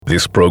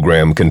This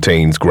program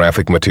contains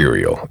graphic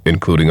material,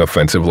 including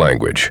offensive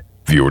language.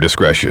 Viewer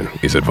discretion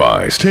is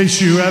advised. In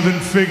case you haven't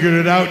figured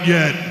it out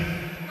yet,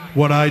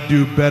 what I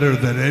do better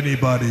than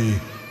anybody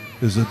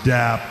is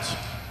adapt.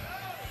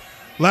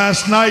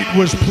 Last night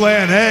was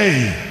plan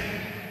A.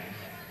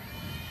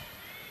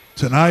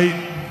 Tonight,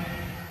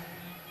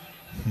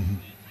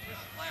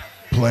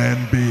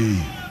 plan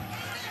B.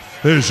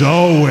 There's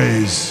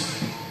always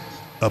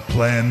a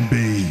plan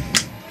B.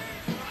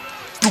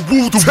 The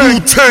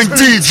Wu-Tang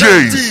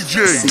DJs.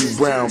 C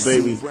Brown,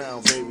 baby.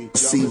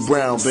 C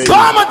Brown, baby.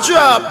 Bomber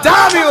drop,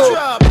 W.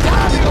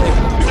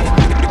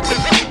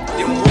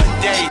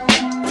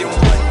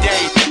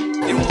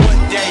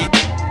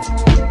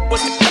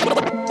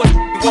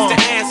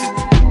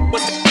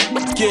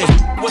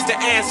 What's the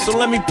answer? So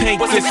let me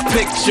paint this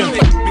picture.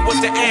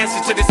 What's the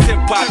answer to this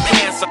hip-hop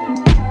cancer?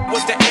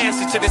 What's the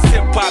answer to this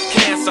hip-hop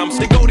cancer?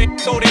 They go there,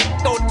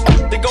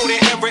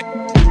 Everett.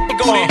 They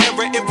go there,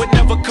 Everett. It would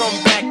never come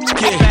back.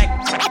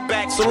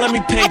 Back. So let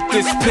me paint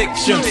this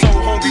picture. So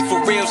hungry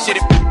for real shit.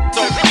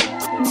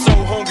 So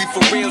hungry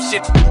for real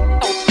shit.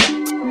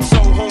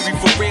 So hungry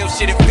for real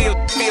shit. It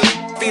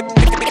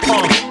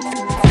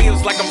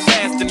feels like I'm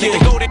fasting. Yeah.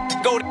 Go there.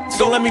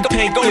 So let me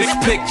paint this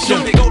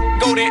picture.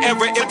 Go there,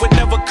 Everett. It would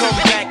never come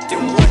back.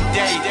 Then one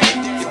day.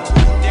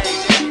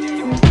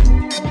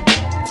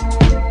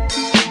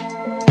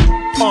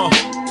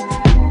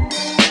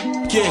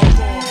 Yeah.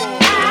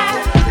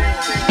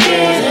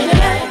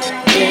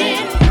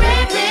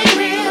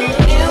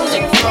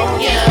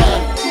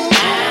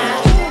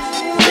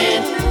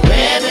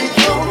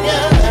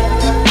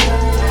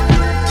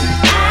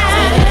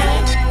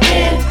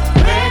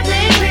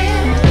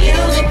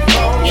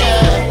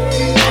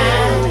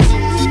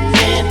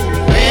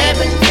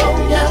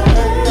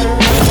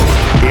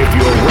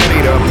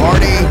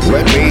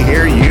 Let me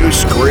hear you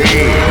scream.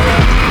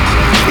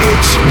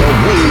 It's the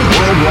Wu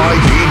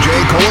Worldwide DJ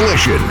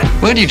Coalition.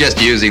 Weren't you just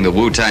using the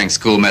Wu-Tang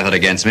school method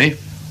against me?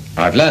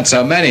 I've learned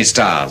so many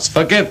styles.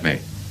 Forgive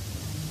me.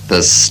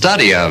 The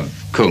study of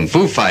kung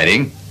fu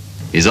fighting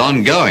is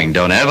ongoing.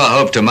 Don't ever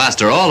hope to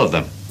master all of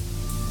them.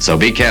 So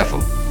be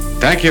careful.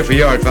 Thank you for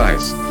your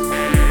advice.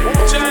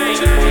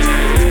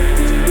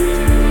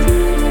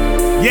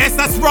 Yes,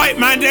 that's right,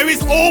 man. There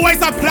is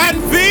always a plan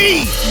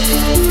B.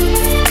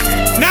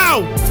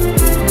 Now,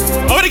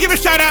 I want to give a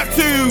shout out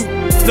to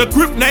the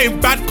group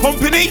named Bad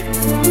Company.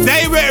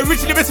 They were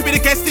originally meant to be the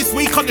guest this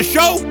week on the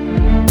show,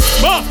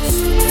 but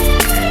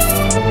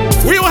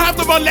we will have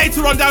them on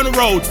later on down the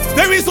road.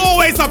 There is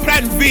always a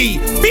plan V.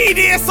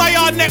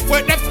 BDSIR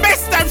Network, the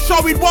best damn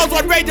show in World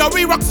Wide Radio.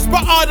 We rock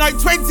Spot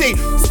R920.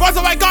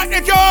 Sponsored by Got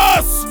the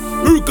Juice.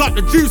 Who got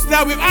the juice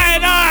now with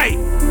I?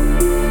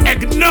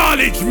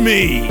 Acknowledge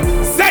me.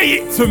 Say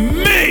it to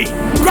me.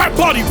 Grab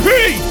Body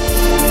P.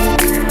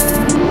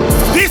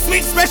 This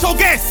week's special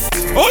guest.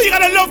 Oh, you're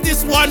gonna love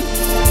this one.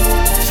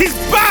 She's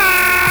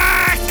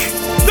back!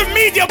 The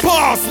media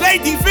boss,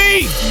 Lady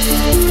V.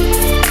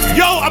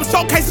 Yo, I'm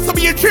showcasing some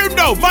of your tune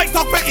though.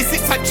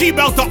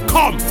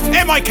 MikeDog36@gmail.com.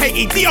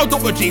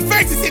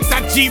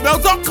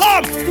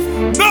 MikeDog36@gmail.com.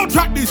 No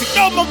trap music,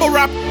 no mumble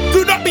rap.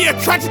 Do not be a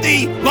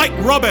tragedy like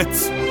Robert.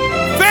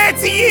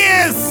 30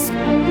 years!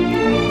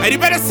 And you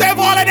better serve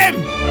all of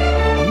them.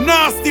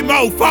 Nasty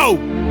mofo.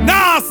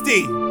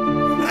 Nasty.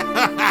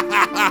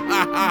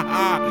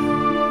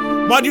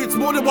 Mind you, it's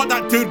more than what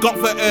that dude got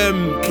for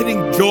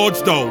killing George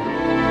though,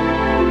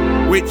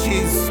 which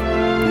is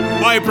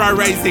eyebrow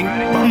raising.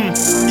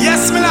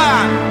 Yes,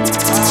 Milan.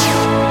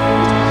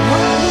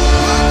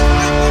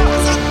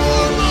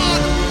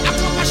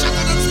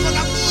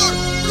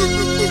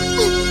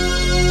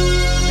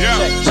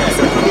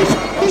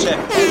 Check.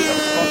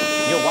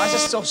 Yo, why is it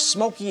so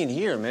smoky in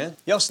here, man?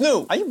 Yo,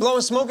 Snoop, are you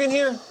blowing smoke in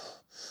here?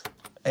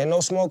 Ain't no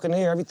smoke in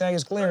here. Everything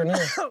is clear in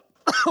here.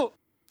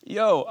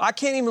 Yo, I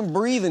can't even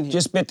breathe in here.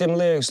 Just spit them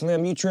legs,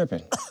 Slim. You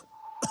tripping.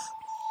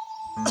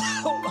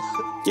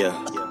 Yeah.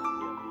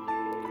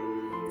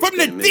 From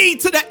the D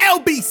to the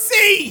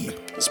LBC.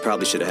 This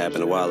probably should have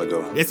happened a while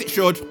ago. Yes, it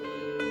should.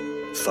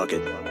 Fuck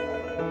it.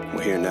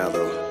 We're here now,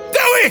 though.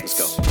 Do it! Let's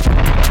go.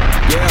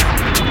 Yeah.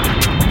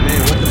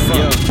 Man, what the fuck?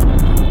 Yo.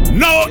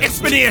 No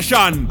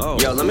explanation. Oh,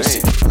 yo, let me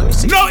see.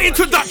 No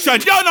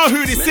introduction. Y'all know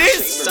who this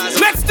is.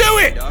 Let's do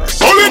it.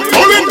 Pull it.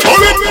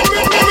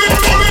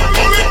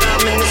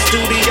 I'm in the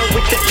studio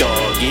with the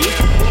doggy in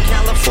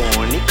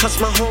California, cause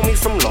my homie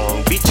from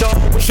Long Beach.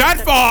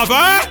 Shad Father.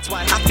 That's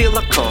why I feel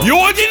a calm. You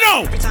already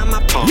know.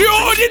 You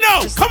already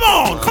know. Come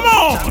on.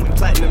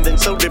 Platinum, then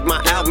so did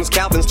my albums.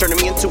 Calvin's turning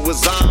me into a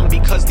zombie.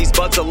 Cause these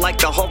buds are like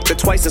the Hulk, they're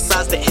twice the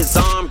size that his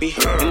zombie.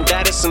 And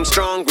that is some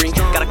strong green.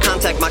 Gotta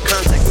contact my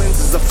contact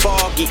lenses are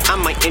foggy. I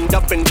might end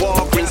up in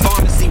Walgreens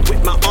pharmacy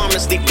with my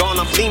honesty gone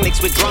off Phoenix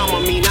with drama.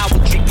 Mean I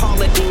will treat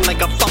Paula Dean like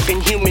a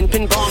fucking human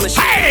pinball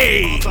machine.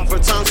 Hey! For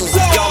tonsils,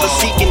 if y'all are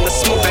seeking the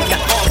smoke, I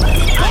got all.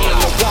 I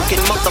am a walking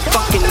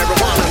motherfucking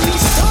marijuana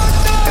lease.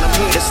 And I'm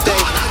here to stay.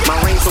 My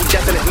reign so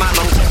definite, my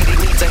longevity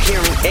needs a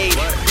hearing aid.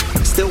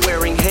 Still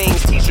wearing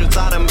Hanes t-shirts,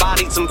 I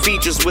embodied some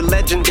features with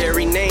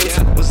legendary names.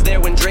 Was there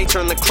when Dre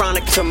turned the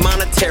chronic to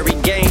monetary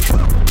gain.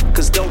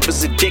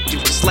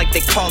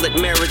 they call it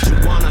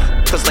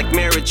marijuana. Cause like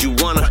marriage, you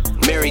wanna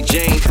Mary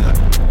Jane.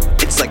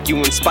 It's like you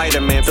and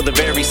Spider-Man feel the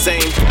very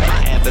same.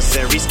 My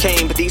adversaries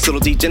came, but these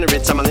little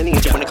degenerates are my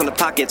lineage. When it come to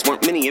pockets,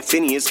 weren't many, if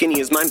any, as skinny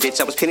as mine, bitch.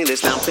 I was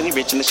penniless, now I'm plenty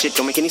rich, and the shit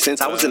don't make any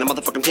sense. I was in a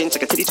motherfucking pinch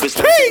like a titty twist.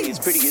 As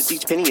pretty as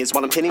each penny is,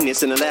 while I'm pinning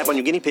this in the lab on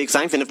your guinea pigs.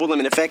 I ain't finna fool them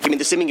in effect. Give me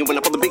the simming, when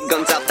I pull the big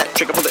guns out, that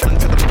trigger pull it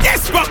until the...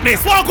 Yes, fuck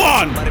this, walk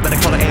on! Better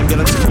call an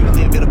ambulance.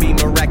 It'll be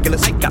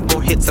miraculous. I got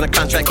more hits than a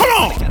contract. Come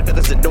on!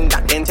 Caterpillars that don't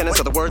got antennas,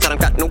 so the words I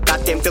don't got no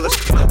goddamn fillers.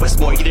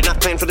 Westmore, you did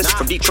not plan for this.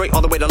 From Detroit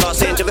all the way to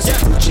Los Angeles.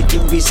 You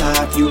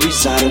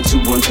reside in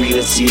 213.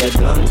 Let's see that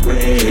gun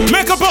raise.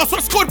 Make a boss,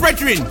 what's good,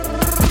 brethren?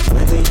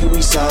 Whether you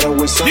reside or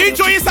reside. Did you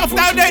enjoy yourself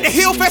down there at the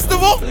Hill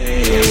Festival?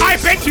 I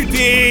bet you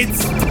did.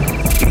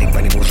 You make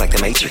money moves like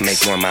the Matrix,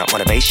 make more amount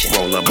motivation.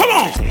 Roll up. Come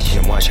on.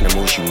 And watching the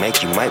moves you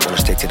make, you might want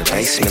to stick to the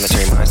basics.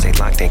 Military mind stay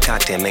locked in,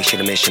 cocked in, make sure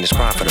the mission is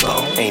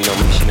profitable. Ain't no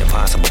mission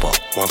impossible.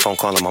 One phone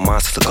call and my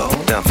monster to go.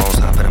 Dumb phones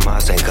hop in the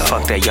Mazda and go.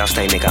 Fuck that, y'all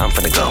stay, nigga, I'm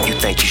finna go. You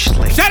think you should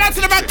slay? Shout out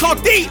to the man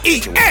called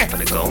DEF.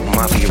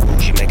 Mafia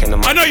rules, you making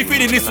them. I know you're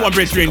feeling this one,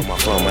 brethren. My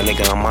flow, my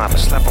nigga, I'm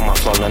mopping, slap on my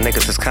flow. Now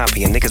niggas is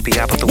copying, niggas be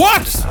out with the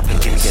what?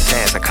 Give me your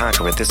task, I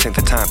conquer it. This ain't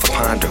the time for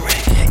pondering.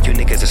 You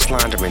niggas is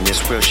slandering,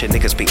 this real shit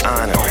niggas be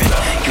honoring.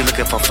 You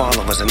looking for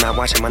followers and not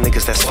watching my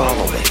niggas that's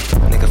following.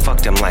 Nigga, fuck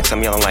them likes,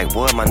 I'm yelling like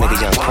what? My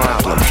nigga, young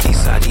problem.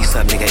 East side,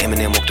 nigga,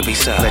 Eminem woke to be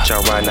sub. Let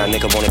y'all ride now,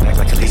 nigga, want it back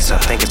like a Lisa.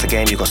 Think it's the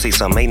game, you gon' see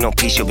some. Ain't no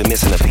piece, you'll be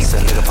missing a piece.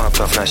 Nigga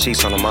popped off, now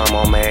sheets on the mom,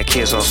 all mad.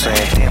 Kids all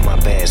saying, damn, my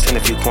bad. Send a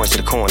few coins to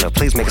the corner.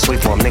 Please make a sweep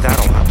for him, nigga. I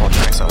don't hop on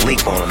tracks, I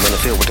leap on him. In the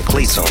field with the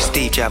cleats on.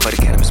 Steve Jobs, but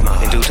the academy's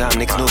mine. In due time,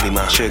 niggas knew be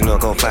mine. Sure ignore,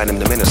 go find him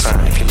the minute sign.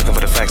 If you're looking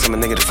for the facts, I'm a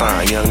nigga to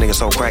find. Young nigga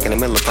so crack in the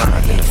middle of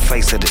fine. In the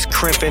face of this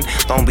crimping,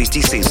 Long Beach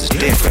DC's is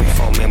different.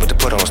 4 men with the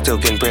put on, still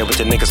getting bread with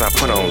the niggas I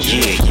put on.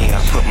 Yeah,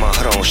 I put my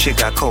hood on. Shit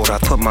got cold, I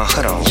put my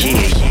hood on.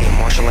 Yeah.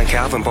 Marshall and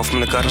Calvin, both from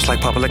the gutters like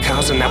public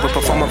housing. Now we're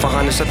performing for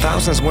hundreds of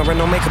thousands. Wearing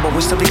no makeup, but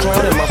we still be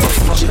clowning,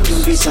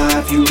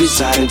 motherfuckers. You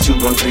reside in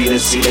 213,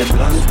 let's see that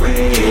blunt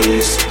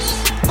raise.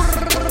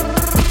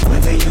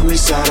 Whether you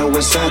reside or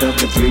reside up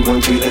to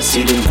 313, let's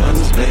see them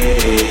guns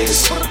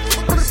blaze.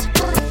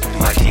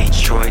 My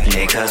Detroit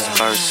niggas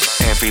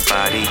first,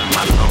 everybody.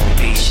 My Long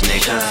Beach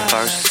niggas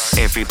first,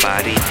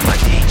 everybody. My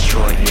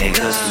Detroit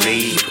niggas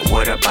lead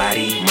with a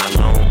body. My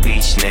Long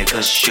Beach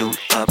niggas shoot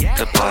up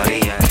the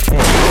party.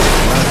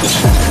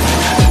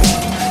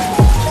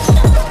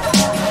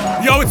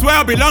 Yo, it's where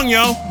I belong,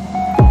 yo.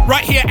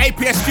 Right here at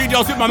APS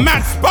Studios with my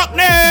man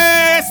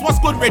Spockness. What's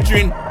good,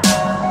 brethren?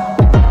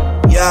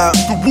 Yeah,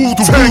 the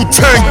Wu-Tang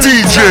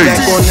DJ.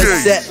 Back on the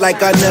set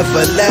like I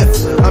never left.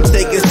 I'm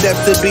taking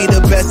steps to be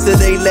the best, so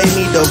they lay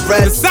me the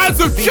rest. The sounds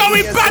of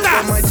Joey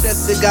Badass. My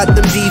chest, I got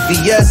them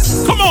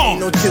DVS. Come on,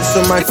 no tips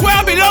on my. It's where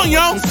I belong,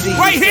 yo.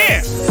 Right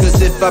here.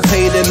 Cause if I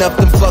paid enough,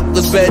 them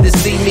fuckers better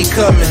see me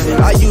coming.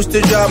 I used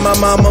to drive my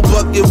mama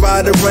bucket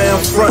right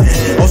around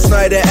frontin' on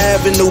Snyder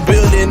Avenue,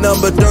 building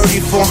number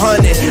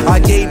 3400. I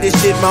gave this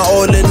shit my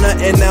all or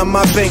nothing, now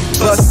my bank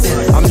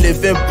bustin'. I'm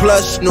living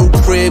plush, new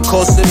crib,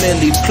 cost a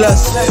million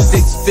plus.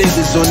 6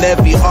 figures on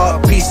every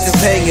art piece that's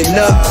hanging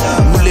up.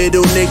 You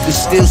little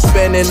niggas still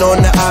spending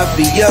on the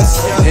obvious.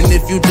 And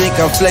if you think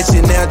I'm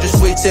flexing now,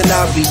 just wait till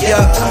I be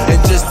up.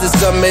 And just to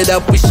sum it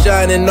up, we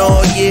shining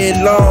all year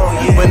long.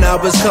 When I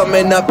was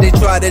coming up, they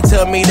tried to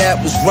tell me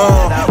that was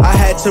wrong. I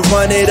had to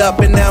run it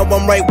up and now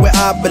I'm right where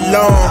I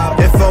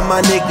belong. And for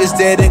my niggas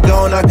dead and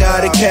gone, I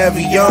gotta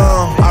carry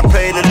on. I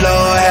pray the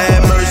Lord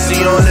have mercy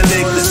on the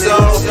niggas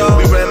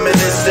soul. We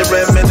reminiscing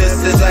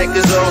like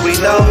it's all we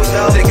know.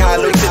 Take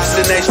hollow tips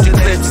and extra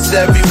clips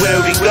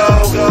everywhere we go.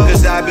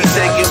 Cause I be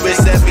taking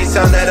risks every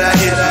time that I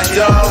hit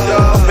the door.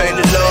 Pray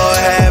the Lord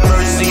have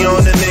mercy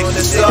on the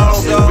niggas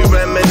soul. We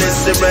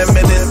reminiscing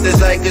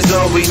like it's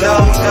all we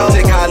know.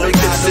 Take hollow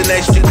tips and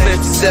extra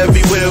clips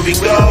everywhere we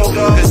go.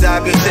 Cause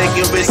I be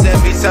taking risks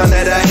every time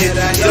that I hit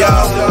the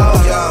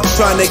door.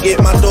 Trying to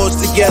get my thoughts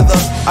together.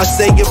 I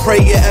say a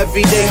prayer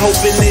every day,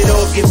 hoping it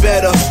all get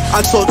better. I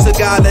talk to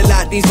God a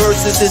lot, these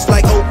verses it's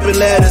like open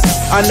letters.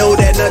 I know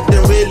that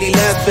nothing really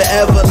lasts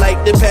forever,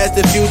 like the past,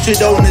 the future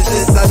don't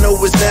exist. I know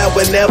it's now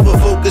or never,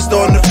 focused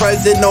on the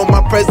present. No,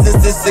 my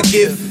presence is a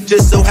gift.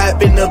 Just so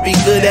happen to be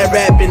good at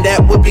rapping,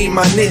 that would be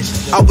my niche.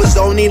 I was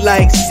only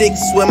like 6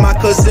 when my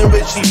cousin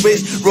Richie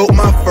Rich wrote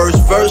my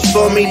first verse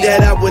for me that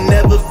I would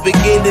never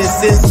forget. And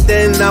since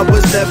then I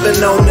was never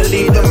known to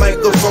leave the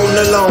microphone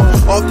alone.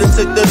 Often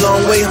took the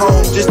long way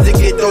home just to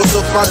get those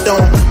off my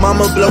dome.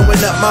 Mama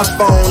blowing up my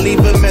phone, leave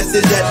a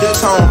message at the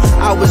tone.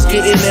 I was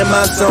getting in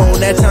my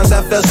zone. At times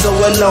I felt so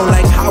alone,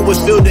 like how it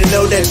feel to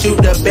know that you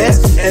the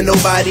best and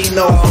nobody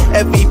know.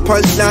 Every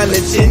punchline a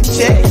chin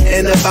check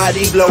and the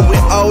body blow.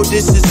 With all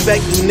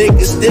disrespect, you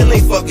niggas still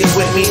ain't fucking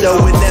with me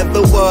though. It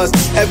never was.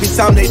 Every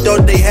time they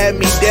thought they had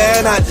me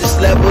down, I just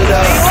leveled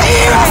up.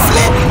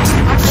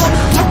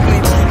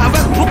 I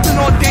rap Brooklyn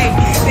all day.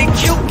 They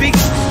kill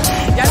Biggie.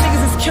 Y'all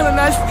niggas is killing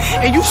us,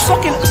 and you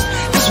sucking.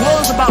 This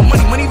world is about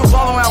money. Money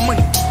revolve around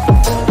money.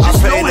 I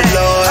pray the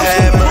Lord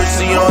have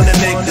mercy on the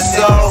niggas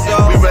soul.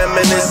 We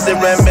reminiscing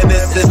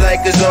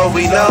like it's all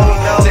we know.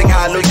 Take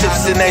got new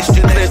tips and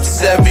extra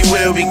clips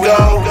everywhere we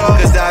go.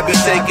 Cause I be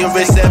taking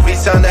risks every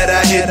time that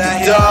I hit the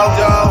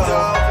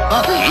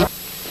door.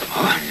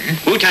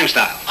 Wu-Tang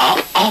style.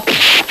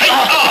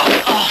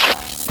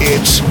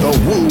 It's the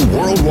Woo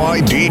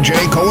Worldwide DJ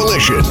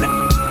Coalition.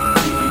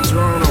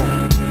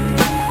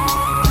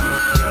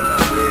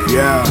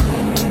 Yeah.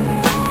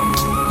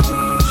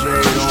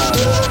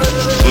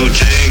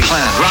 Wu-Tang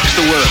Clan rocks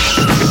the world.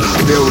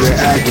 Feel the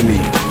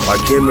agony. Our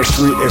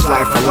chemistry is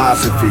like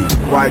philosophy.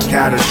 White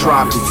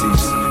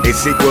catastrophes. A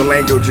secret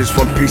languages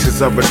from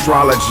pieces of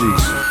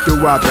astrologies.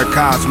 Throughout the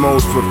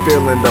cosmos,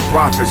 fulfilling the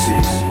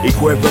prophecies.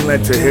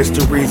 Equivalent to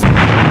histories.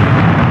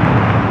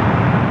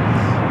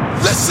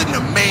 Listen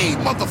to me,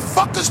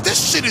 motherfuckers.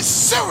 This shit is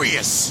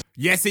serious.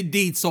 Yes,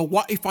 indeed. So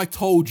what if I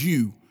told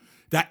you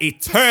that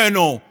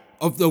Eternal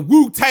of the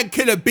Wu-Tang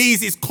Killer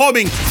Bees is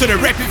coming to the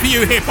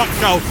RePPiN4U Hip Hop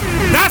Show?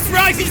 That's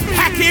right, it's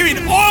back here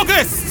in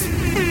August.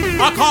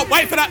 I can't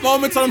wait for that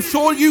moment, and I'm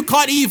sure you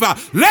can't either.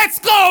 Let's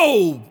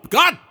go!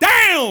 God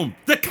damn!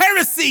 The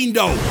kerosene,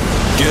 though.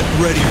 Get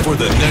ready for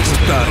the next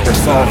battle. To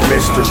solve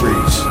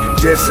mysteries.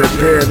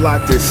 Disappeared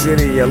like the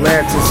city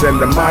Atlantis and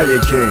the Maya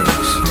kings.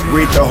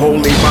 Read the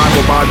Holy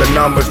Bible by the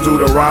numbers,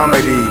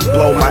 Deuteronomy.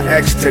 Blow my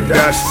ex to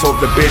dust so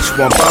the bitch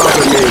won't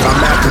bother me. My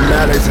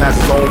mathematics has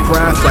its own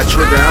craft like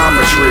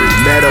trigonometry.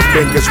 Metal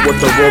fingers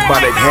with a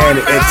robotic hand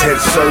and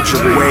intense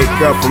surgery. Wake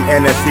up from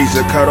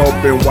anesthesia, cut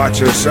open, watch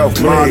yourself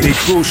bleed. Be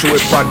crucial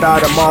if I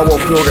die tomorrow,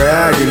 feel the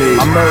agony.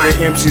 I murder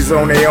MCs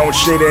on their own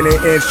shit and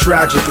it ends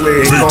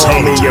tragically. They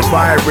call me a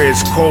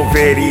virus,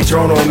 COVID,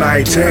 Eternal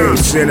 19.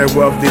 Center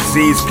of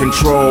disease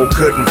control,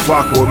 couldn't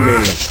fuck with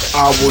me.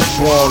 I was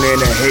born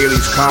in a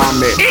Haley's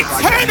Comet.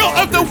 Eternal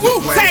of the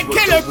Wu-Tang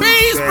Killer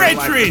Bees,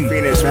 brethren.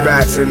 Phoenix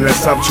bats in the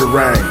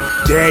subterranean.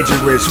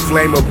 Dangerous,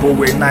 flammable,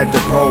 ignite the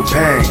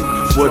propane.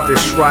 With the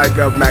strike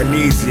of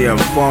magnesium,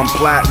 from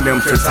platinum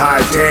to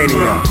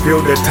titanium.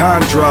 Feel the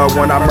tundra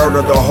when I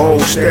murder the whole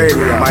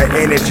stadium. My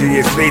energy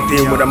is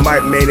lithium with a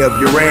mic made of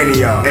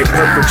uranium. A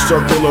perfect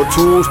circle of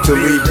tools to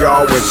leave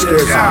y'all with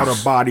stiff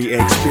out-of-body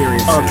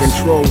experience.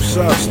 Uncontrolled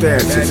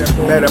substances,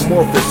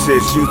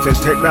 metamorphosis, using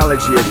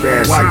technology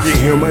advances. Watching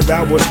human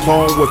that was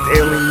cloned with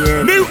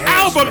alien. New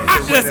album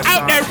Atlas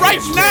out there right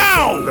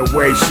now. The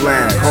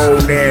wasteland,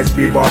 cold lands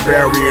be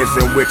barbarians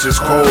and witches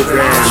cold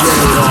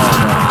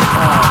lands.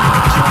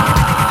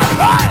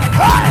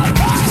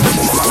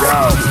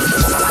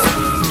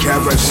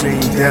 Kerosene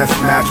death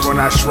match when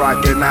I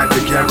strike at night.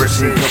 The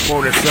kerosene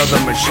components of the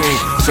machine,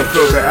 so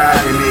feel the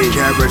agony.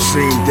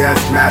 Kerosene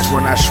death match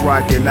when I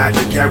strike at night.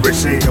 The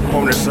kerosene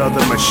components of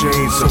the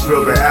machine, so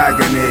feel the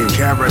agony.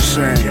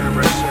 Kerosene.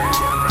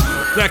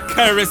 The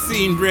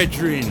kerosene,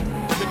 brethren.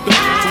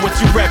 So what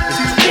you reppin'?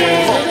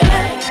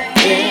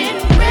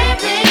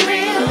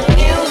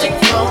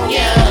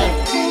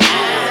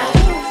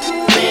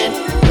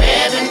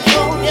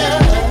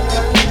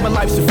 My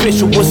life's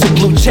official, what's a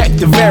blue check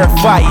to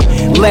verify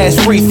it? Last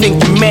rethink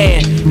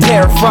demand,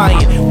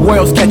 terrifying.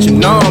 World's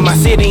catching on, my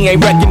city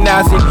ain't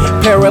recognizing.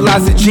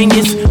 Paralyzing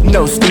genius,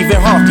 no Stephen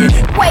Hawking.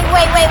 Wait,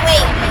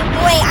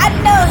 I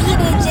know he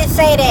didn't just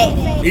say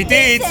that. He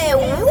did. He said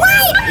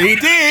what? He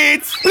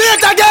did.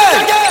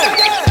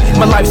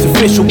 My life's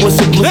official, what's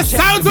a blue The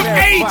sounds of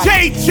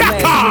AJ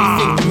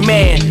Jacka.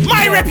 Man,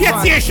 my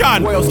reputation.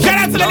 Shout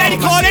out to the lady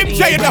called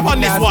MJ up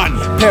on this one.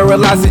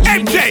 Paralyzing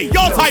MJ,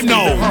 your time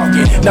now.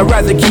 Now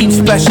rather keep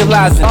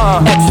specializing,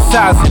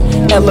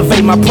 exercising,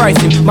 elevate my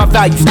pricing, my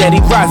value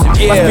steady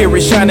rising. My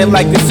spirit shining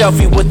like the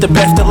selfie with the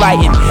best of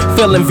lighting.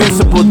 Feel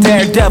invincible,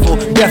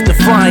 daredevil, death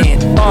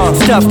defying.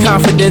 Stuff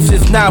confidence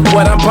is not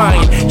what I'm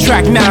buying.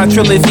 Track 9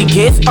 trilogy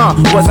gets,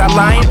 was I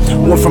lying?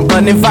 Went from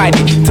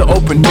uninvited to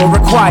open door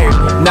required.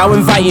 Now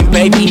inviting,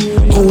 baby,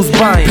 who's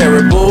buying?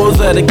 Parables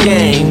of the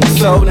game,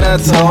 so not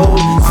told.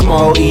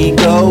 Small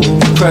ego,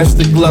 crush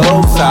the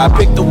globe. So I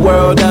picked the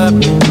world up,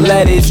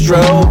 let it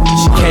stroll.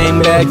 She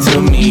came back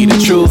to me, the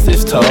truth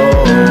is told.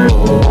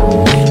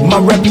 My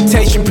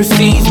reputation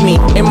precedes me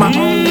in my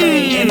own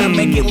way, and I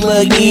make it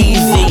look easy.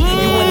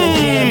 You in the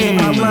jam, in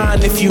my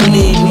line if you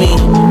need me.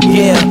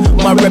 Yeah,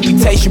 my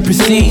reputation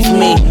precedes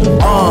me.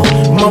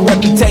 My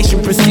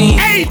reputation precedes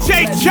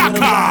AJ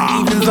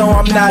Chaka. Even though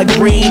I'm not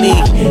greedy,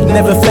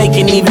 never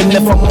faking even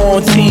if I'm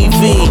on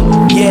TV.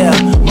 Yeah,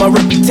 my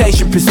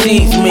reputation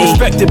precedes me.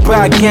 Respected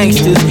by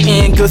gangsters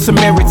and good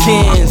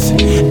Samaritans.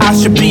 I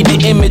should be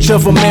the image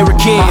of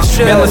Americans.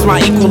 Balance my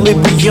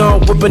equilibrium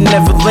with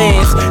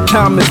benevolence.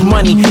 Time is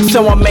money,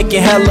 so I'm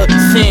making hella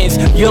sense.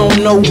 You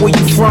don't know where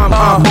you from,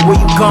 where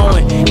you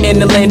going. In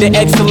the land of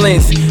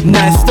excellence,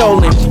 not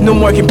stolen. No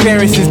more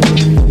comparisons.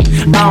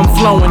 I'm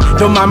flowing,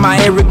 don't mind my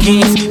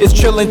arrogance. It's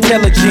trill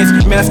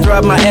intelligence, master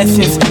of my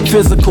essence.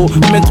 Physical,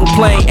 mental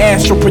plane,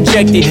 astral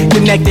projected.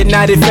 Connected,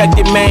 not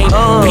infected, man.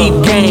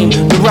 Peep game,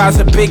 the rise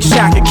of Big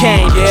Shaka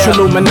came.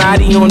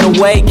 Illuminati on the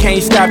way,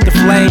 can't stop the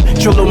flame.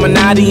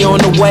 Illuminati on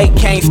the way,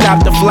 can't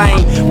stop the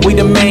flame. We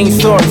the main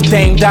source,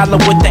 Dame Dollar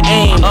with the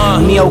aim.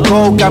 Neo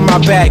Gold got my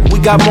back, we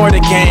got more to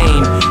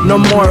gain. No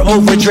more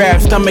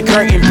overdraft, stomach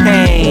hurting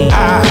pain.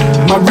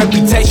 My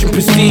reputation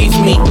precedes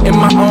me in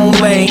my own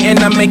lane, and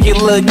I make it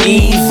look easy.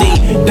 easy.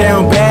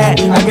 Down bad,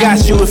 I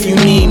got you if you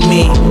need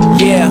me.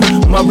 Yeah,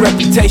 my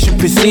reputation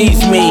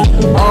precedes me.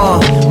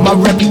 My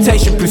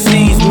reputation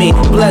precedes me.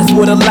 Blessed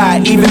with a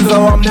lot, even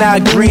though I'm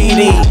not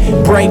greedy.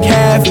 Break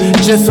half,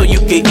 just so you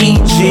can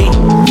eat G.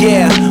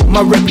 Yeah,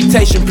 my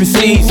reputation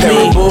precedes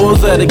me.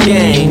 Rules of the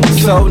game,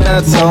 so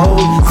not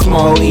told.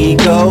 Small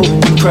ego,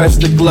 you crush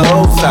the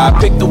globe. So I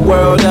picked the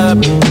world up,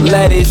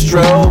 let it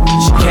stroll.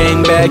 She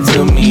came back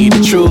to me,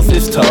 the truth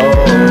is told.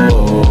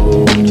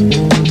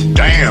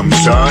 Damn,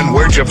 son,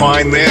 where'd you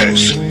find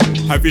this?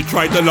 Have you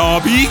tried the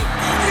lobby?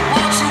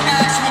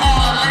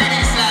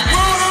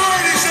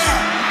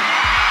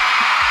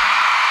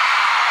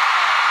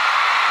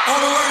 All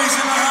the ladies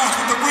in the house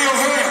with the real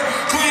hair,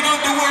 clean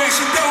underwear,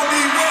 she don't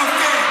need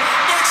welfare.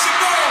 Make some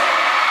more.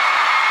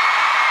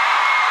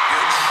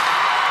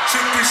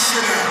 Check this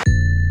shit out.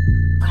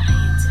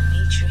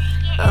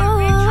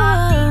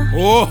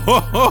 Oh ho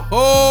ho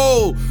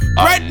ho!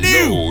 Brand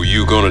new! Oh,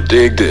 you gonna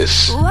dig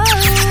this. I'm a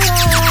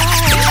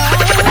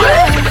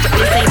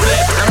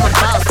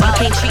boss, you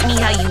can't treat me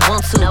how you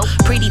want to.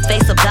 Pretty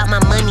face about my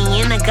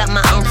money and I got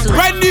my own too.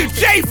 Brand new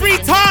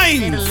J3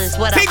 Times!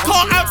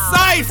 TikTok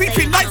outside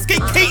featuring light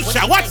skin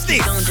Keisha. Watch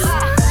this!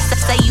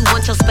 Say you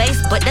want your space,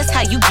 but that's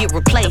how you get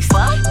replaced.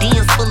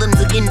 DMs full of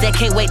niggas that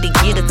can't wait to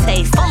get a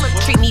taste.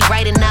 Treat me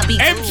right and I'll be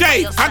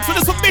MJ, thanks for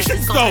the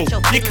submissions though.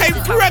 You came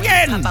through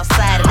again.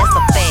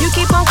 You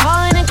keep on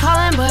calling and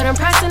calling, but I'm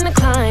pressing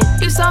decline.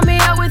 You saw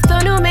me out with a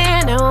new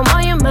man, now I'm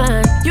on your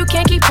mind. You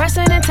can't keep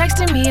pressing and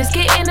texting me, it's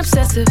getting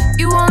obsessive.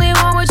 You only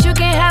want what you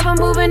can't have, I'm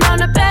moving on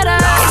to better.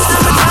 It's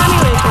summertime,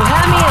 you ain't gon'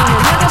 have me in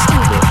here looking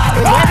stupid.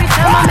 And every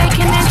time I'm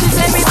making entries,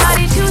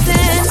 everybody choosing.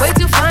 Way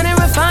too fine and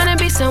refined and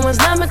be someone's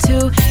number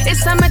two.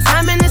 It's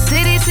summertime in the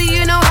city, so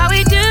you know how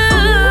we do.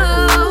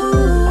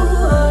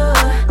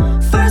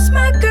 First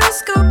my girl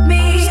scooped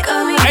me.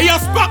 Hey, yo,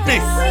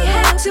 Spockness!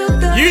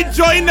 You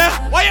join the...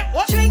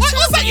 What's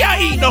that you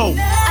eat though?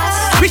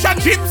 Fish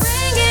and chips?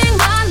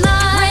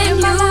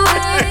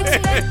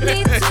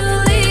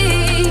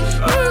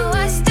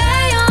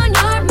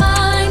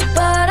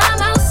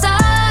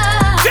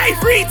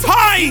 J3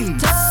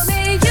 Times!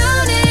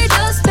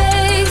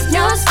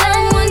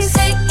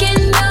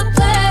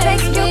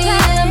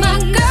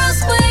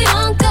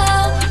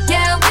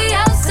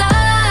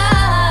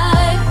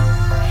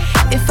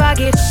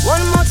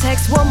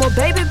 One more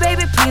baby,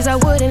 baby, please. I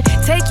wouldn't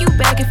take you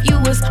back if you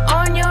was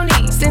on your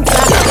knees. Since I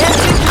left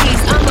you,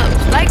 please, I'm up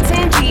like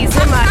 10 G's.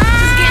 And my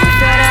is getting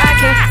fatter, I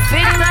can't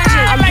fit in my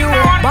jeans. I'm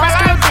doing boss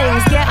girl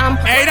things, yeah, I'm.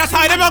 Hey, that's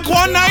how them a go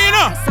on now, you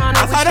know.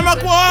 That's how them a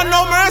go on,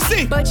 no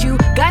mercy. But you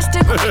got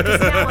to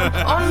quit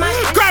on my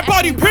grab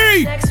body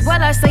P. Next,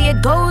 what I say,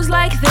 it goes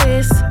like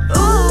this.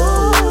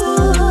 Ooh,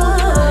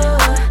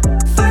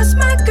 first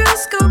my girl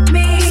scooped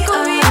me.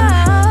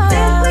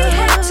 Then we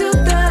head to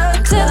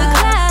the club.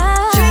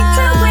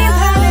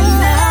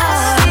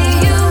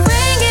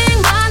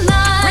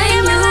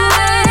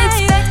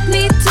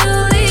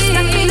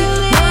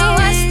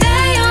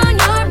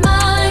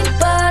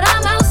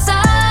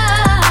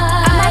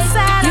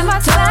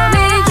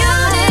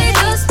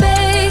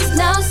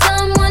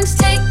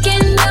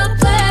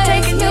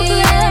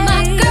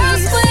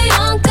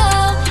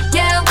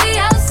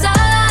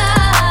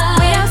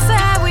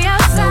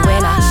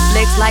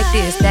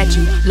 That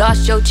you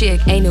lost your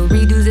chick, ain't no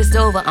redos, it's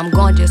over. I'm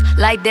gone just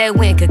like that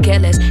win, could care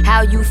less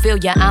how you feel.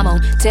 Yeah, I'm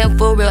on 10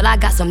 for real. I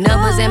got some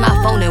numbers in my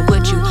phone, and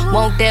would you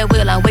want that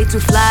will? I'm way too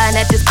fly, and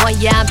at this point,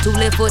 yeah, I'm too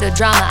lit for the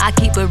drama. I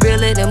keep it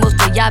realer than most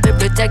of y'all, been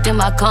protecting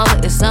my karma.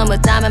 It's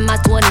summertime in my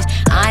 20s,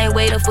 I ain't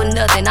waiting for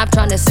nothing. I'm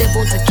trying to sip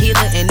on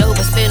tequila and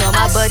overspend on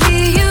my budget.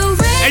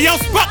 Hey, yo,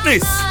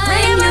 Spockness!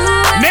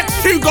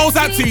 Next tune goes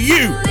out to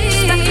you.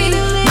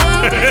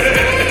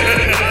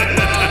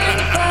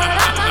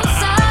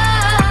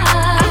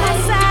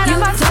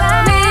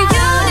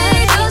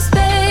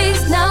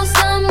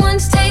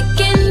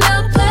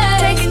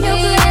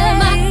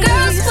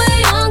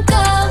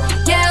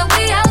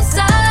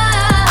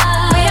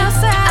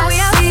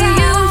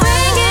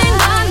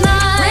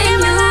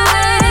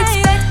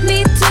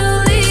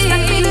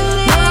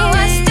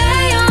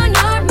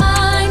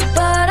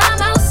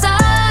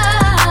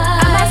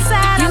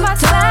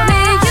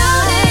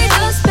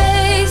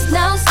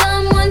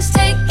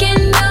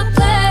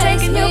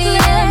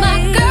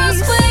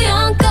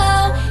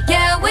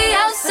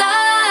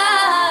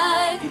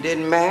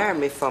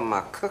 For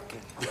my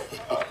cooking.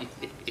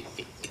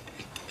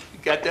 You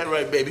got that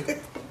right, baby.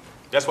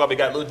 That's why we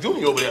got little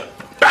Junior over there.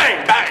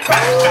 Bang, bang,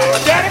 bang,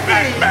 bang, daddy,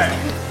 bang,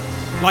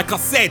 bang. Like I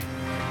said,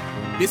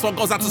 this one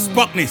goes out to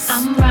Spockness.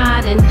 I'm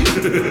riding.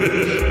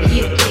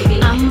 Yeah,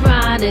 baby, I'm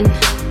riding.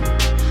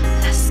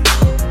 Let's go.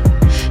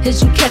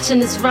 Is you catching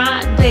this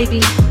ride,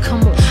 baby?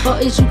 Come on. Or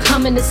is you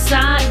coming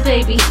inside,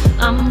 baby?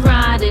 I'm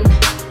riding.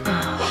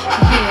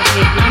 Yeah,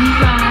 baby,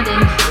 I'm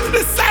riding.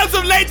 The sounds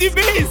of Lady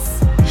Biz.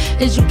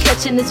 Is you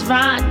catching this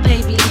ride,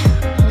 baby?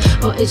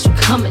 Or is you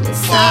coming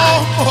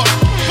inside?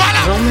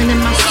 Rolling in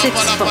my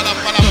 6'4".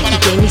 He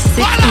gave me 6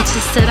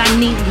 inches, said I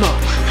need more.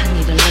 I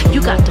need a little.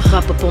 You got to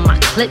rub up on my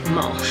clit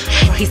more.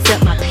 He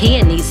said my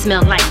panties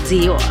smell like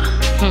Dior.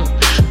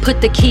 Put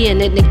the key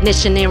in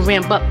ignition and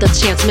ramp up the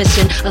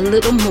transmission. A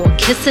little more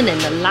kissing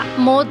and a lot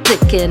more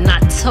dicking. I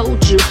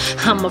told you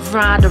I'm a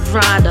rider.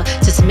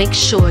 Just make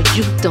sure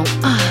you don't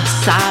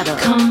side her.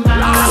 Come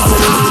ride with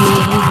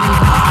me.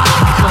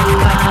 Come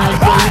ride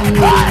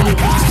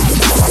with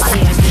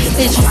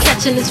me. Is you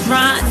catching this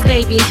ride,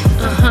 baby?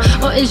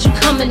 Or is you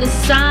coming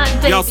inside,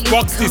 baby? Yo,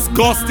 Spock's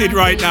disgusted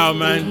right now,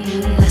 man.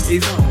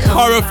 He's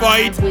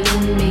horrified,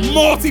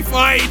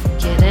 mortified.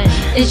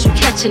 Is you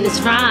catching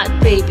this ride,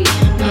 baby?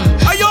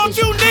 Are y'all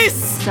doing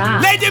this?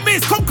 Lady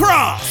Miss, come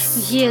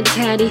cross. Yeah,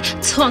 daddy,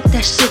 talk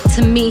that shit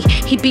to me.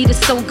 He beat it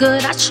so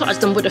good, I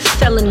charged him with a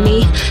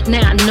felony.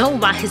 Now I know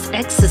why his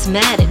ex is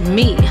mad at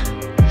me.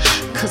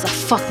 Cause I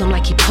fucked him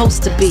like he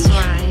supposed to be.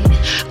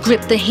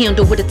 Grip the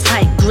handle with a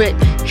tight grip.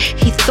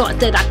 He thought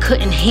that I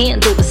couldn't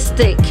handle the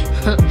stick.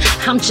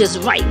 I'm just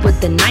right with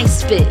the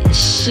nice fit.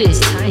 Shit,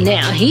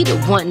 now he the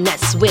one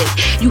that's with.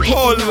 You hit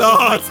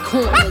the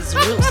corners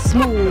real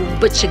smooth,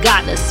 but you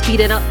gotta speed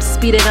it up.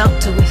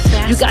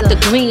 You got the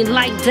green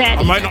light,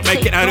 daddy. I might not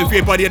make it out of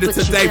here by the end of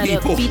today,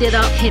 people. Beat it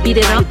up.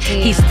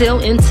 He's still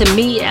into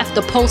me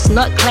after post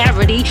nut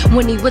clarity.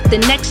 When he with the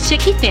next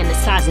chick, he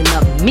fantasizing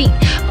of me.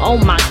 Oh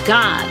my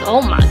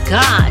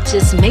God,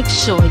 just make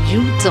sure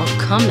you don't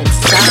come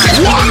inside.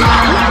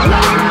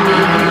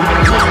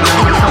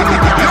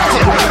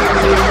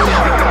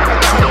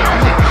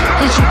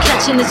 Is you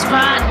catching this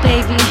ride,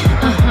 baby?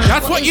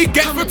 That's what you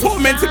get for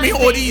tormenting me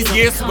all these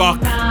years, Spock.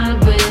 Come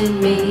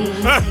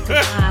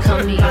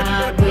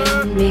ride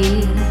with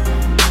me.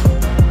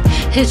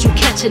 Is you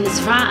catching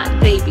this ride,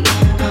 baby?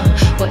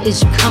 Or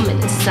is you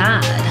coming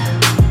inside?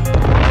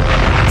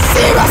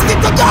 Seriously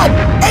to God,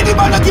 any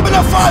man not giving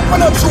a fight for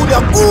the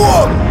Julia,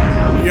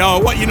 go. Yo,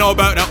 what you know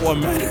about that one,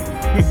 man?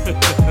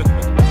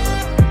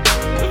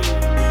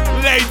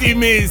 Lady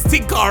Miss,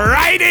 Tinker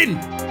riding.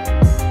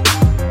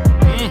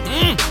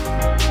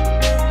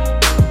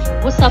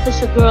 What's up, it's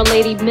your girl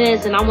Lady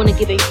Miz, and I want to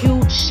give a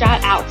huge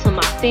shout out to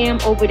my fam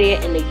over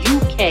there in the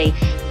UK,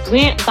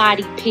 Grant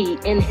Body P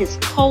and his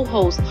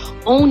co-host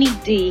Oni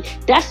D.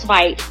 That's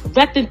right,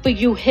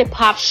 RePPiN4U hip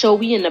hop show.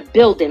 We in the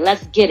building.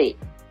 Let's get it.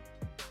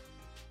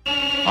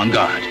 On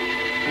guard.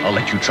 I'll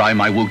let you try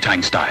my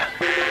Wu-Tang style.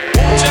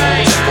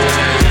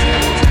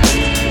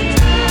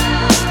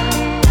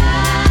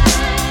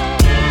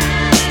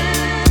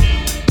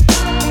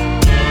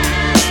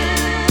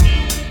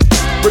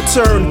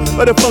 Return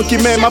of the funky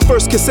man, my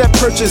first cassette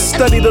purchase.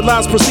 Study the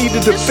lines,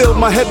 proceeded to fill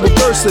my head with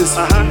verses.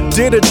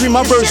 Did a dream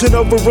my version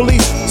of a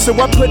release, so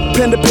I put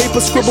pen to paper,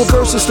 scribble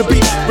verses to be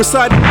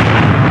recited.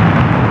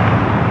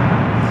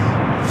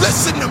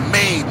 Listen to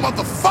me,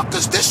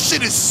 motherfuckers, this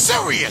shit is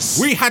serious.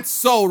 We had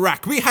Soul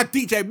Rack, we had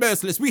DJ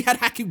Merciless, we had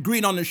Hakim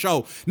Green on the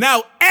show.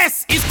 Now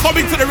S is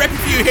coming to the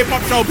RePPiN4U hip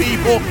hop show,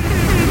 people.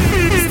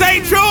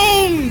 Stay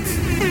tuned.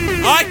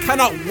 I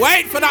cannot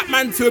wait for that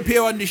man to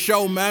appear on the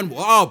show, man.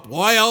 Oh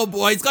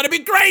boy, it's gonna be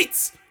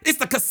great. It's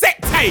the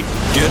cassette tape.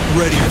 Get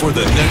ready for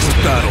the next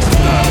battle.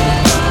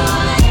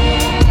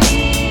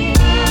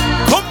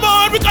 Come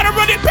on, we gotta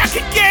run it back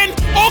again.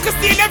 August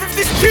the 11th,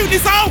 this tune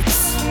is out.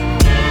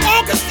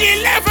 August the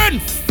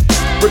 11th.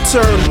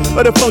 Return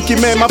of the funky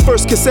man, my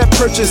first cassette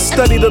purchase.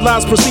 Study the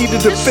lines,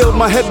 proceeded to fill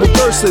my head with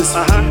verses.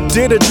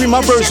 Did a dream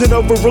my version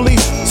of a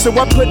release, so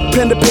I put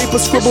pen to paper,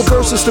 scribble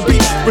verses to be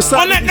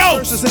recited. On that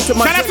note, shout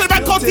out to the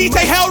man called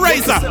DJ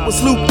Hellraiser. It was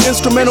loop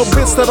instrumental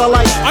bits that I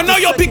like. I know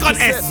you're big on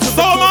S,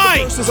 so am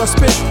I. It's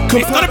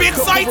gonna be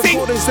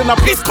exciting.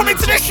 He's coming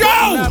to the show.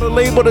 Not a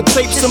label to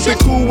tape, something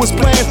cool was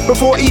planned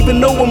before even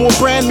knowing what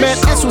brand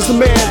meant. S was the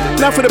man.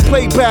 Now for the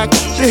playback,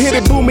 to hit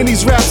it booming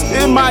these raps.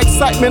 In my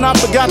excitement, I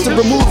forgot to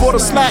remove all the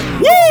slack.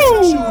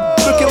 Woo!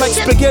 Looking like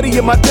spaghetti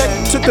in my deck.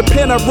 Took the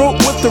pen I wrote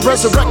with the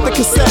resurrect the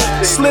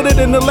cassette. Slid it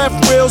in the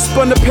left rail,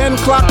 spun the pen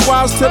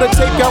clockwise to the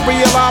tape. I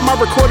realized my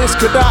recordings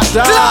could not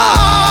die.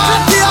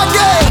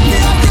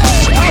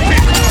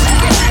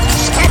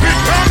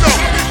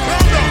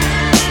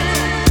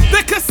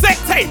 The cassette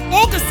tape,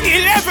 August the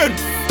 11th.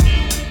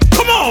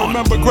 Come on! I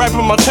remember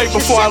grabbing my tape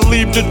before I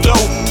leave the door.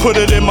 Put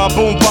it in my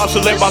boombox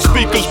and let my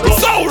speakers blow.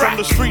 So from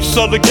the streets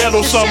of the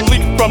ghetto, some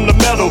leak from the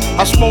metal.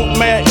 I smoke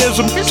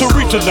mad-ism to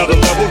reach another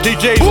level.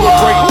 DJs with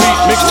great beat,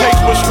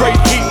 mixtapes with straight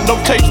heat. No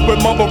tapes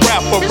with mumble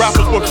rap, but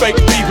rappers with fake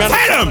beat. Man,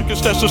 I'm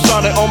that's the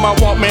sonic on my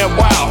Walkman.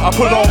 Wow, I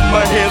put on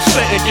my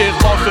headset and get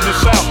lost in the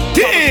sound.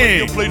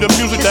 Damn! Play the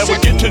music that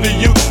would get to the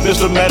youth.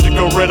 Mr.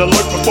 Magical Red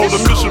Alert before the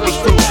mission was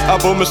through.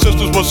 Our booming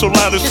sisters were so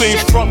loud it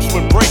seems trunks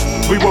would break.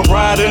 We would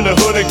ride in the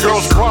hood and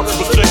girls' props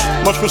would shake.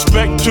 Much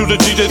respect to the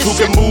DJs who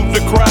can move the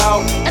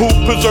crowd, who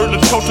preserve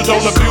the culture,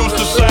 don't abuse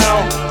the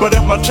sound. But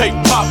if my tape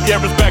pop, yeah,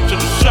 it's back to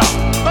the shop.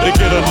 They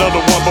get another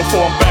one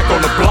before I'm back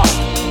on the block.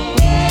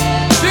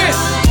 This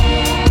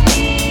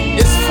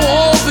is for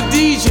all the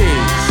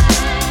DJs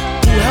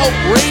who help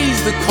raise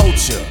the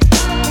culture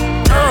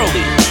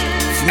early.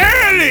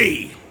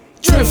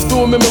 Drift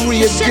through a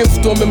memory, a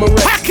gift or memory.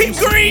 Packet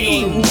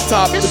green!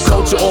 Rooftop, the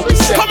culture on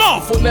cassette. Come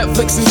on! For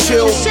Netflix and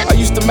chill, I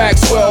used to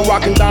Maxwell,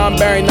 rockin' Don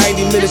Barry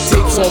 90-minute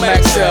tapes on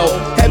Maxell.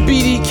 Had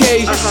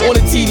BDK on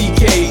the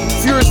TDK.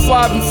 Furious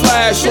 5 and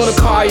Flash on the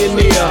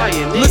Pioneer.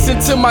 Listen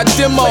to my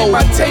demo,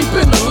 my tape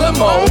in the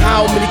limo.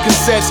 How many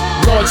cassettes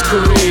launched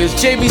careers?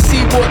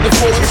 JVC bought the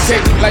focus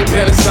technique like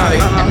Panasonic.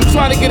 I'm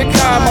trying to get a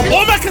car.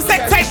 All my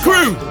cassette tape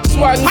crew!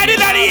 I did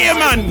that here,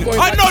 man!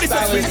 I know this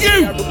is for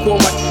you!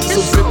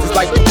 So it's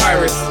like a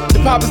virus. The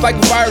pop is like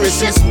a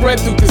virus, and it spread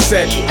through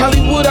cassette.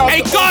 Hollywood out.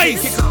 Hey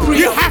guys,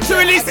 you have to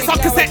release this on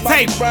cassette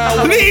tape.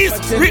 Please,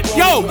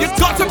 yo, you've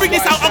got to bring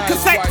this out on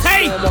cassette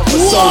tape. No,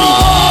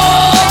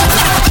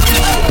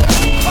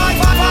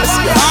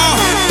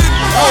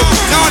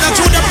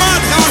 that's who the man.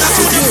 No, that's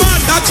who the man.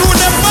 That's who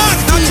the man.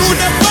 That's who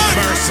the man.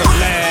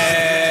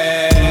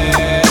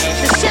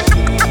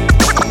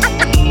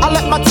 I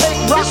let my tape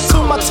rock to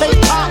my tape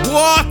pop.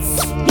 What?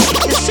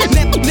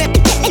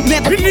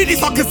 You need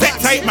this on cassette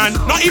tape, man.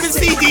 Not even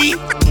CD.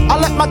 I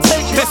let my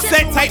tape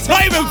cassette tape.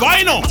 Not even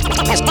vinyl.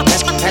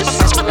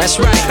 That's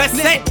right.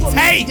 Cassette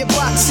tape.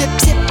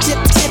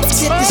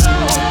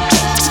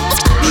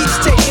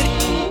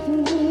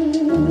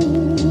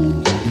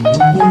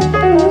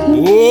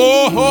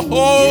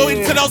 Oh,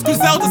 into those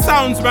Griselda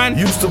sounds, man.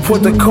 Used to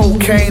put the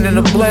cocaine in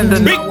the blender.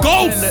 Big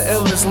Ghost. The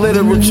illness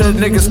literature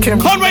niggas can.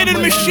 Conrad and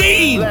the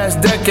Machine. Last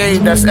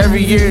decade, that's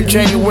every year,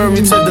 January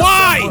to December.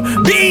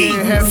 Y, B,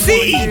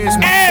 C,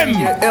 M.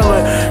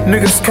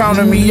 Niggas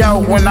counting me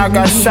out when I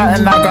got shot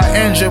and I got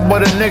injured,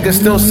 but a nigga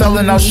still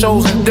selling out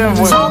shows in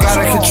Denver.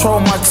 Gotta control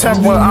my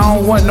temper. I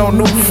don't want no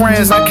new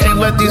friends. I can't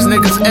let these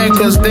niggas in,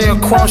 cause they'll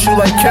cross you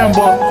like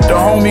Kimber. The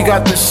homie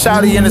got the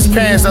shotty in his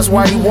pants, that's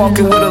why he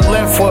walking with a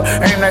limp foot.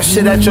 Aim that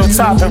shit at your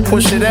top and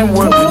push it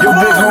inward. Your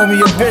big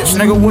homie a bitch,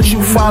 nigga, what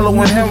you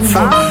following him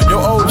for?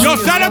 Yo,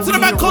 shout out to the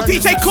man called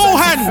DJ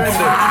Coolhand.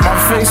 My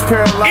face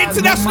paralyzed.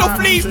 International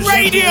Fleet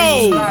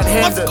Radio.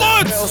 What's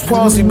good?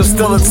 Palsy, but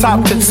still a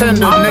top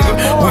contender, nigga.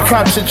 We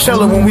cop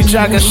chinchilla when we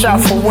jacking shot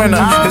for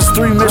winter. It's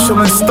 3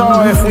 Michelin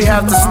star if we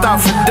have to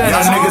stop for dinner.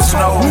 Niggas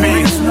know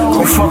me.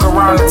 Gon' fuck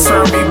around and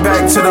turn me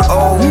back to the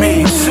old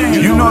me.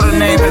 You know the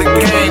name of the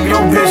game,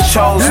 your bitch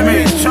chose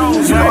me.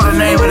 You know the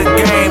name of the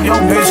game,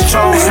 your bitch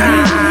chose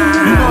me.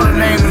 You know the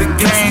name of the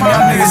game,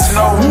 y'all niggas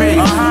know me.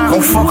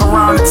 Gon' fuck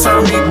around and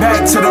turn me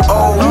back to the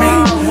old me.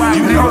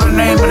 You know the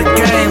name of the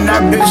game,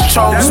 that bitch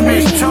chose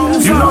me.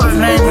 You know the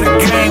name of the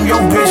game,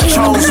 your bitch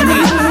chose me.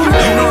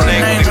 You know the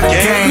name of the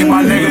game,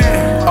 my nigga.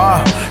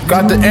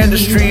 Got the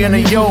industry in a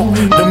yoke.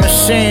 The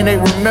machine, they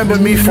remember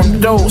me from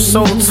dope.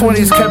 Sold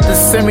 20s, kept the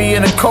semi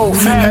in a coat.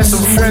 Had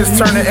some friends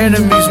turn to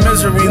enemies.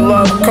 Misery,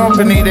 love,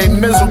 company, they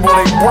miserable,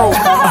 they broke.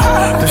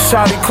 The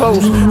shotty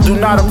close, do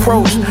not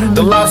approach.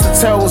 The lobster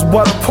tail was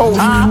but a post.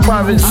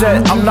 Private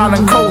jet, I'm not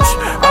a coach.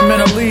 I'm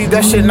in a league,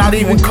 that shit not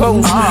even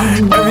close.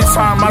 Every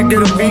time I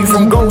get a beat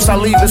from Ghost, I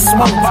leave it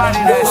smoke.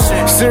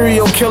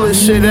 Serial killer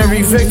shit,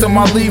 every victim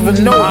I leave a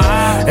note.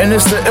 And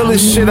it's the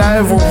illest shit I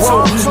ever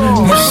wrote.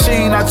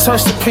 Machine, I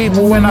touch the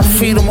people and I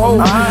feed them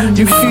hope.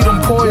 You feed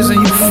them poison,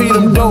 you feed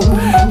them dope.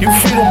 You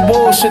feed them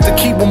bullshit to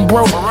keep them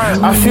broke.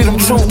 I feed them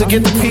truth to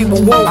get the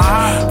people woke.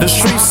 The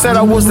streets said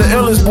I was the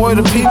illest boy,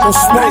 the people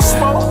smoke.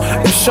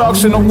 If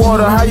sharks in the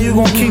water, how you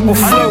gon' keep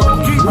afloat?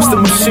 It's the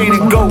machine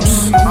and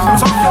ghosts.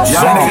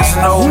 Y'all niggas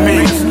know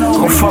me.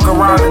 Gon' fuck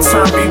around and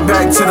turn me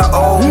back to the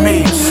old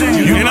me.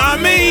 You know what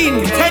I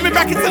mean? Turn me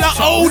back into the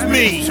old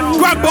me.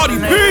 Grab body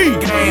B.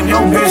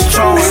 Your bitch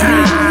chose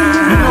me.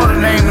 You know the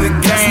name of the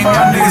game,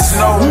 y'all niggas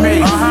know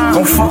me.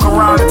 Gon' fuck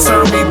around and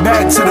turn me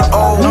back to the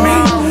old me.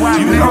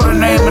 You know the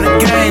name of the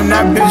game,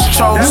 that bitch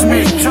chose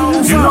me.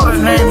 You know the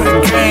name of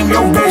the game,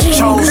 your bitch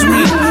chose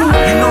me.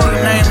 You know the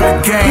name of the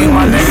game,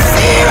 my nigga.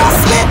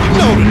 You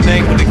know the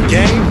name of the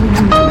game.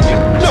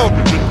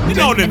 You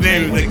know the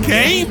name of the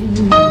game.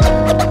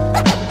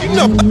 You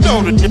know the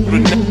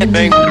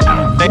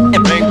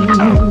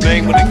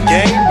name of the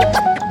game.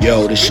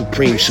 Yo, the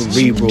Supreme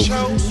Cerebral,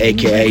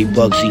 aka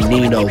Bugsy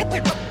Nino,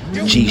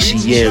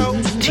 GCM,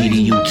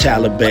 TDU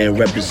Taliban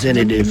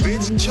representative,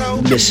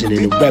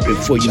 listening to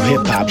RePPiN4U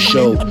Hip Hop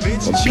Show on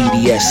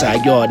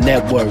BDSIR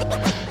Network,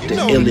 the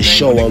illest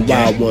show on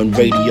Wild One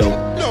Radio,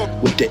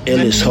 with the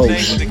illest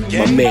host,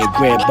 my man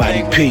Grant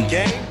Body P.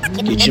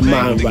 Get your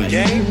mind right.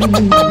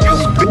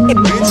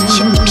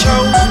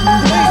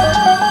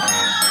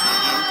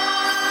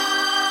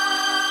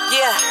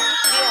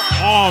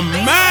 Oh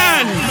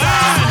man!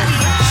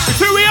 It's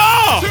who we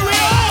are!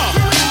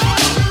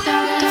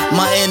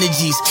 My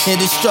energy's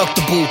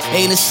indestructible,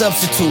 ain't a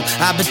substitute.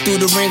 I've been through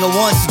the ringer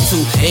once or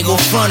two, ain't gon'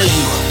 front of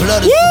you.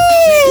 Blood is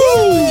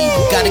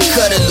gotta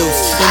cut it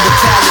loose. In the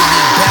calorie,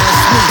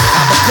 balance me,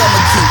 I become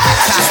a key.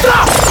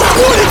 Stop!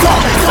 Oh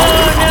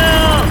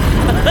no!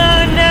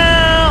 Oh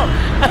no!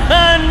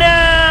 Oh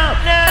no!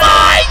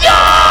 My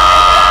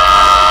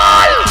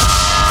God!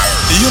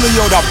 You know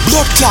you're the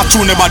blood clot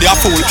tune the body a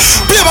fool.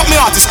 Play back me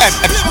artist.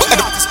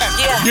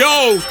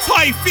 Yo,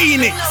 Ty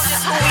Phoenix,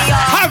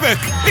 Havoc,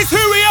 it's who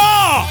we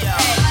are!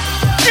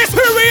 It's who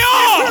we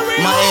are!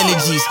 My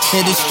energy's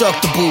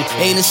indestructible,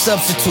 ain't a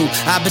substitute.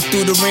 I've been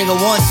through the ringer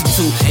once or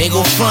two, ain't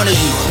gon' front of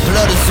you.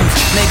 Blood is loose,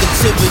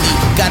 negativity,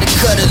 gotta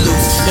cut it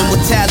loose.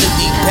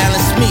 Immortality,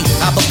 balance me,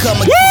 I become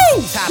a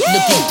top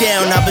looking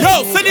down. I've been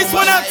send this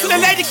one out to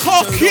the lady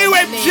called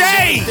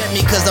QMJ.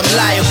 Cause I'm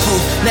liar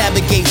proof,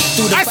 navigate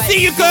through the I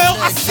see you, girl,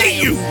 I see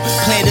you.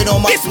 Planted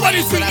on my this one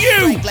is for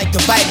you. Like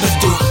the Vipers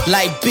do,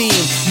 like beam.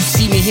 You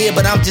see me here,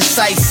 but I'm just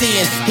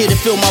sightseeing. Here to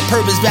feel my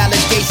purpose,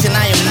 validation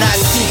I am not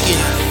seeking.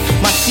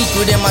 My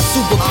secret and my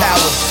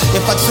superpower.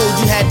 If I told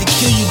you had to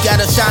kill, you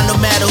gotta shine no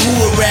matter who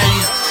around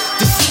you.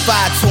 This is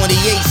 528,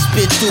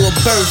 spit through a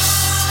burst.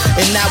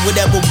 And not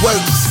whatever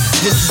works.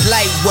 This is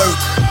light work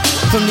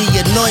from the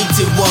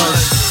anointed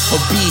ones.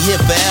 Or be here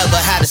forever,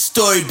 how the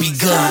story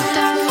begun.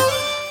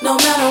 No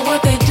matter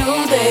what they do,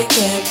 they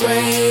can't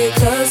break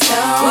us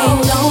down.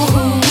 We know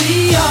who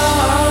we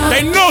are.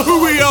 They know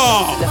who we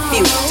are. The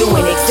few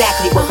doing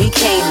exactly what we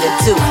came to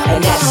do, and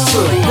that's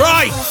true.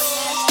 Right.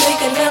 They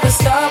can never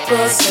stop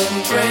us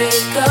and break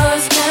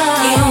us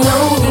down. We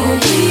know who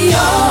we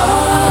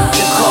are.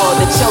 The call,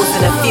 the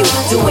chosen, a few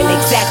doing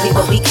exactly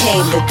what we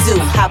came to do.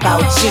 How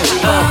about you?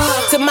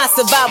 To my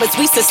survivors,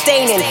 we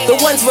sustaining the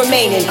ones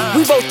remaining.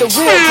 We wrote the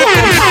real book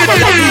on power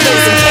like we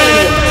raising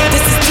Canaan.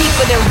 This is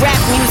deeper than rap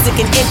music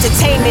and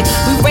entertainment.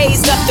 We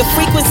raised up the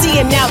frequency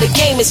and now the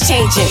game is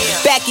changing.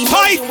 Back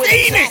emerging with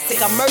a classic,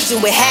 I'm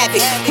merging with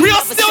havoc. We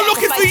are still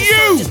looking for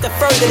you. Just to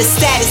further the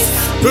status.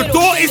 The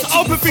door is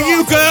open for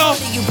you, girl.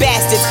 You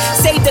bastards,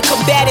 save the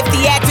combative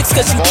theatrics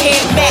cause you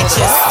can't match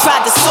us.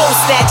 Tried to soul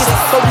snatch us,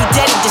 but we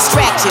dead in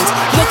distractions.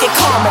 Look at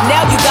karma,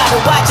 now you gotta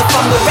watch it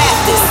from the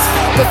rafters.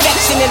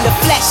 Perfection in the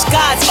flesh,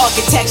 God's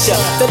architecture.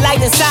 The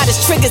light inside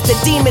us triggers the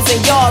demons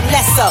and y'all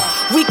lesser.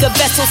 Weaker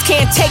vessels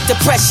can't take the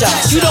pressure.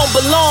 You don't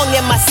belong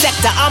in my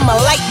sector, I'm a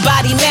light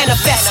body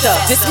manifester.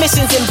 This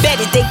mission's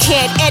embedded, they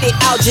can't edit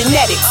our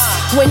genetics.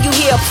 When you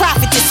hear a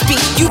prophet to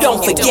speak, you don't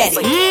forget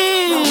it.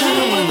 No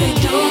matter what they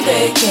do,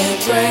 they can't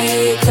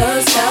break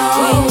us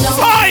down.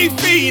 Hi,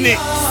 Phoenix!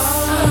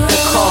 The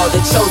call,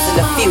 the chosen,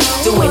 a few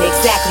doing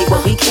exactly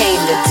what we came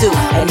to do,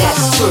 and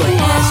that's true.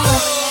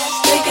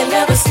 They can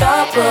never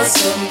stop us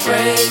and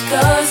break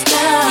us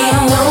down. We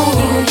know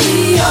who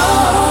we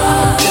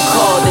are. The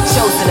call, the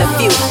chosen, a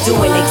few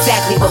doing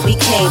exactly what we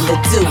came to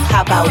do.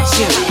 How about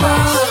you?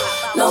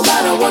 No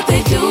matter what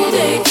they do,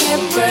 they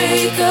can't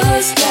break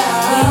us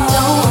down. We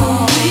know who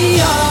we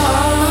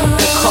are.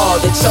 The call,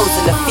 the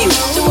chosen, a few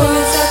doing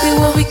exactly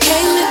what we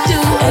came to do,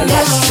 and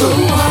that's true.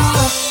 They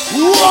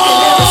can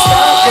never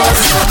stop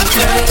us and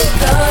break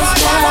us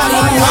down.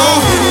 We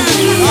know who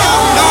we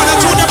are.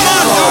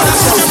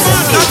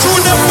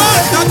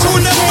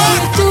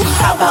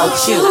 How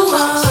about you?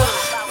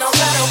 No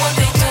matter what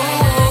they do.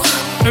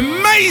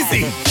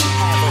 Amazing!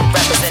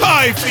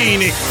 Hi,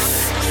 Phoenix!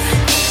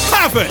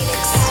 Havoc!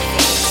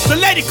 The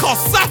lady called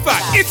Safa,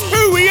 it's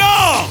who we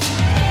are!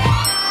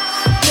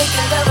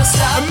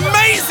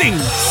 Amazing!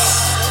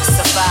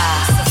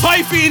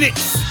 Hi,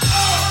 Phoenix!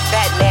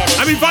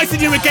 I'm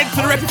inviting you again to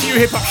the RePPiN4U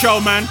Hip Hop Show,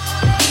 man.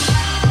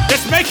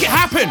 Let's make it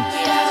happen!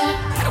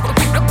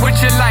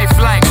 What's your life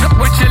like?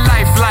 What's your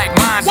life like?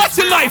 Mine. What's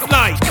your life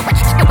like?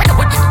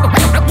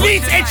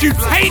 Needs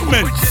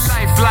edutainment. What's your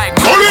life like?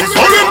 Hold it.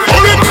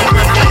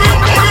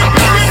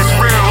 Mine's is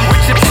real.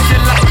 What's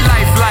your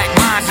life like?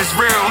 Mine's is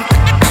real.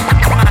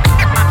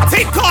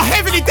 Team car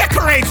heavily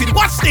decorated.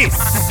 Watch this.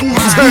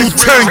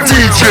 Wu-Tang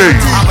DJs.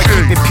 I'ma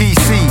keep it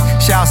PC.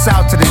 Shouts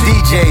out to the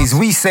DJs.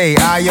 We say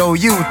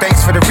IOU.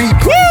 Thanks for the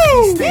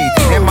replay.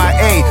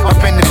 MIA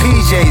up in the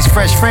PJs.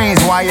 Fresh frames,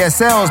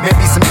 YSLs,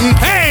 maybe some EK.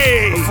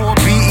 Hey! Before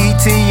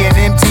BET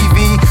and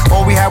MTV,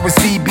 all we had was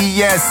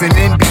CBS and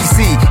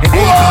NBC and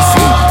ABC.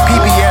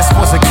 PBS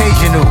was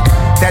occasional.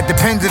 That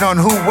depended on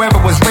whoever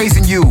was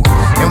raising you.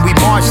 And we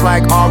marched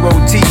like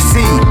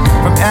ROTC.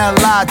 From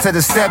LI to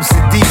the steps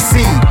of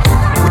DC.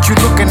 What you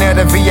looking at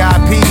the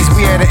VIPs?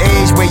 We at an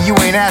age where you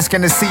ain't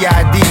asking the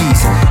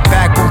CIDs.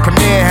 Back when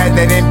Premiere had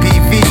that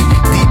MPV.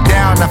 Deep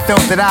down I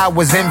felt that I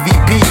was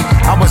MVP.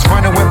 I was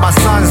running with my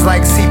sons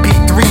like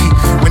CP3.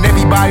 When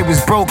everybody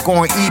was broke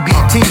on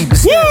EBT. But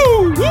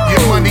still,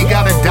 your money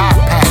got a dot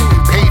pack.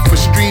 Paid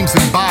for streams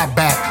and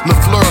buyback.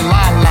 LaFleur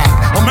Lilac.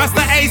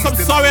 Master Ace, I'm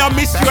sorry I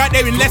missed you out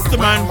there in Leicester,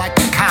 man. Like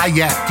a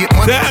kayak. Get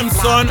money. Damn,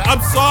 son,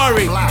 I'm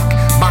sorry.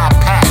 My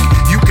pack.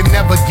 You can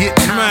never get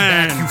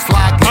man. You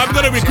fly. I'm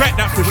gonna regret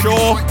that for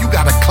sure. You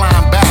gotta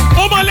climb back.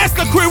 Oh, my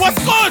Leicester crew,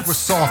 what's good? We're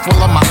soft, full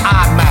of my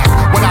iMac.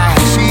 What I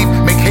achieve,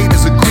 make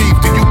haters aggrieve.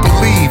 Do you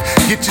believe?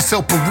 Get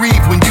yourself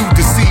bereaved when you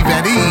deceive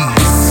at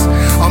ease.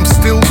 I'm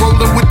still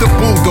rolling with the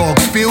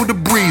bulldogs. Feel the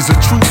breeze. A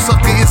true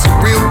sucker, it's a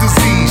real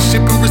disease.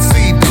 Ship and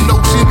receive. The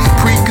notion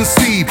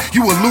preconceived.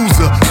 You a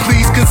loser.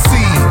 Please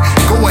concede.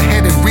 Go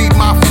ahead and read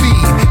my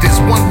feed. There's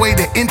one way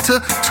to enter,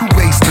 two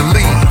ways to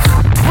leave.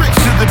 Bricks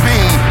to the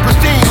beam,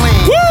 pristine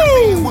lean.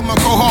 Woo! With my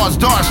go hard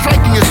dart,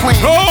 striking is clean.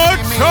 Touch!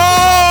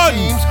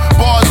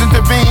 Bars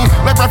intervene,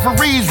 let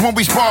referee breeze when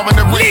we sparring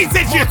the ring. Leeds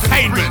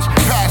Entertainment.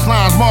 Past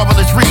lines,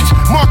 marvelous reach.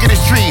 Market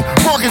is tree.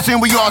 Morganson,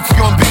 we ought to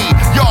on B.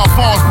 Y'all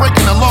falls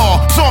breaking the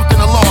law. Soft in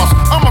the loss.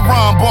 I'm a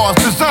rhyme boss.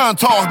 Design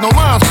talk. No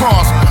lines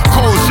cross.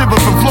 Cold shiver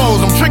from flows.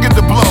 I'm triggered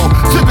to blow.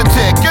 Tip and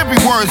tick. Every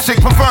word sick.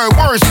 Preferred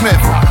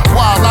wordsmith.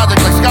 Wild logic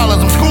like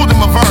scholars. I'm schooled in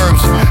my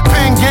verbs.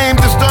 Pen game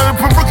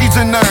disturbed for rookies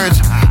and nerds.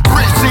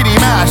 Rich city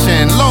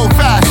mashing. Low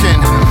fashion.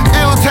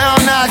 Ill town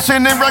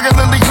action and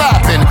regularly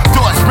clapping.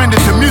 Thoughts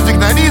rendered to music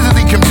not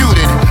easily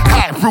computed.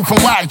 High proof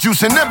and white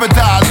juice and never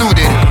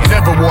diluted.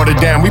 Never watered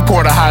down. We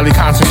poured a highly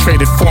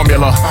concentrated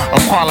formula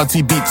of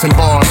quality beats and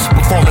bars.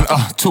 Performing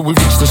till we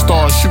reach the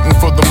stars. Shooting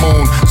for the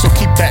moon. So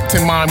keep that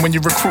in mind when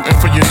you're recruiting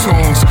for your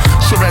tunes.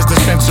 Sure as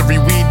dispensary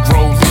weed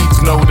grow,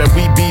 leads know that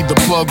we be the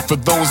plug for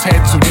those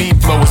heads who need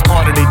flow as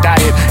part of their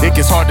diet. It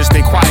gets hard to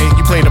stay quiet.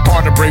 You play the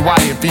part of Bray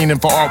Wyatt. Fiending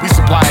for art. We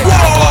supply it.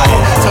 Apply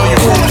it. Tell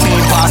your whole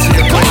team, boss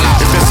your play.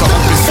 If it's a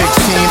open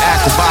 16,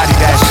 act the body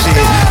that shit.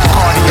 The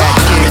cardiac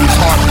kid whose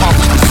heart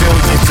pumps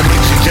Brazilians to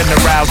make your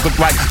generals look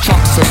like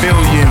Trump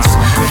civilians.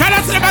 Shout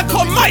out to the man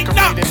called Mike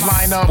Nuts.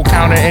 We'll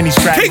counter any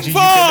strategy. King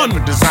Fawn.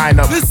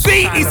 The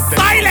sea is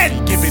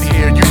silent. Give it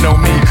here, you know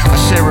me. I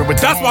share it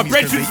with that's my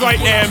brethren right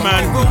there,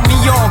 man. Wrote me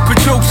off, put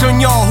jokes on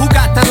y'all. Who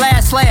got the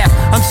last laugh?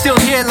 I'm still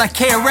here like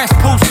KRS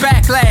post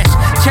backlash.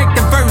 Check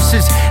the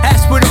verses,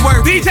 ask where the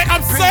word. DJ,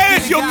 I'm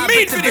serious, you're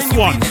mean for this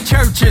one.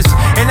 Churches,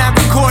 and I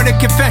recorded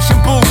confession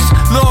booths.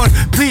 Lord,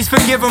 please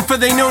forgive them for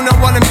they know not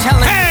what I'm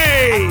telling.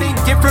 Hey! I think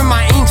different,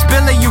 my ink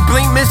spilling. You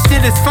blink, missed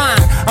it, it's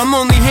fine. I'm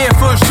only here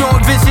for a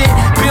short visit.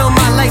 Build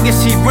my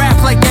legacy, rap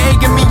like the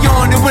egging me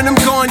on. And when I'm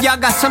gone, y'all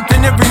got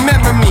something to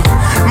remember me.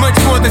 Much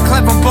more than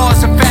clever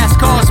bars or fast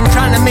cars. I'm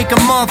trying to make a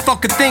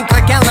motherfucker think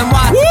like Alan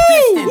Watts.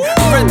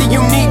 A rather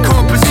unique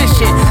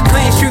composition.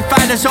 Playing Street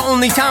Fighter's the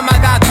only time I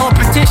got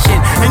competition.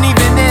 And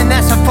even then,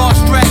 that's a far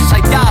stretch.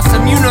 Like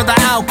Dawson, you know the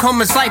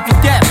outcome is life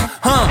and death,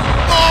 huh?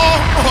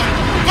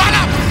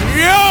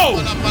 Yo!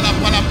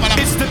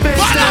 It's the best.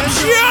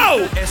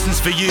 Yo! Essence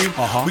for you.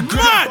 We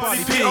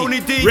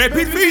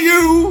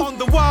RePPiN4U on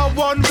the Wild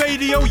One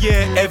Radio,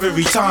 yeah,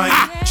 every time.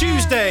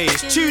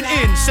 Tuesdays, tune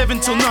in 7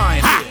 till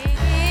 9.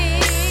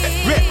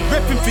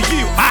 Reppin' for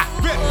you.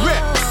 Reppin'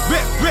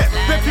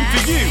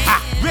 for you.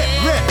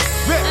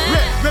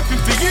 Reppin'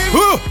 for you.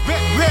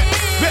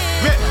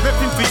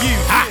 Reppin' for you.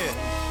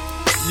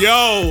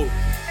 Yo,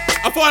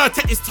 I thought I'd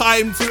take this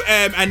time to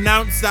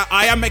announce that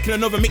I am making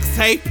another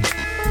mixtape.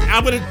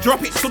 I'm gonna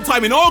drop it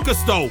sometime in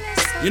August though.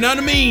 You know what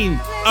I mean?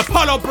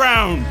 Apollo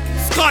Brown,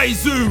 Sky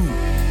Zoo,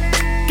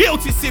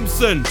 Guilty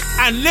Simpson,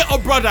 and Little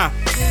Brother.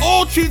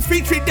 All tunes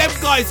featuring them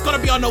guys gonna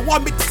be on the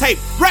one mixtape.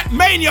 Rap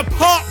Mania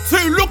Part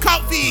 2. Look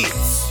out for it.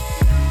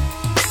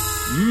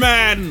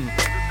 Man.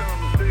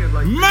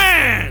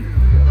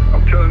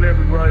 I'm telling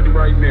everybody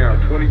right now,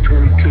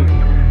 2022,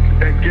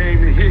 that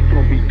game and hit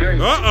gonna be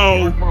dangerous.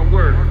 Uh-oh. My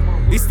word.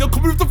 He's still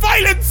coming with the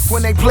violence.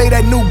 When they play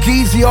that new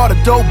Geezy, all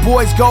the dope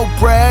boys go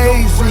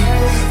crazy.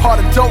 All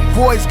the dope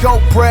boys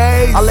go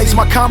crazy. I lace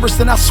my Converse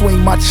and I swing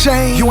my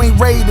chain. You ain't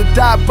ready to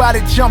die, about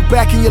it, jump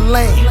back in your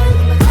lane.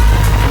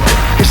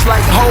 It's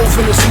like Hove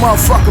in this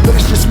motherfucker, but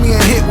it's just me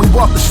and Hit. We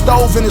bought the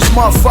stove in this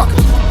motherfucker.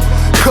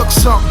 Cook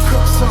something,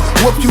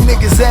 whoop you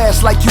niggas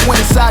ass like you went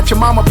inside your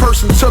mama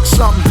purse and took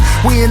something.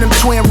 We in them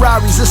twin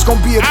Rarries, it's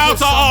gonna be a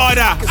out of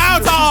order,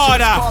 out of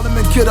order. Call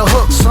him and get a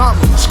hook,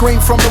 something.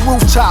 Scream from the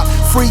rooftop,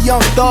 free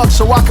Young Thug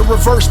so I can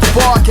reverse the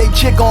bar. Gave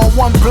chick on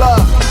one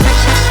blood.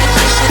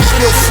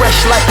 Still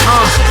fresh like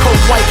cold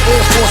white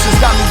Air Forces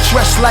got me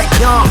dressed like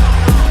young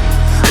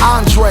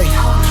Andre,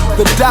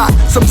 the Doc.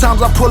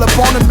 Sometimes I pull up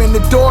on him and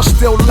the door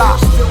still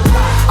locked.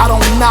 I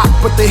don't knock,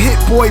 but the Hit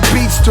Boy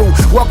beats do.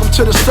 Welcome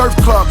to the surf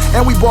club,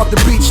 and we bought the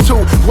beach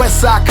too.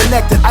 Westside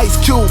connected, Ice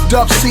Cube,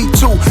 Dub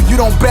C2. You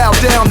don't bow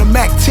down, the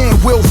Mac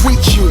 10 will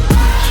reach you.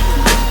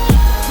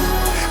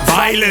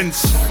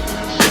 Violence.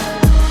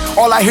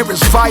 All I hear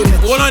is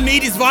violence. All I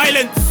need is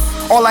violence.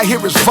 All I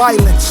hear is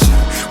violence.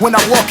 When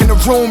I walk in the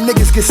room,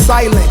 niggas get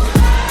silent.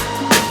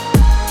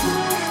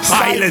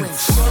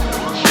 Violence.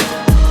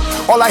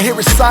 All I hear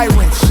is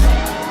sirens.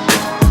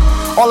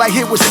 All I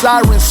hear was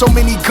sirens. So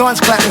many guns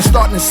clapping,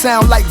 starting to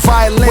sound like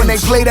violins. When they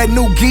play that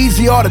new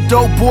Geezy, all the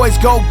dope boys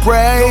go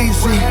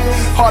crazy.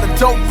 All the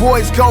dope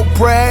boys go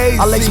crazy.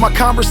 I lace my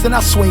Converse and I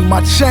swing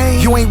my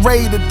chain. You ain't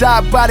ready to die,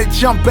 about it,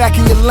 jump back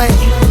in your lane.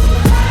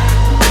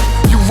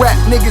 You rap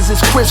niggas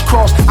is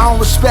crisscross. I don't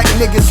respect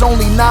niggas,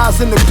 only Nas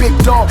and the big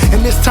dog.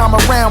 And this time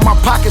around, my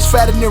pocket's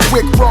fatter than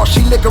Rick Ross.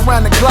 She lick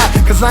around the Glock,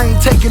 cause I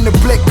ain't taking the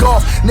blick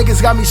off.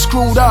 Niggas got me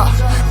screwed up,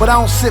 but I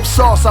don't sip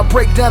sauce. I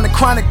break down the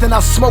chronic, then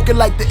I smoke it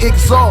like the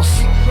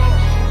exhaust.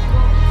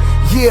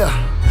 Yeah,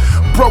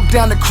 broke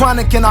down the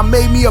chronic and I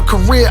made me a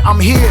career.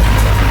 I'm here,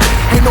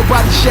 ain't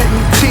nobody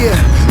shedding a tear.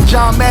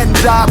 John Madden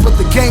died, but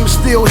the game's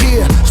still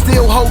here.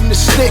 Still holding the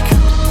stick.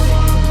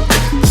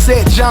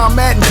 Said John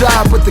Madden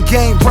died, but the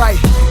game right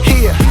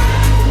here.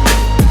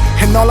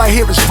 And all I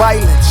hear is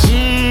violence.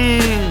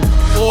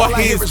 All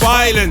I hear is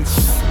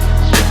violence.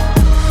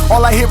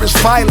 All I hear is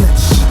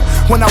violence.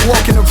 When I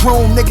walk in the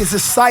room, niggas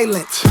is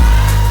silent.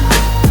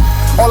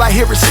 All I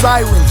hear is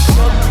sirens.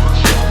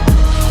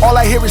 All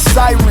I hear is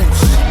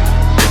sirens.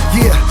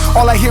 Yeah,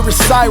 all I hear is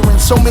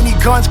sirens. So many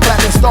guns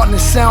clapping, starting to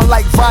sound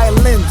like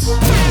violins.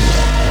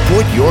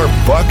 Put your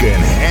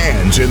fucking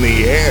hands in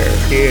the air.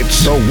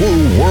 It's the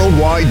Woo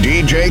Worldwide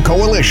DJ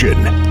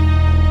Coalition.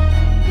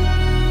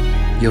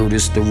 Yo,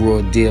 this the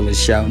Raw Dealer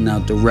shouting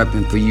out the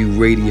RePPiN4U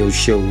radio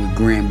show with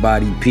Grand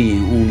Body P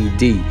and Uni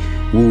D.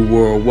 Woo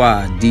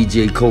Worldwide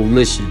DJ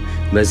Coalition.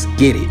 Let's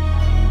get it.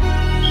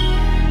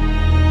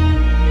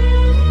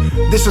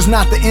 This is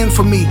not the end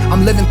for me,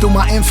 I'm living through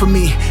my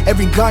infamy.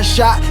 Every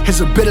gunshot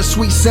is a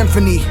bittersweet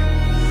symphony.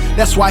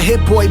 That's why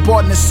Hit Boy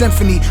bought in a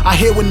symphony. I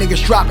hear when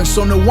niggas dropping,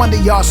 so no wonder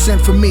y'all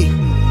sent for me.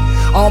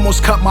 I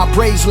almost cut my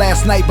braids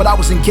last night, but I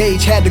was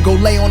engaged. Had to go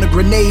lay on a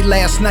grenade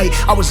last night.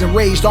 I was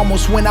enraged,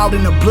 almost went out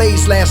in a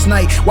blaze last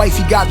night.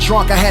 Wifey got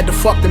drunk, I had to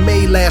fuck the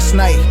maid last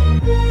night.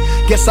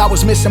 Guess I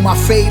was missing my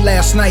fade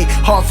last night.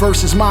 Heart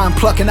versus mind,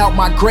 plucking out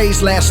my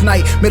grays last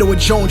night. Middle of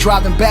June,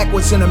 driving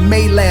backwards in a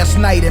May last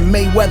night. And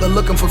Mayweather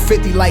looking for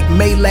 50 like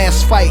May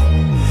last fight.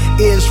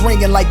 Ears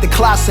ringing like the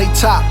Classe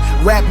top.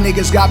 Rap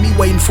niggas got me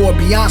waiting for a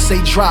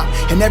Beyonce drop.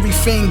 And every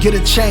fiend get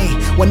a chain.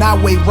 When I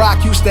weigh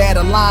rock, used to add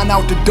a line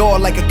out the door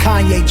like a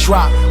Kanye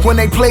drop. When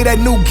they play that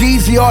new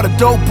Geezy, all the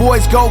dope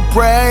boys go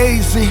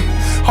crazy.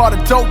 All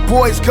the dope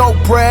boys go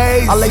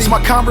crazy. I lace my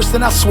Converse,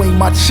 then I swing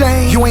my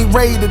chain. You ain't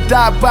ready to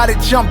die about it,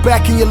 jump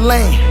back in your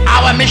lane.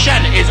 Our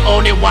mission is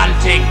only one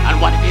thing, and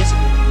what it is?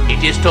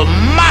 It is to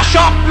mash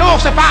up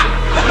Lucifer. Mash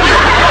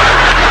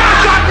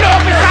up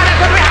Lucifer,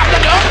 that's what we have to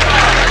do.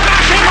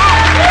 Mash him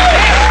up.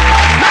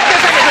 Not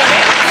just a little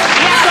bit.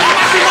 We have to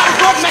mash him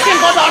up, make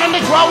him go down on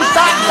the ground,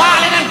 start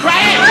bawling and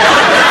crying.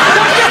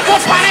 Put your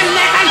foot on his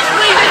neck and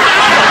squeeze it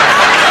down.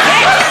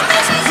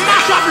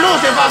 Mash up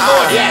Lucifer,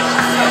 good, yes.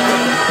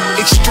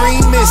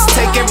 Extremists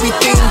take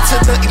everything to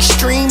the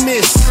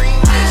extremists.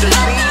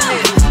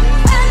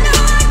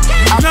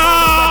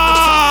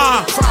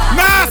 Nah,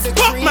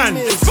 fuck, man,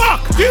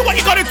 fuck. Do what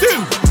you gotta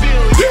do.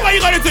 Do what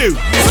you gotta do.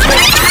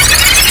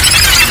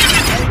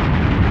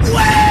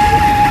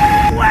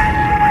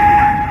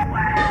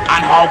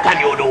 And how can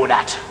you do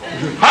that?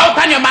 How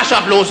can you mash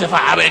up Lucifer?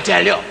 I will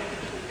tell you.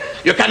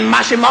 You can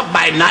mash him up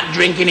by not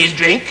drinking his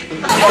drink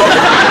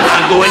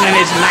and going in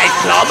his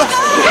nightclub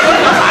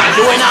and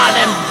doing all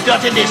them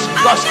dirty,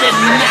 disgusting,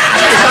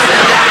 nasty stuff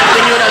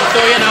that you just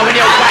do, you know, when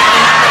you're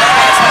fighting.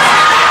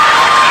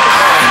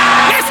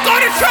 Let's go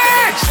to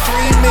church!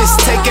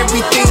 Extremists take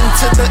everything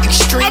to the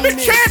extreme. I'm in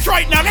church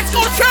right now, let's go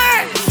to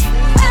church!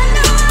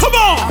 Come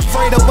on!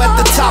 Fredo at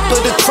the top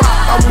of the crop,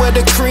 I'm where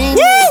the cream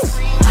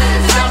is.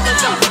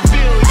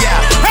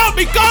 Help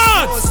me,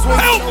 God!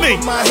 Help me!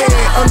 My head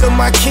under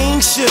my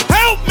kingship.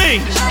 Help me!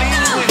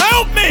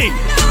 Help me!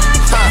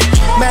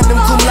 Madam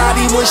Cum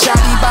Laude, one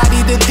shotty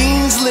body, the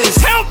dean's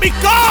list. Help me,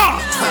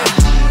 God!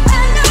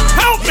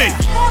 Help me!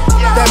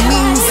 That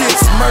means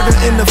it's murder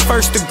in the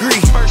first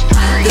degree.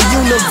 The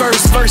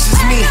universe versus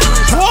me.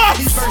 What?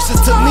 These verses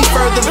took me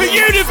further. The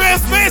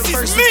universe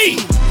versus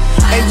me.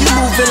 And you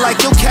moving like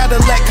your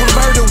Cadillac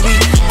converter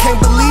weak. Can't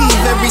believe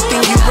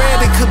everything you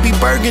read, it could be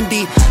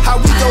burgundy. How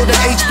we go to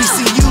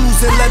HBCUs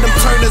and let them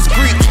turn us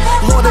Greek.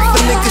 Lord, if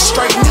a nigga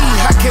strike me,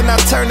 how can I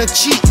turn a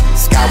cheek?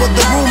 Scour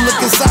the room, look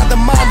inside the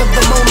mind of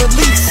the Mona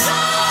Lisa.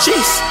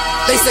 Jeez,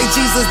 they say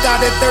Jesus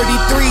died at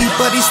 33,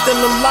 but he's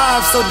still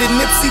alive, so did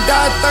Nipsey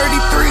die at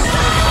 33?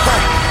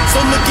 So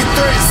look at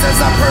threats as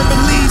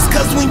hyperboles,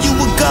 cause when you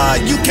a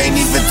God, you can't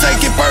even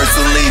take it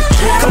personally.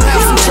 Come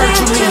have some church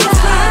with me.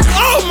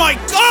 Oh my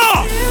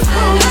God!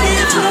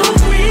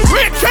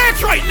 We're at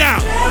church right now!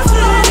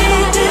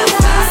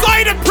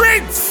 Side of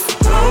Prince!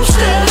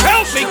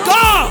 Help me,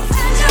 God!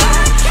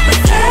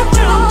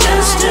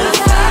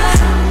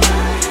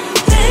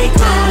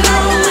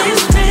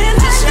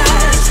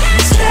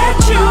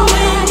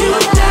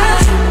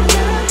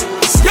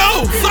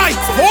 Yo, Sight,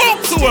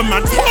 talk to him,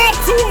 man, talk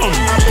to him!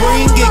 I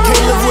bring it,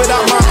 can't live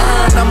without my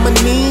iron, I'm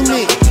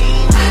anemic.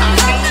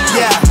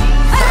 Yeah.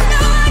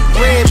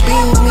 Red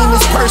bean mean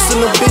it's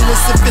personal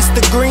business if it's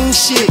the green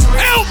shit.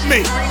 Help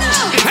me!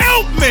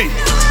 Help me!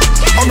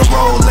 On the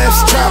road,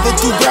 let's travel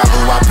through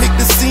gravel, I pick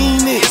the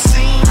scenic.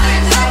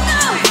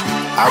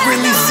 I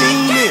really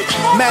seen it.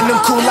 Madam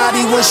Cum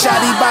Laude, one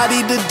shotty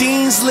body, the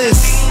dean's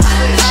list.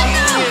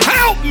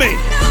 Help me!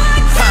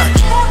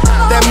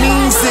 That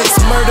means it's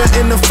murder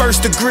in the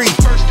first degree.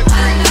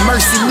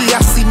 Mercy me,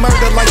 I see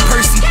murder like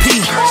Percy P.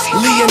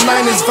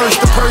 Leonidas versus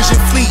the Persian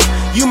fleet.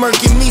 You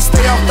murking me,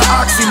 stay off the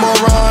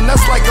oxymoron.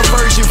 That's like a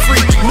version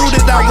free. Knew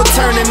that I would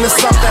turn into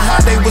something,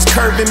 how they was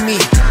curving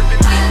me. It's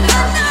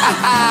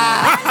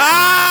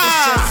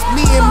just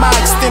me and my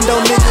extendo,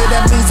 nigga,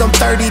 that means I'm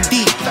 30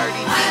 deep.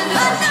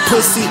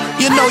 Pussy,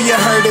 you know you're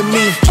hurting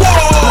me.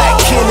 Black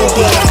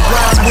Kennedy,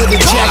 ride with a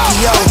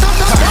Jackie O.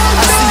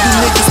 I see you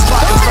niggas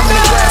plotting from the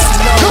grassy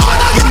knoll.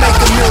 You make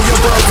 $1 million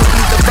bucks to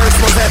be the first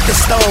ones at the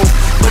stove.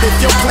 But if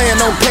your plan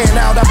don't pan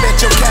out, I bet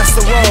your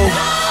casserole.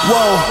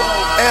 Whoa,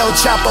 El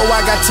Chapo, I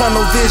got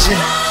tunnel vision.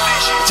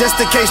 Just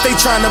in case they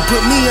tryna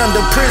put me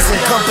under prison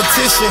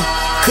competition.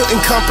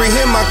 Couldn't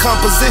comprehend my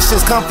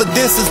compositions.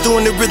 Confidence is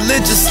doing it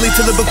religiously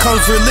till it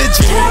becomes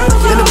religion.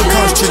 Then it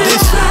becomes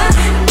tradition.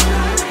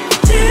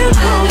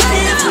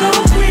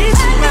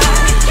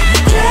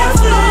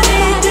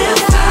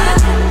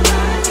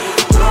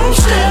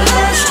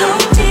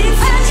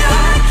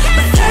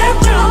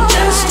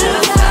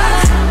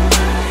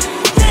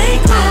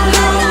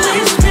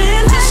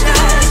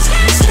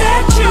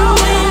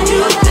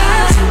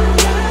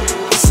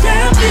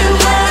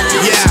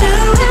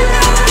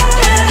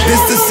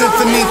 This the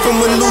symphony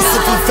from when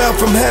Lucifer fell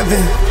from heaven.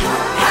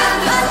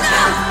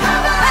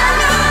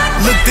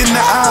 Looked in the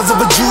eyes of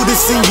a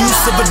Judas in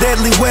use of a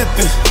deadly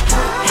weapon.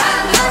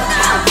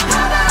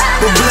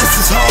 But bless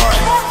is hard,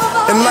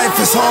 and life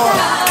is hard.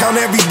 Count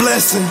every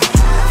blessing.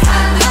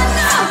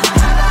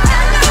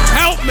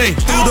 Help me!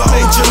 Through the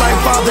hold your life,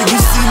 Father,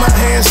 you see my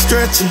hands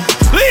stretching.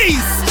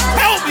 Please!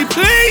 Help me,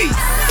 please!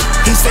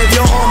 He said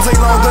your arms ain't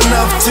long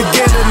enough to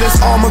get in this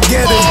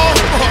Armageddon.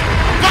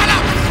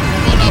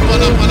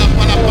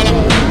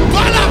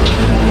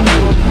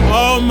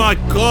 Oh my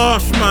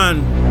gosh,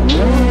 man.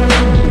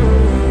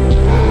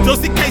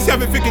 Just in case you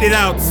haven't figured it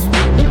out,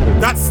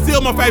 that's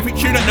still my favorite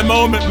tune at the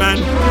moment, man.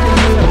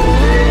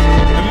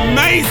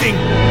 Amazing.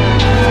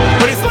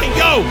 But it's like,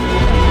 yo,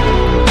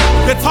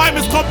 the time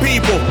has come,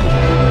 people.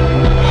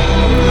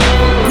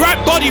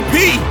 Grab Body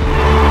P,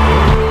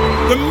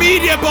 the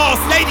media boss,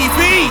 Lady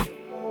V.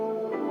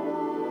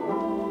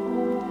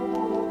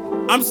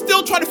 I'm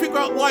still trying to figure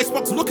out why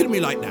Spock's looking at me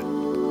like that.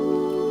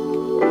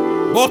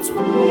 But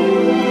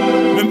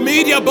the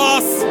media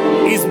boss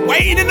is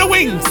waiting in the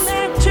wings.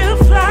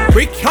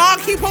 We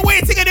can't keep her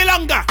waiting any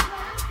longer.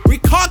 We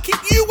can't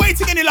keep you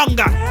waiting any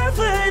longer.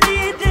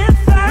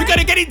 We're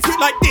gonna get into it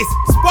like this.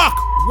 Spock,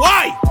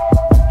 why?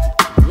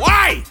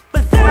 Why?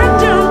 But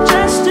that don't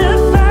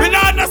justify. We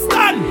don't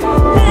understand.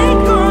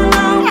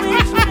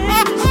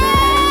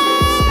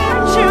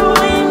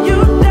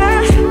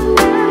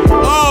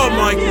 Oh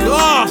my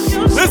gosh.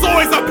 There's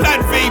always a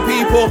plan V,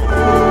 people.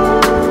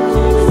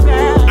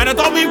 And I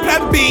don't mean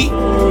plan B,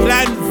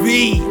 plan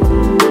V.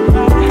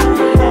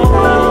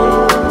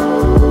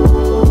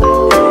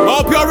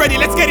 Hope you're ready.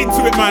 Let's get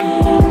into it, man.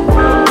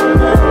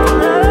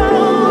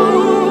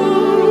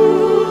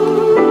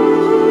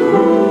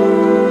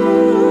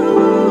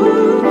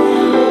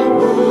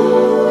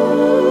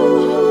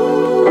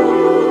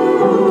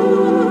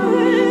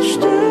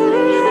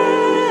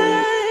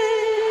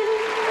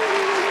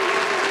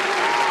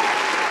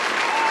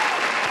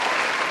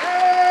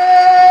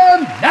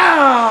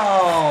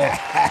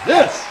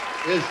 This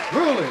is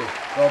truly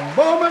the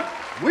moment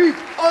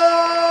we've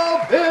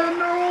all been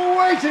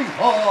waiting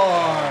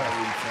for.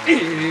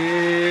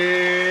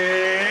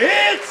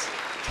 It's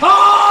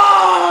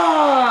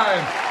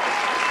time!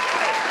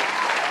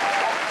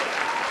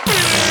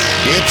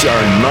 It's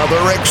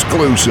another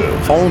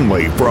exclusive,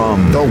 only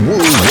from the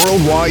Woo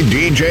Worldwide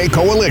DJ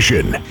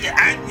Coalition.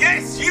 And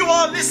yes, you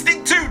are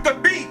listening to the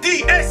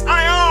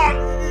BDSIR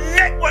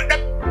Network, the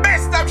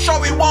best damn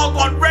show in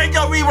worldwide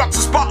radio. We rock to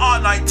Spot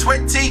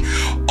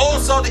R920.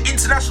 Also, the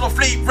International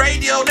Fleet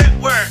Radio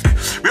Network.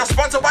 We are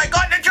sponsored by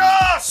Got the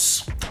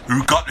Juice.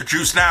 Who got the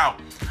juice now?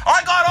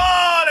 I got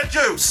all the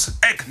juice.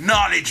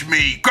 Acknowledge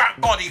me. Grab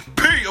Body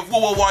P of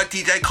Worldwide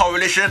DJ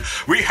Coalition.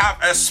 We have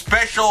a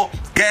special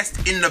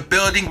guest in the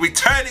building.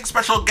 Returning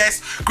special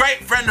guest.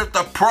 Great friend of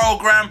the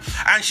program.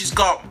 And she's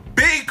got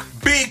big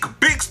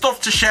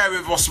stuff to share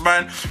with us,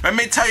 man. Let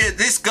me tell you,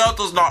 this girl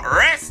does not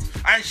rest.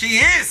 And she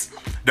is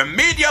the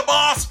media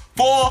boss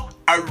for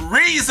a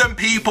reason,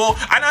 people.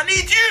 And I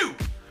need you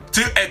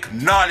to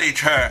acknowledge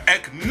her.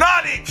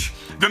 Acknowledge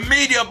the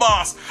media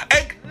boss.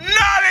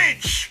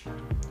 Acknowledge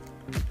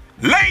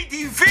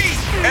Lady V.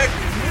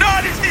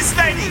 Acknowledge this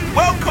lady.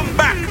 Welcome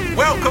back.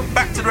 Welcome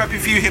back to the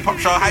RePPiN4U Hip Hop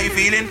Show. How you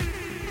feeling?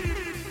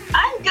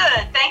 I'm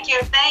good. Thank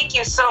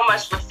you so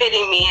much for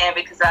fitting me in,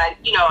 because I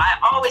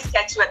always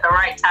catch you at the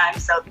right time.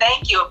 So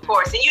thank you, of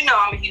course. And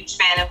I'm a huge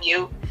fan of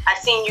you. I've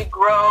seen you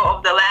grow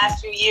over the last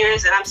few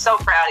years, and I'm so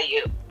proud of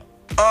you.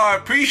 Oh, I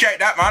appreciate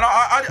that, man.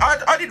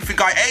 I didn't think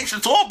I aged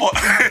at all, but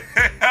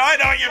I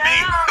know what you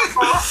mean.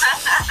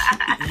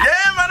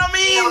 Yeah, man. I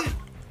mean,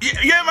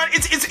 yeah, man.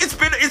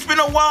 It's been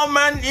a while,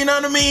 man. You know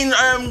what I mean?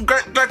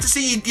 Glad to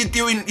see you.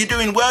 You're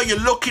doing well. You're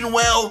looking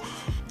well.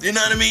 You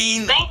know what I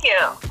mean? Thank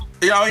you.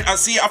 You know, I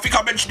think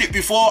I mentioned it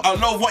before. I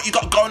love what you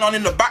got going on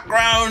in the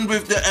background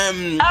with the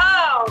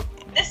Oh,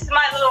 this is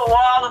my little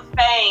wall of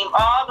fame.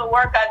 All the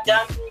work I've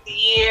done through the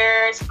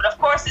years, but of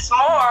course, it's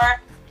more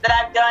that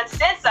I've done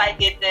since I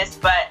did this,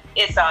 but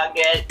it's all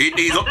good. It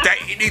needs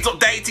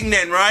updating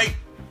then, right?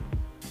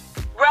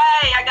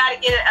 Right, I gotta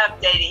get it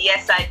updated.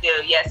 Yes, I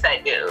do.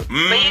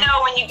 But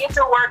when you get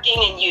to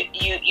working and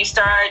you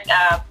start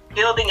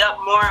building up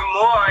more and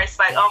more, it's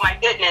like, oh my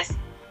goodness.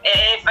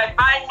 If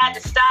I had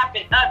to stop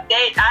and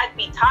update, I'd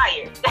be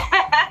tired.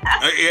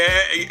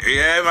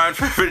 Yeah, man,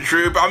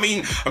 true. But I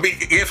mean,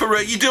 yeah, for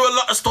real, you do a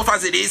lot of stuff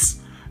as it is.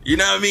 You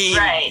know what I mean?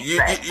 Right.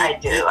 I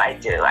do a lot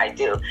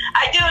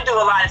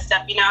of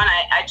stuff, and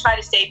I try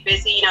to stay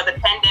busy. The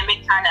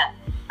pandemic I'm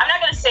not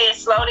going to say it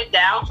slowed it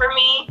down for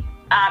me,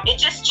 it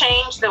just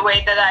changed the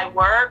way that I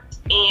worked,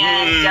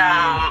 and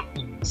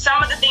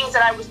some of the things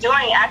that I was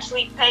doing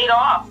actually paid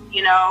off,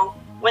 you know,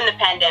 when the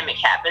pandemic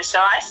happened. So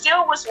I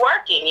still was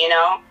working, you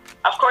know.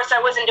 Of course, I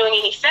wasn't doing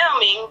any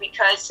filming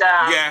because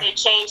they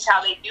changed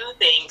how they do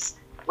things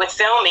with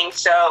filming.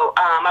 So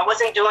I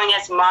wasn't doing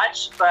as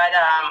much, but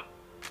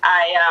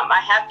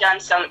I have done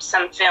some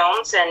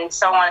films and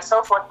so on and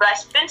so forth. But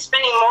I've been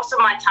spending most of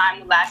my time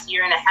the last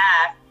year and a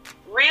half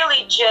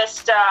really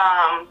just,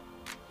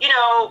 you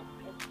know,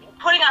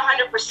 putting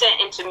 100%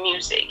 into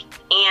music.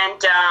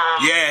 And,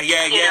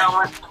 you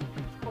know,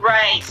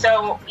 right.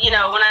 So, you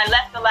know, when I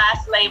left the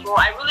last label,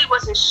 I really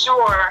wasn't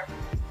sure,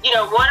 you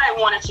know, what I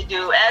wanted to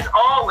do. As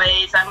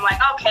always, I'm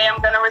like, okay,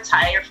 I'm going to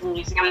retire from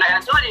music. I'm not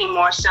going to do it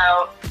anymore.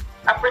 So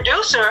a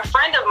producer, a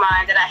friend of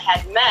mine that I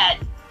had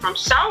met from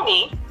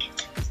Sony,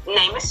 his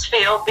name is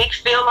Phil, Big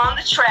Phil on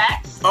the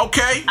tracks.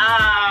 Okay.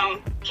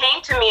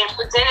 Came to me and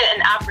presented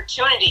an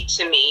opportunity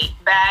to me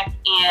back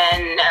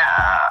in,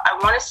 I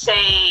want to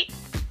say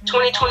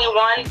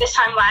 2021, this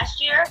time last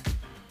year.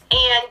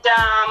 And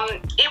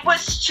it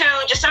was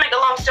just to make a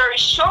long story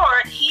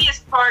short, he is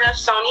part of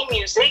Sony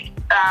Music,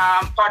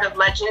 part of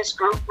Legends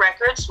Group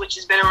Records, which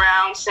has been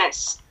around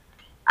since,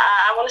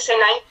 I want to say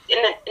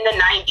in the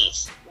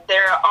 90s.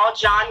 They're all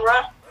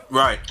genre.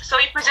 Right. So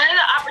he presented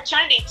an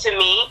opportunity to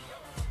me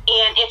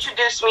and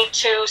introduced me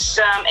to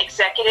some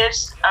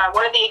executives.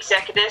 One of the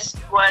executives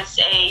was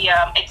a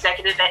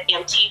executive at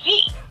MTV.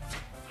 He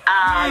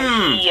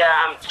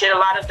did a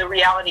lot of the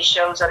reality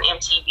shows on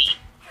MTV.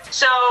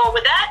 So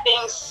with that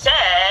being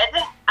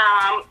said,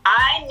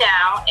 I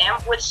now am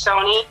with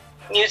Sony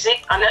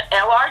Music under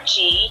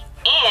LRG,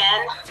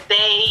 and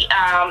they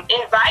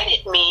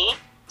invited me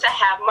to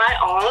have my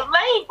own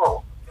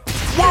label.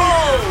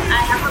 Whoa!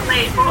 I have a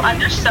label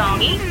under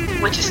Sony,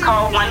 which is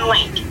called One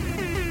Link.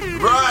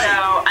 Right.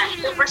 So I'm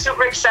super,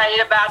 super excited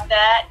about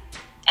that.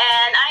 And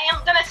I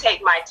am going to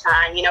take my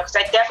time, you know, because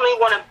I definitely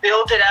want to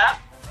build it up.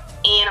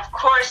 And of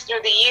course,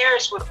 through the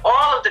years, with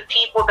all of the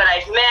people that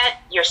I've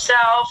met,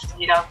 yourself,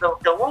 you know,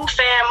 the Wu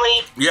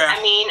family. Yeah.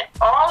 I mean,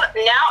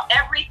 now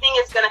everything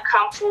is going to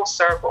come full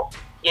circle,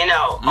 you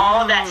know,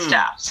 all that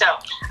stuff. So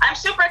I'm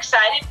super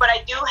excited, but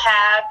I do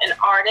have an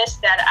artist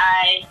that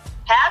I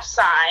have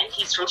signed.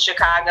 He's from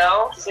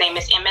Chicago. His name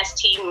is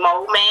MST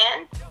Mo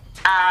Man.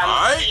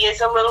 He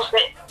is a little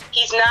bit,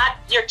 he's not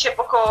your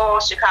typical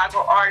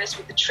Chicago artist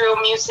with the trill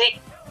music.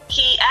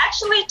 He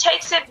actually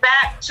takes it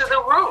back to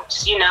the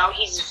roots, you know.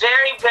 He's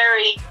very,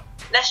 very,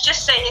 let's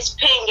just say his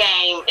pen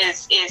game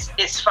is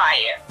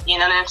fire. You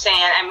know what I'm saying?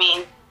 I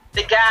mean,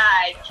 the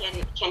guy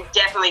can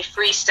definitely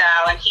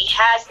freestyle, and he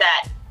has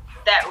that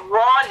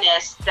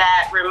rawness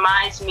that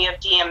reminds me of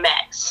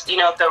DMX. You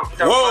know, the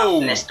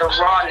roughness, the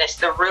rawness,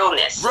 the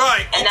realness.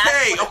 Right. And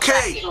that's what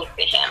attracted me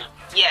to him.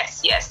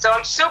 Yes. So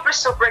I'm super,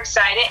 super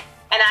excited,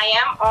 and I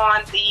am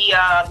on the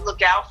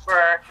lookout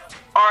for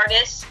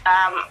artists.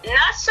 I'm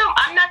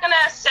not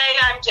gonna say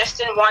I'm just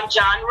in one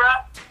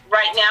genre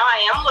right now. I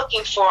am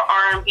looking for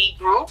R&B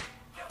group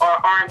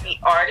or R&B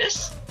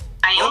artists.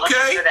 I am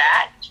looking for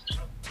that.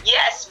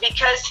 Yes,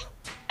 because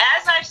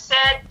as I've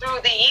said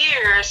through the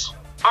years,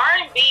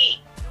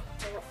 R&B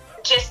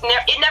just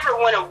never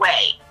went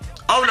away.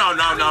 Oh no.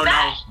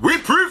 We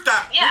proved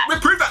that. Yeah. We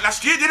proved that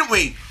last year, didn't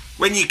we?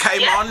 When you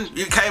came on,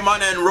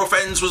 and Rough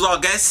Ends was our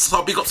guest,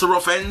 so big up to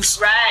Rough Ends.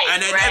 Right.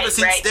 And then ever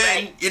since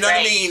then, you know what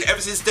I mean? Ever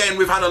since then,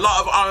 we've had a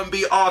lot of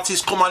R&B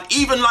artists come on.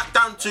 Even like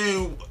down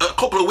to a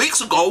couple of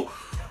weeks ago,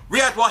 we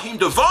had Raheem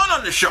Devon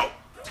on the show.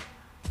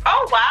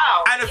 Oh,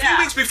 wow. And a few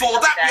weeks before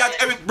that, we had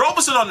Eric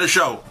Roberson on the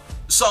show.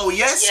 So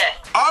yes,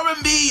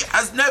 R&B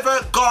has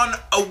never gone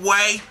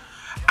away,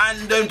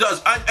 and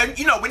does. And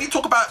you know, when you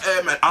talk about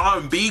an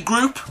R&B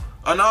group,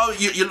 I know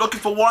you're looking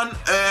for one.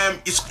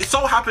 It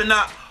so happened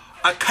that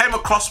I came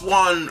across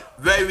one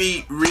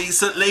very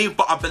recently,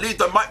 but I believe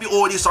they might be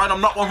already signed. I'm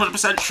not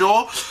 100%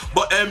 sure.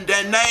 But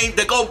their name,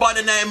 they go by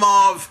the name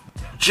of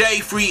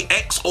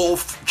J3X or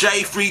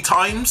J3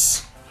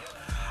 Times.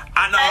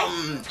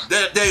 And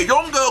they're a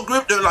young girl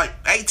group. They're like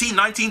 18,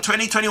 19,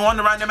 20, 21,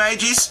 around them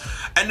ages.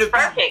 And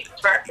Perfect.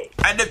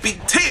 And they've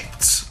been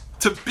tipped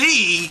to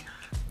be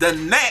the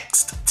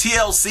next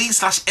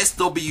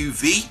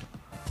TLC/SWV.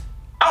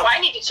 Oh, I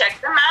need to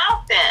check them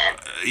out then.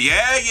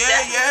 Yeah.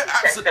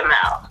 Check them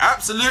out.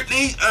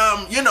 Absolutely.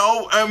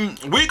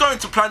 We're going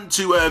to plan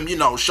to,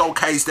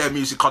 showcase their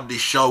music on this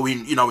show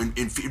in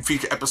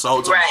future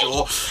episodes. I'm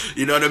sure.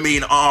 You know what I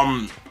mean?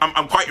 I'm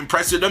quite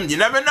impressed with them. You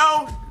never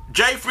know.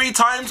 J3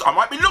 Times, I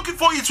might be looking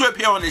for you to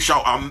appear on this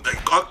show. I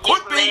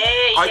could be. You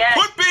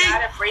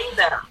gotta bring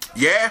them.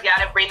 Yeah. You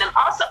gotta bring them.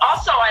 Also,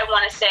 I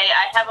want to say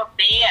I have a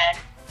band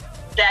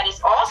that is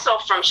also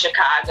from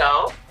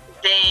Chicago.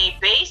 They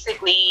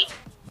basically,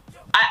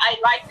 I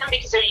like them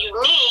because they're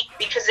unique,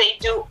 because they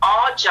do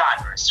all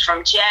genres,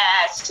 from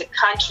jazz to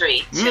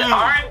country to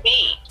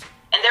R&B,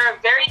 and they're a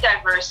very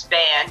diverse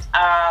band.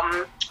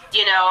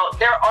 you know,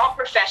 they're all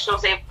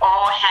professionals. They've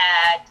all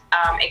had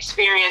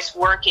experience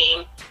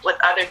working with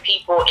other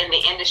people in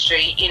the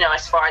industry, you know,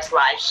 as far as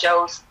live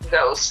shows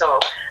go. So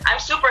I'm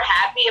super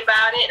happy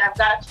about it. I've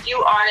got a few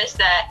artists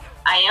that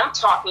I am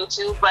talking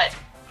to, but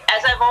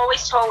as I've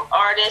always told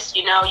artists,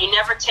 you know, you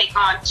never take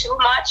on too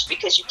much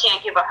because you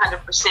can't give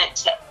 100%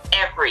 to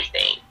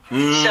everything.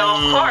 So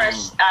of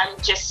course, I'm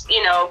just,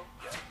 you know,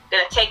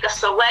 gonna take a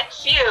select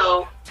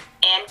few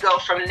and go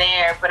from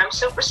there. But I'm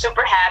super,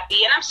 super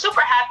happy, and I'm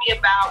super happy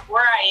about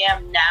where I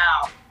am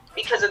now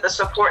because of the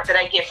support that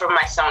I get from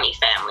my Sony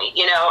family.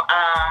 You know,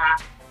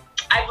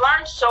 I've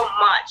learned so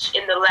much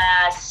in the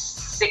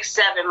last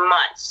 6-7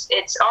 months.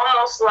 It's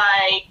almost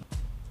like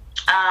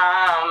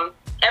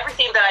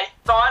everything that I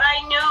thought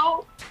I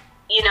knew,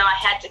 you know, I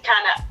had to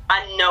kind of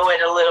unknow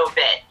it a little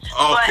bit.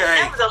 But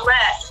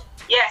nevertheless,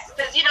 yes,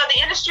 because, you know,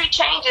 the industry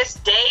changes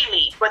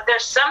daily, but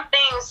there's some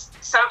things,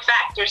 some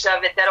factors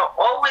of it that'll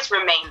always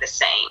remain the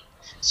same.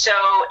 So,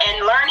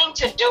 and learning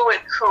to do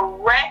it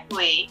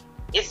correctly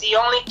is the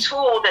only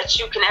tool that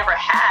you can ever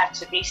have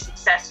to be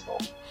successful.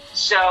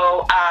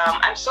 So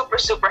I'm super,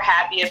 super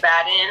happy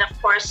about it. And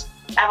of course,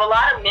 I have a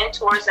lot of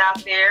mentors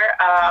out there.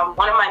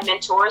 One of my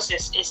mentors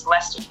is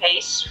Lester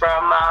Pace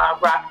from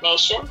Rock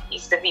Nation.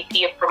 He's the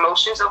VP of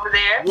promotions over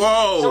there.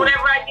 Whoa. So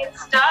whenever I get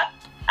stuck,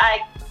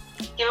 I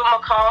give him a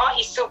call.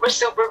 He's super,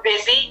 super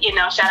busy. You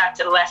know, shout out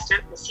to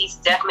Lester because he's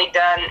definitely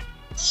done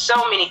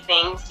so many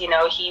things. You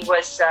know, he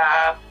was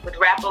with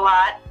Rap a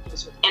Lot. He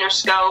was with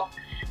Interscope.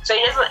 So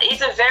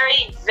he's a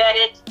very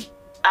vetted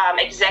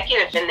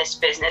executive in this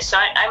business. So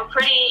I'm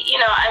pretty, you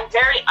know, I'm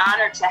very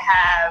honored to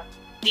have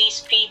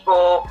these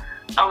people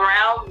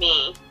around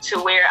me to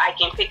where I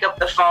can pick up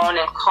the phone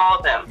and call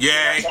them, you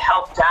know, to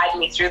help guide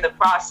me through the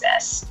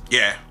process.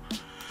 Yeah.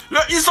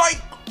 Look, it's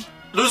like,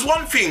 there's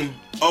one thing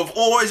I've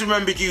always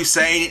remembered you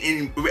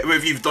saying,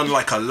 whether you've done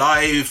like a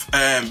live,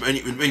 when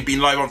you've been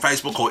live on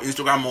Facebook or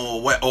Instagram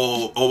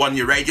or one of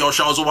your radio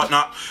shows or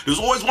whatnot, there's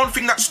always one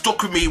thing that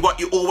stuck with me, what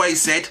you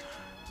always said,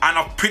 and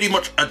I've pretty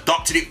much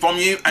adopted it from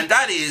you, and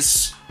that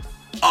is,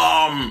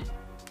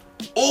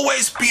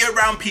 always be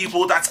around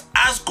people that's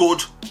as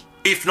good,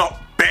 if not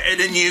better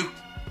than you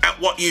at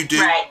what you do.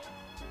 Right.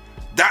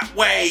 That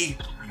way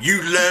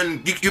you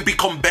learn, you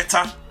become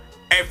better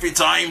every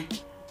time.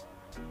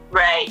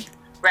 Right.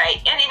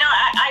 And you know,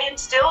 I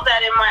instill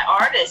that in my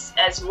artists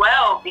as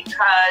well,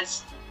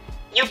 because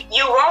you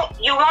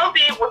won't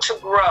be able to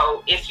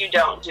grow if you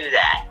don't do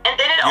that. And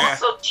then it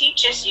also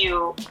teaches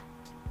you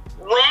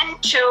when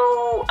to,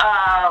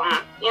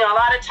 you know, a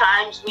lot of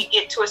times we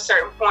get to a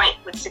certain point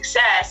with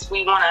success,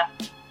 we want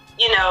to,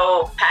 you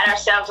know, pat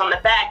ourselves on the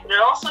back, but it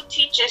also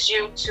teaches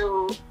you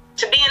to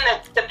be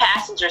in the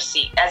passenger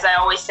seat. As I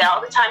always say all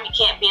the time, you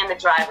can't be in the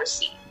driver's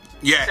seat.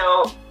 Yeah.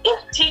 So it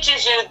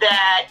teaches you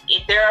that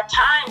there are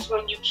times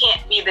when you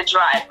can't be the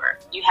driver.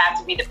 You have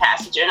to be the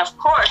passenger. And of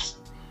course,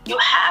 you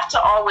have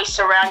to always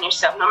surround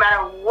yourself, no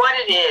matter what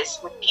it is,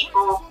 with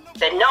people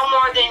that know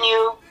more than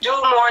you, do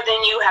more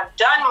than you, have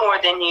done more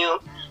than you,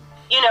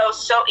 you know,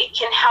 so it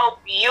can help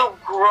you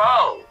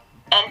grow.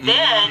 And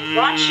then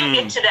once you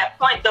get to that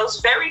point, those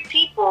very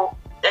people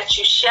that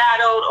you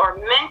shadowed or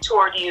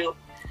mentored you,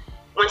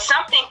 when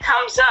something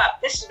comes up,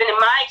 this has been in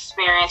my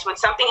experience, when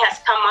something has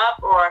come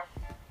up or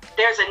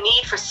there's a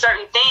need for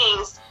certain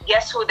things,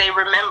 guess who they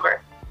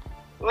remember?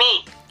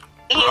 Me.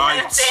 You know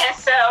what I'm saying?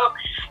 So,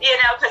 you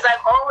know, because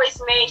I've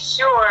always made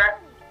sure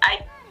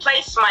I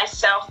place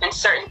myself in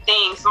certain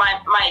things.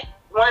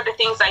 One of the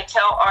things I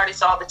tell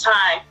artists all the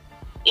time,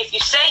 if you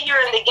say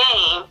you're in the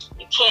game,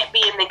 you can't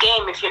be in the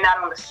game if you're not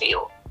on the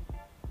field.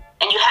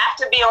 And you have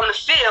to be on the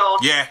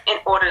field in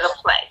order to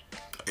play.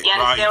 You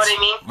understand what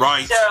I mean?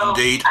 Right, so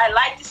indeed. I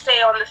like to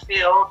stay on the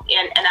field,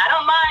 and I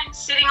don't mind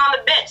sitting on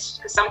the bench,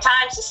 because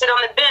sometimes to sit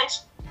on the bench,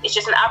 it's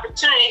just an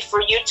opportunity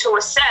for you to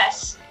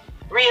assess,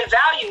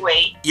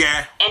 reevaluate,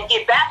 and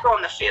get back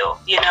on the field,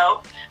 you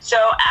know?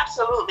 So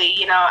absolutely,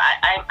 you know,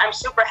 I'm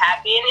super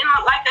happy. And, you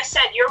know, like I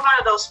said, you're one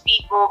of those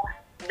people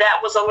that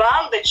was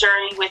along the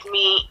journey with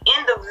me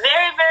in the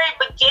very,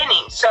 very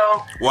beginning. So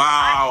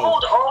I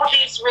hold all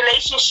these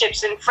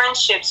relationships and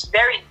friendships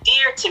very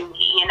dear to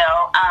me, you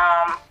know.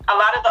 A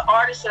lot of the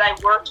artists that I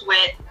worked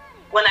with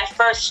when I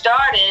first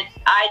started,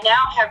 I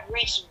now have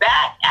reached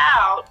back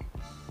out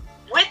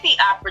with the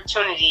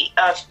opportunity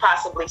of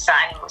possibly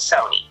signing with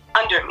Sony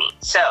under me.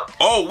 So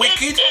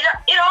wicked.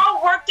 It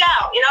all worked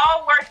out. It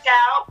all worked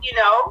out, you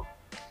know.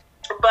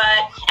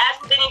 But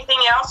as with anything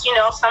else, you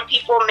know, some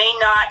people may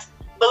not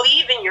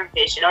believe in your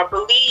vision or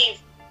believe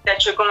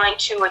that you're going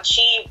to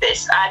achieve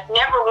this. I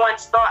never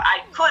once thought I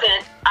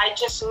couldn't. I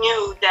just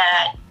knew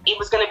that it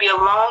was going to be a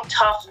long,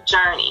 tough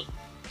journey.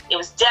 It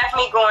was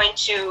definitely going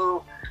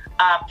to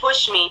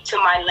push me to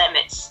my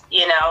limits,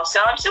 you know.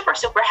 So I'm super,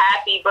 super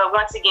happy. But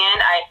once again,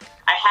 I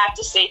have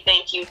to say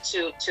thank you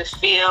to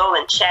Phil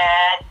and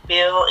Chad,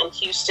 Bill and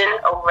Houston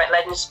over at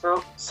Legends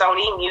Group,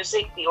 Sony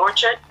Music, The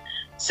Orchard.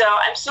 So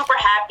I'm super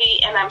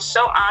happy, and I'm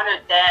so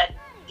honored that,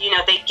 you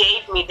know, they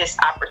gave me this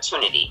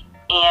opportunity,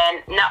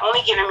 and not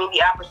only giving me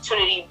the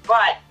opportunity,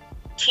 but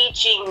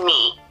teaching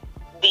me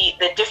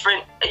the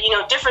different,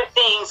 different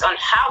things on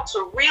how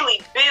to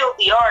really build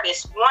the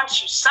artist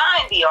once you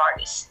sign the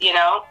artist,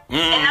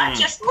 and not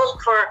just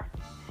look for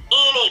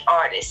any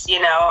artist,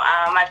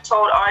 I've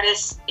told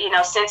artists,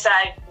 since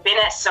I've been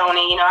at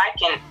Sony, I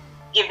can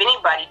give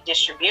anybody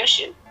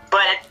distribution,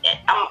 but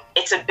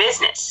it's a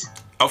business.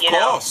 Of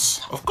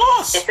course.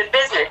 It's a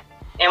business.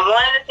 And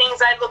one of the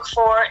things I look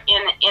for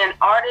in an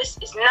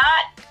artist is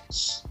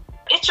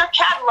it's your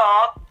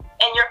catalog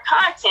and your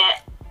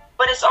content,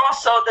 but it's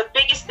also the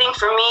biggest thing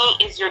for me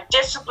is your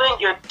discipline,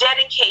 your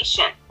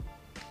dedication.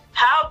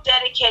 How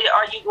dedicated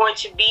are you going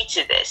to be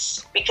to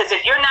this? Because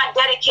if you're not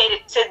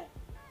dedicated to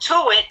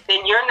it,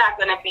 then you're not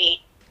going to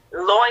be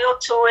loyal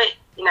to it.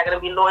 You're not going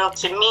to be loyal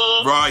to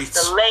me,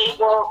 the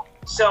label.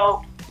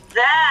 So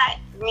that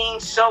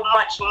means so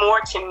much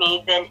more to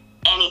me than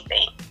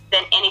anything.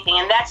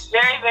 And that's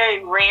very,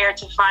 very rare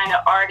to find an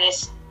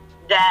artist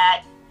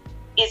that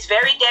is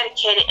very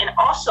dedicated and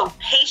also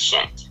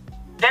patient.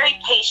 Very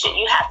patient.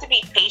 You have to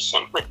be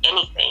patient with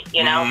anything,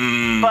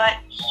 But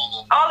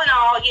all in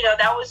all,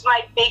 that was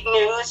my big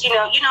news.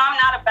 I'm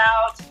not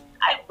about,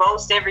 I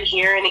boast every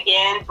here and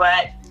again,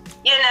 but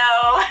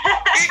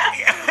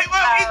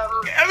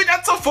I mean,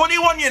 that's a funny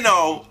one,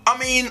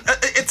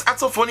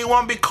 that's a funny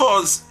one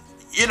because,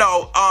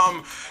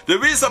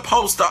 there is a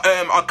post that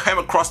I came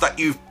across that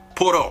you've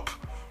put up,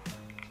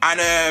 and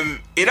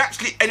it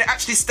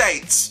actually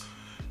states,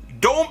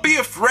 don't be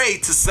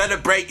afraid to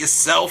celebrate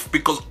yourself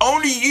because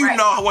only you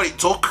know what it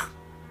took.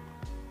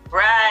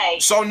 Right.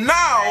 So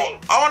now,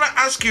 I want to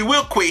ask you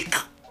real quick,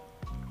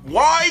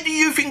 why do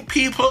you think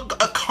people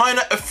are kind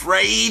of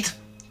afraid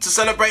to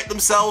celebrate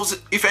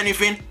themselves, if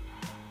anything?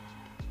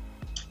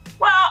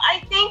 Well,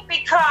 I think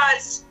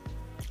because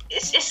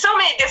it's so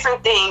many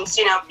different things.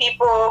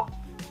 People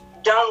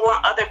don't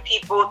want other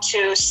people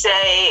to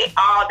say,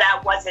 oh,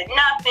 that wasn't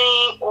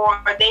nothing, or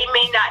they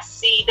may not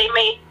see,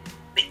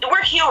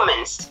 we're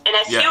humans, and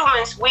as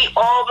humans, we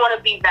all want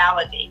to be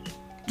validated.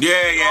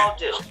 We all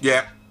do.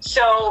 Yeah.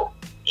 So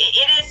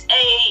it is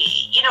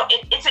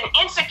it's an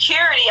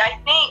insecurity I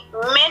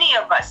think many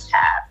of us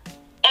have.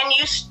 And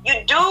you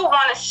do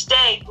want to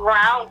stay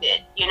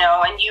grounded, and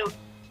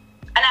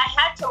I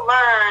had to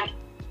learn,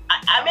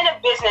 I'm in a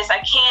business, I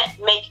can't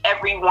make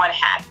everyone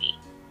happy.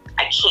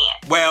 I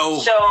can't. Well.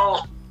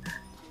 So,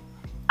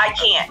 I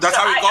can't. That's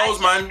how it goes,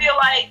 man. I feel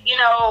like,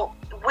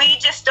 we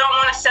just don't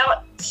want to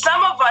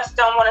some of us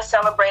don't want to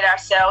celebrate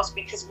ourselves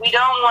because we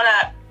don't want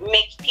to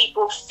make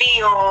people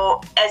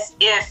feel as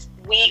if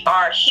we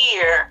are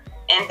here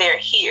and they're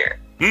here.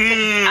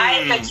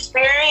 I've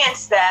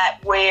experienced that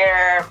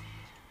where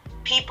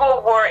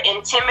people were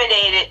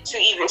intimidated to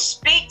even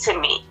speak to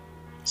me.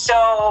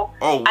 So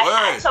I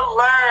had to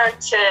learn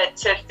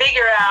to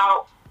figure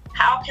out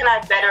how can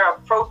I better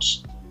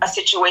approach a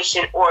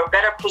situation or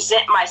better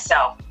present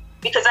myself,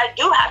 because I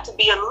do have to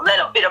be a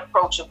little bit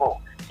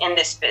approachable in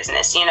this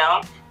business,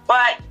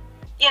 But,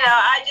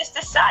 I just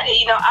decided,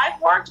 I've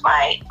worked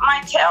my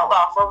tail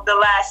off over the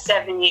last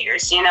 7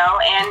 years, and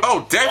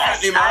oh,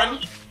 definitely, man.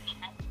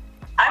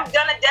 I'm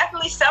gonna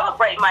definitely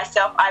celebrate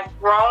myself. I've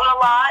grown a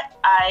lot.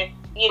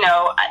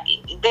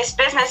 This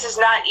business is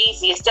not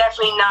easy. It's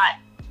definitely not,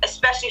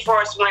 especially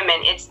for us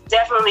women. It's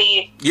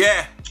definitely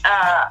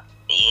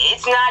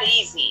it's not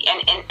easy.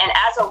 And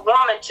as a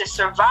woman, to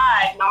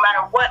survive, no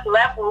matter what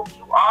level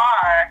you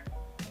are,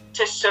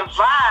 to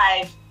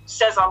survive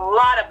says a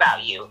lot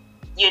about you,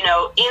 in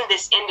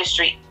this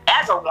industry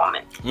as a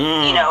woman,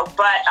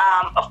 But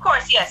of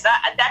course, yes,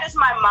 that is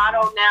my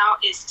motto now,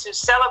 is to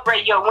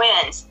celebrate your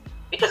wins,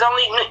 because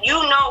only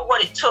you know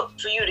what it took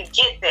for you to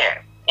get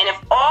there. And if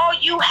all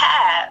you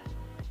have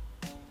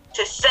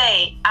to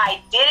say,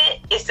 I did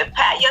it, is to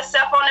pat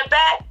yourself on the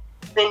back,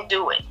 then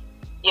do it,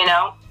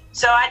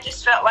 So I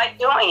just felt like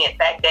doing it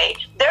that day.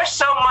 There's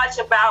so much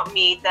about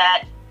me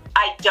that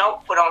I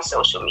don't put on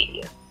social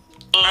media.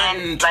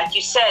 And like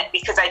you said,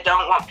 because I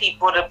don't want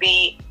people to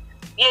be,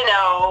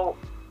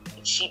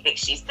 she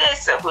thinks she's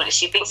this, or who does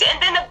she think?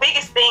 And then the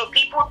biggest thing,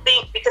 people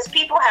think, because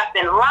people have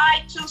been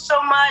lied to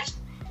so much,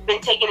 been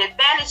taken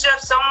advantage of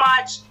so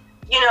much,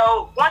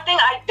 one thing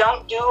I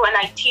don't do, and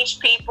I teach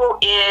people,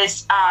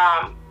 is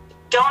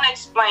don't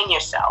explain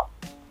yourself.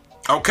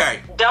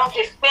 Okay. Don't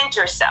defend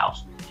yourself.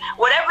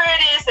 Whatever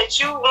it is that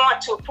you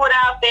want to put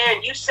out there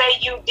and you say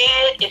you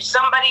did, if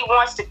somebody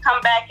wants to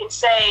come back and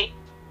say,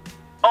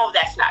 oh,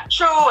 that's not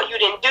true, or you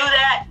didn't do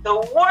that, the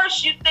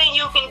worst thing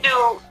you can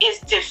do is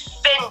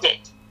defend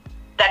it.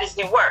 That is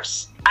the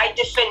worst. I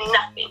defend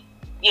nothing,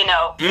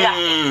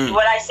 nothing.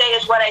 What I say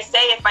is what I say.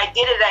 If I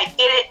did it, I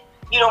did it.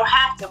 You don't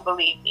have to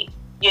believe me.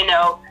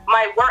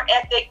 My work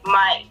ethic,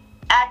 my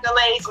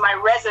accolades, my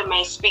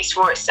resume speaks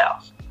for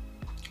itself.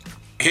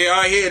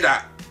 I hear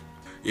that.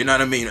 You know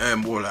what I mean,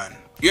 Warland?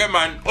 Yeah,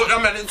 man.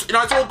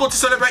 It's all good to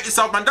celebrate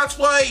yourself, man. That's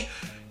why,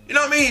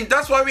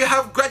 That's why we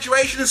have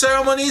graduation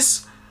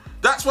ceremonies.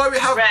 That's why we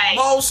have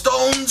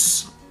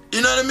milestones.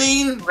 You know what I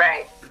mean?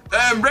 Right.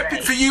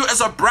 RePPiN4U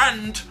as a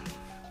brand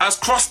has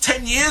crossed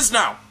 10 years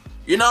now.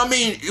 You know what I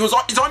mean?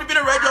 It's only been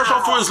a radio show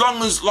for as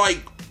long as,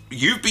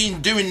 you've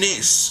been doing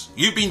this,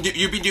 you've been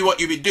doing what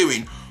you've been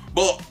doing,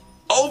 but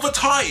over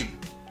time,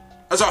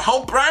 as a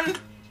whole brand,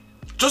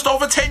 just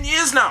over 10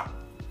 years now.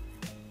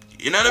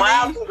 You know what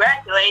I mean? Wow,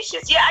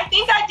 congratulations. Yeah, I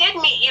think I did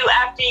meet you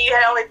after you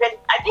had only been,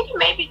 I think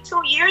maybe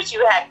 2 years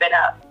you had been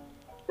up.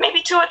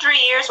 Maybe 2 or 3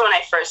 years when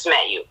I first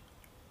met you.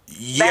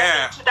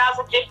 Yeah. Back in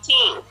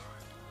 2015.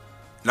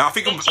 No, I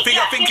think it was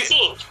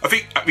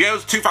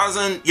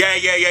 2000. Yeah.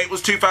 It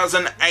was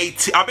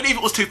 2018. I believe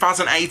it was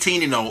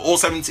 2018. You know, or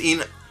 17.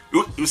 It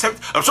was.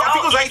 I'm sorry, I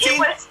think it was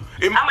 18.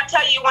 I'm gonna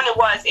tell you when it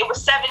was. It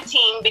was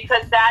 17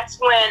 because that's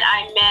when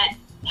I met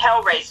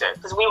Hellraiser,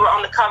 because we were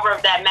on the cover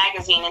of that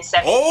magazine in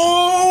 17.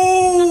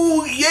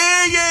 Oh,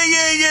 yeah.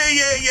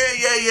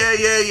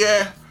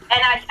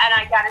 And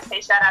I gotta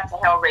say, shout out to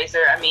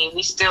Hellraiser. I mean,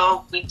 we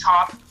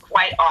talk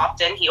quite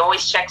often. He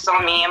always checks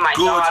on me and my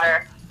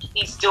daughter.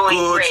 He's doing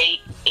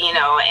great, you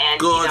know,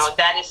 and you know,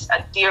 that is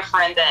a dear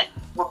friend that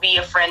will be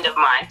a friend of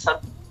mine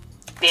till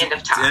the end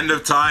of time. The end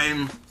of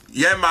time.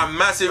 Yeah, my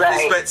massive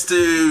respects to,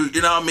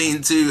 you know what I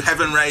mean, to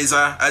Heaven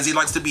Raiser, as he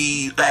likes to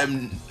be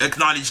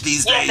acknowledged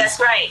these days. Yeah, that's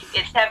right.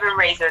 It's Heaven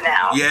Raiser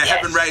now. Yeah, yes.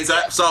 Heaven Raiser.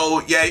 Yes.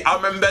 So, yeah, I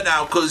remember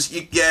now, because,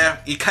 you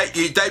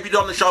debuted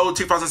on the show in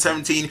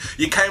 2017.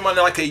 You came on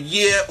like a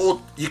year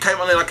or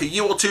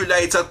two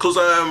later, because,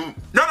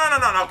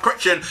 no,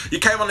 correction. You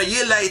came on a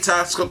year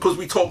later, because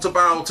we talked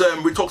about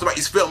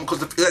his film,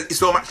 because his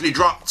film actually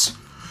dropped.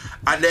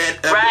 And then,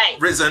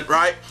 Risen,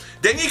 right?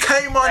 Then you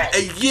came on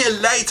a year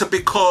later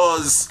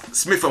because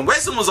Smith &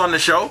 Wesson was on the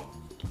show,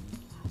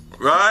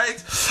 right?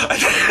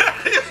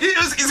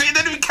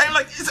 Then it became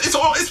like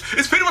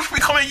it's pretty much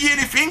become a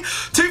yearly thing.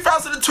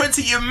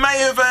 2020, you may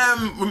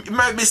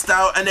have missed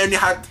out, and then you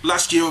had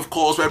last year, of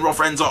course, when Raw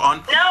Friends are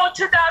on. No,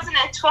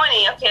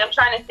 2020. Okay, I'm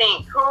trying to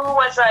think. Who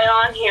was I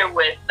on here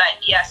with? But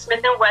yeah,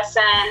 Smith &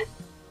 Wesson,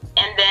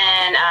 and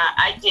then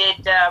I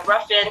did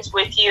Rough Ends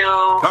with you.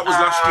 That was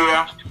last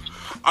year.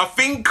 I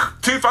think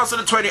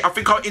 2020, I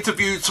think I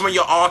interviewed some of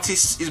your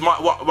artists, is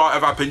what might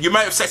have happened. You may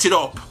have set it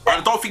up. I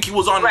don't think he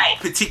was on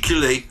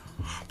particularly,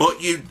 but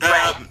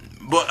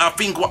but I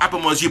think what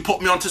happened was you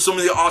put me onto some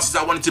of the artists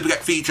that wanted to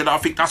get featured. I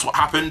think that's what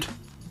happened.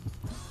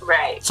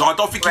 Right. So I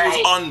don't think you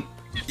was on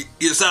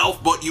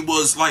yourself, but you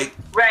was like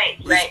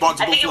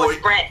responsible I think it was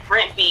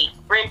Brent B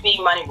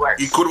Moneyworks.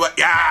 You could have,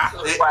 That's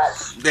what it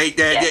was.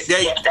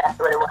 Yes, that's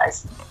what it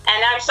was.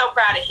 And I'm so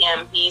proud of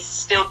him. He's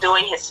still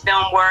doing his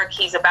film work.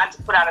 He's about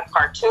to put out a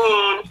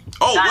cartoon.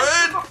 Oh,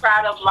 I'm super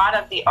proud of a lot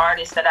of the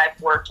artists that I've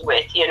worked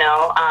with, you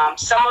know.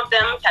 Some of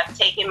them have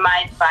taken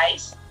my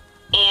advice.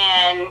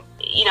 And,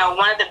 you know,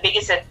 one of the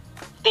biggest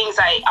things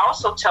I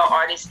also tell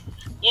artists,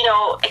 you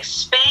know,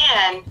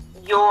 expand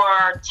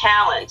your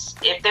talents.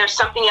 If there's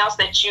something else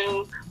that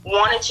you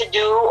wanted to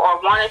do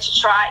or wanted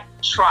to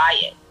try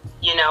it,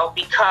 you know,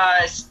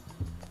 because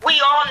we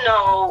all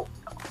know,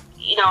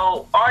 you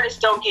know, artists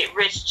don't get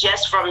rich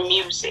just from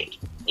music,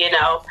 you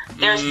know.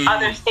 There's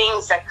other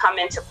things that come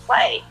into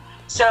play.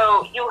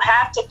 So you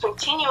have to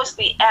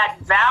continuously add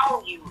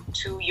value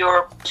to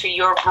your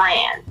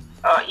brand.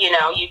 You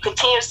know, you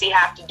continuously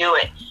have to do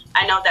it.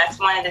 I know that's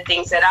one of the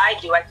things that I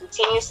do. I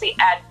continuously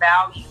add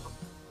value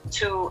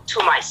to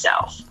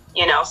myself,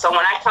 you know. So when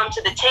I come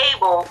to the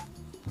table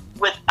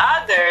with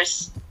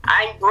others,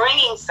 I'm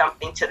bringing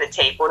something to the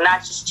table, not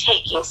just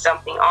taking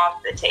something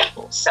off the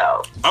table.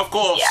 So, of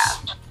course.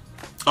 Yeah.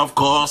 Of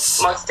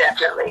course. Most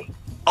definitely.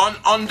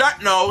 On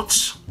that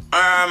note,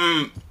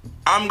 I'm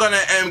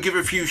gonna give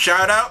a few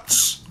shout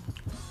outs.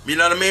 You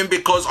know what I mean?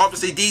 Because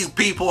obviously these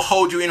people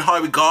hold you in high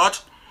regard.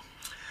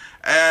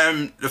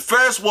 The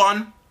first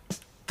one,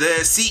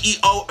 the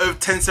CEO of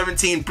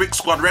 1017 Brick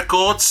Squad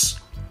Records.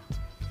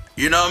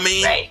 You know what I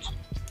mean? Right.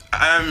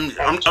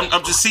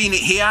 I'm just seeing it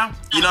here.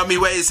 You know what I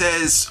mean? Where it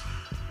says,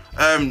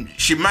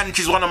 she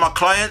manages one of my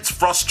clients,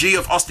 Frost G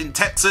of Austin,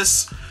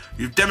 Texas.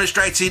 You've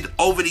demonstrated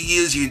over the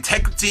years your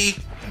integrity,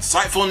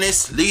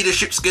 insightfulness,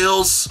 leadership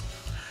skills,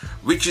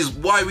 which is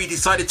why we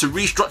decided to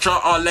restructure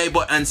our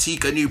label and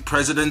seek a new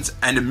president,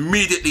 and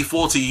immediately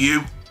thought of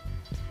you.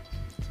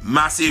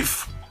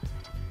 Massive.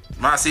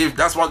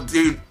 That's what,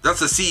 dude. That's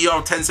the CEO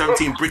of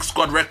 1017 Brick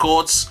Squad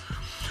Records.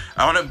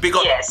 I want to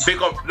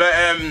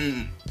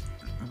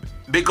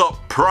big up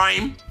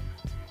Prime,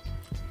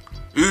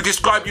 who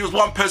described you as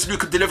one person who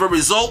could deliver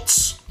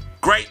results,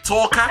 great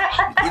talker,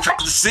 which I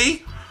can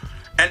see,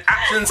 and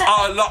actions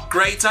are a lot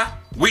greater,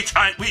 which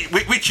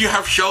you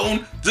have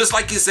shown. Just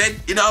like you said,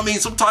 you know what I mean.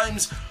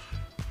 Sometimes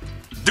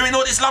doing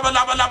all this labba,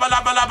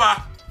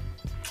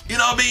 you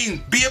know what I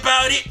mean. Be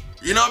about it.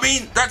 You know what I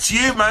mean? That's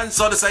you, man.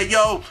 So to say,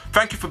 yo,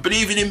 thank you for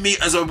believing in me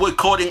as a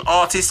recording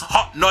artist.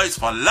 Hot noise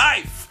for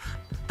life.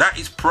 That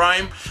is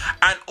Prime.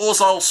 And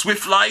also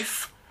Swift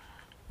Life.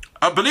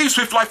 I believe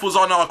Swift Life was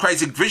on our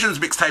Crazy Visions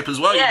mixtape as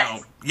well, yes. You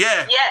know.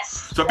 Yeah.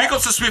 Yes. So big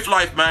ups to Swift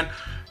Life, man.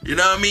 You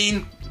know what I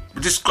mean?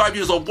 We describe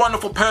you as a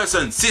wonderful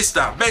person,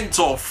 sister,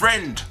 mentor,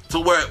 friend to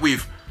work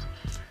with.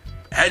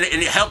 And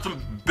it helped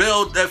them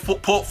build their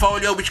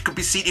portfolio, which could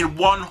be seen in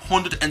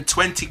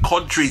 120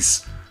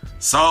 countries.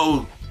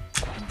 So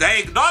they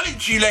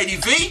acknowledge you, Lady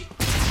V.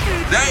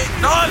 They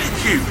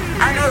acknowledge you.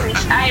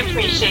 I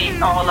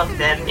appreciate all of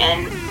them,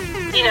 and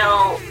you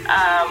know,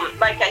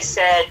 like I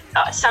said,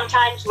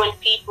 sometimes when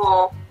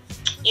people,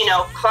 you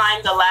know,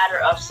 climb the ladder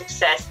of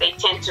success, they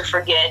tend to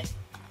forget,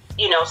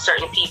 you know,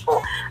 certain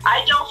people.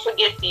 I don't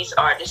forget these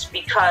artists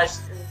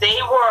because they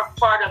were a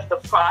part of the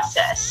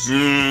process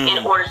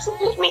in order to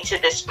get me to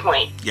this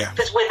point. Yeah.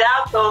 Because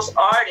without those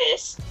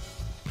artists,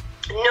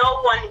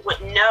 no one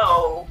would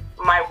know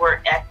my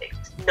work ethic.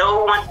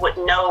 No one would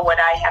know what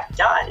I have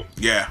done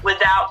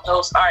without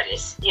those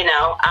artists, you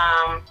know.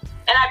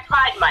 And I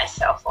pride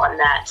myself on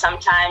that.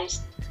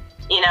 Sometimes,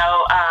 you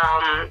know,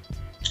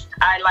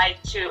 I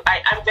like to,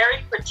 I'm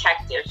very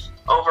protective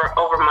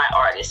over my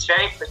artists,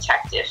 very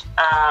protective.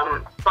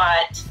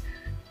 But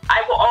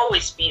I will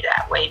always be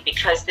that way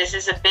because this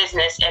is a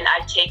business and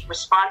I take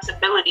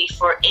responsibility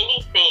for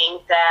anything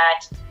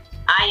that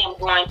I am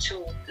going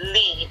to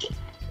lead.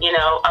 You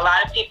know, a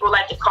lot of people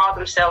like to call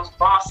themselves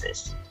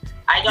bosses.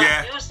 I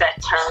don't use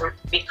that term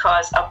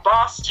because a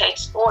boss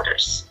takes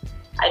orders.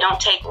 I don't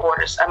take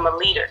orders. I'm a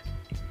leader.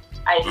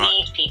 I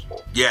lead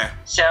people. Yeah.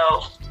 So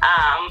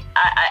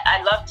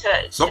I love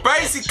to. So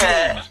basically,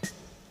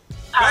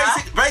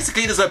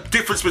 basically, there's a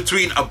difference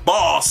between a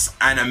boss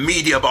and a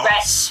media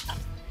boss.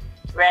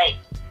 Right.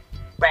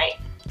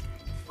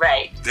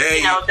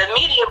 You know, the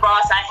media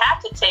boss, I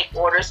have to take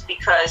orders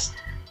because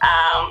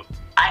I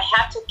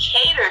have to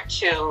cater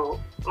to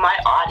my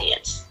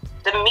audience,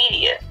 the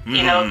media.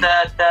 You know,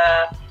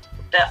 the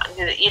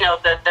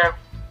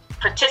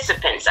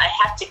participants. I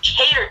have to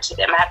cater to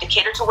them. I have to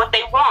cater to what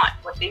they want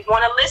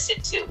to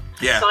listen to.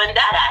 Yeah. So in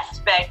that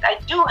aspect, I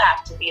do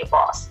have to be a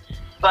boss.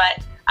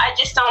 But I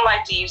just don't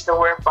like to use the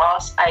word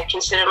boss. I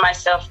consider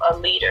myself a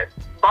leader.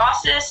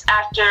 Bosses,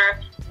 after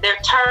their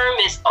term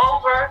is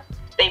over,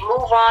 they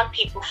move on,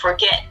 people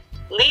forget.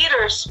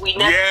 Leaders, we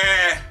never.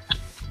 Yeah.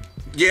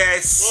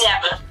 Yes.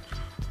 Never.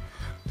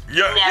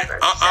 Yeah, never.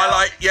 I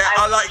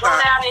like go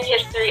that. down in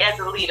history as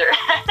a leader.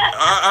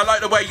 I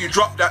like the way you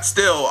dropped that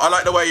still. I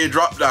like the way you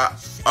dropped that.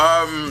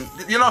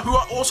 You know who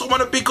I also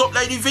want to pick up,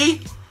 Lady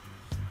V?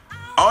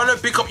 I want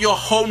to pick up your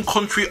home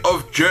country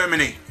of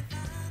Germany.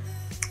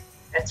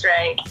 That's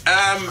right.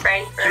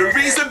 The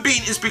reason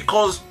being is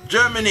because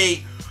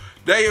Germany,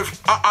 they have.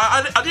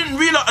 I didn't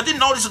realize. I didn't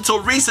know this until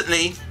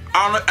recently.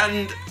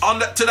 And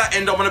to that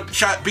end, I want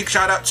to big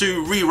shout out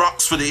to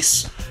ReRocks for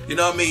this. You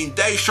know what I mean?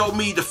 They showed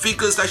me the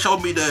figures. They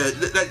showed me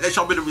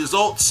the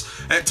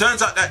results. And it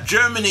turns out that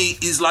Germany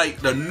is like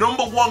the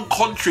 #1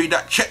 country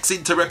that checks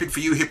into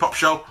RePPiN4U hip hop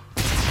show.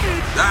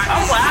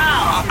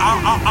 Wow!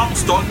 I'm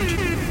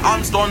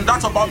stunned.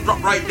 That's a bomb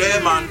drop right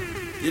there, man.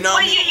 You know.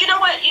 Well, you know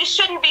what? You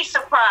shouldn't be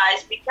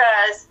surprised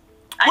because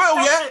I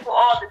tell people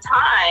all the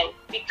time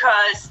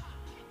because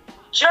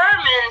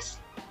Germans,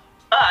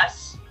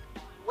 us,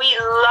 we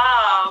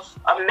love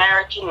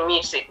American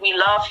music. We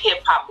love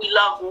hip hop. We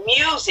love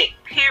music,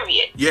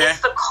 period. Yeah. It's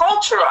the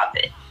culture of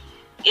it.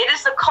 It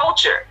is the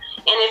culture.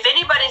 And if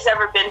anybody's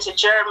ever been to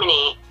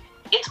Germany,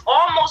 it's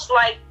almost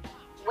like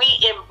we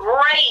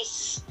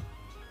embrace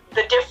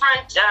the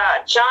different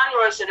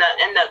genres and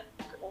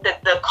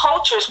the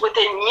cultures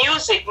within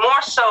music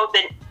more so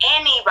than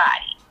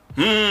anybody.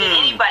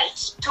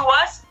 To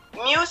us,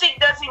 music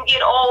doesn't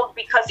get old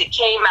because it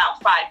came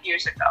out 5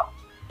 years ago.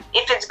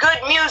 If it's good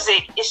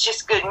music, it's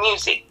just good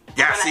music.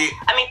 Yeah, see.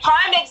 I mean,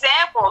 prime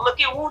example, look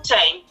at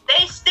Wu-Tang.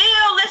 They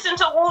still listen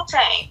to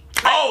Wu-Tang.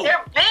 Like,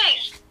 they're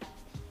big.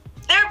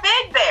 They're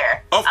big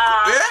there.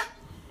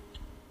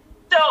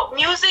 So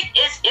music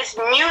is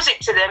music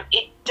to them.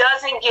 It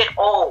doesn't get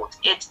old.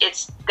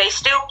 They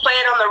still play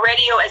it on the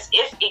radio as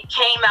if it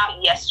came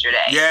out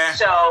yesterday. Yeah.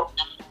 So,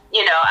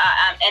 you know,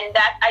 and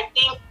that I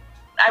think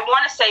I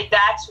want to say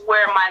that's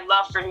where my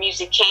love for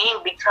music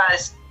came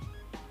because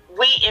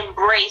we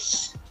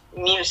embrace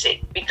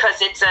music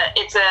because it's a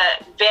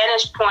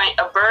vantage point,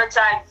 a bird's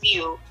eye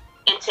view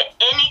into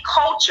any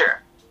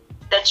culture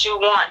that you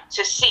want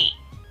to see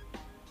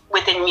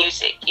within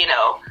music, you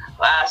know.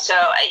 So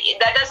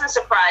that doesn't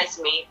surprise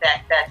me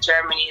that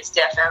Germany is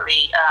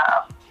definitely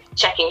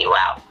checking you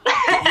out.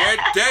 Yeah,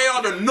 they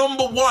are the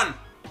 #1.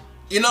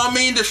 You know what I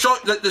mean? The show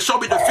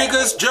me the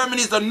figures.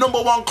 Germany is the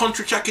 #1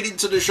 country checking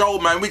into the show,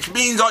 man. Which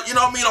means, you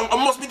know what I mean? I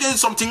must be doing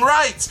something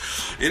right.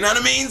 You know what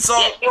I mean? So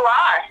yes, you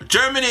are.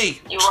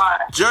 Germany. You are.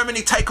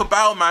 Germany, take a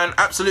bow, man.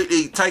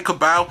 Absolutely, take a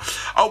bow.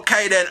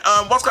 Okay, then.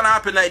 What's gonna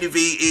happen, Lady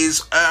V,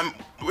 is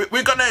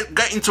we're gonna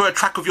get into a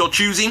track of your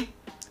choosing.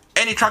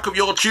 Any track of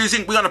your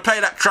choosing. We're gonna play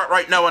that track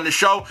right now on the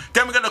show.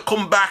 Then we're gonna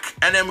come back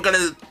and then we're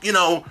gonna, you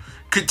know,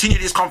 continue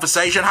this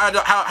conversation. How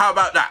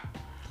about that?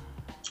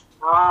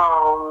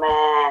 Oh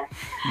man.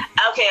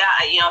 Okay,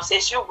 you know,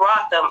 since you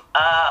brought them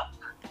up,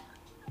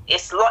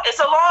 it's a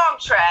long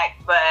track,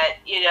 but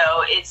you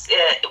know, it's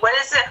what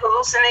is it?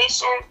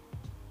 Hallucination,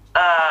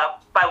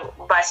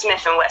 by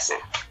Smith and Wesson.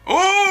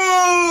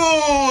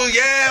 Ooh,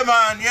 yeah,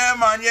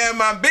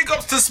 man. Big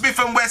ups to Smith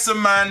and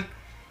Wesson, man.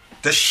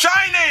 The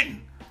Shining.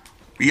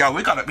 Yeah,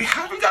 we have to play. We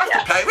have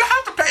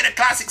to play the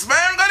classics,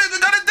 man. We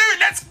gotta do it.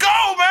 Let's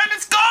go, man.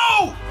 Let's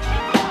go.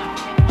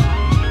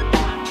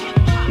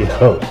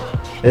 Yo,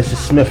 This is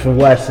Smith &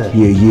 Wesson.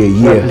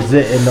 Yeah.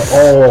 Representing the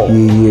all.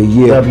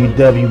 Yeah.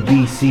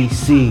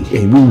 WWBCC.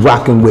 And we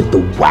rocking with the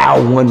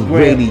Wild One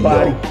Radio.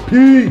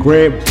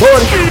 Grand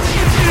Party.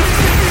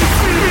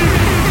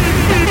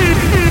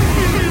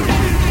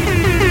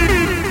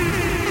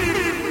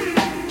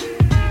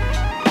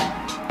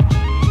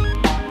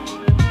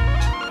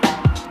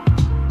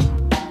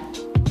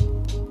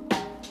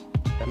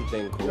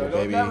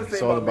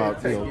 It's all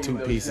about, two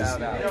pieces.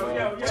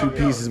 2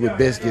 pieces with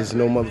biscuits,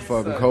 no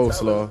motherfucking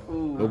coleslaw,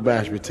 no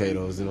mashed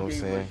potatoes, you know what I'm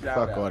saying?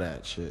 Fuck all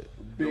that shit.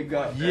 Big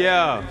up.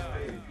 Yeah.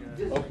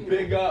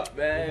 Big up,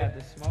 man.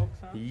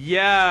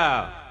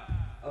 Yeah.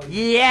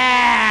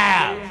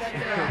 Yeah.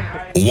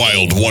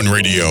 Wild One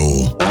Radio.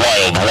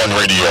 Wild One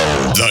Radio.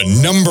 The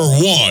number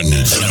one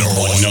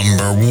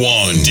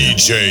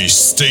DJ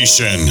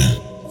station.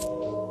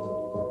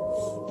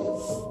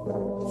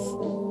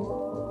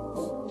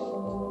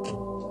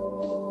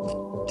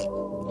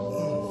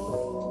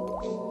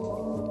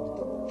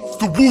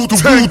 The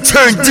Wu-Tang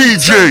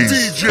DJs.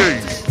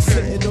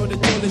 Sitting on the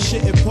toilet,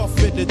 shitting,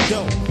 puffing the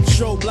dough.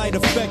 Strobe light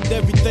effect,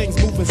 everything's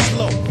moving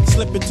slow.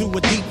 Slip into a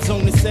deep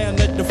zone, the sound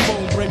let the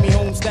phone bring me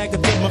home. Stagger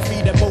to my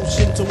feet,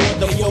 emotion toward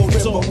the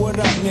photo. What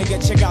up, nigga?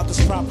 Check out this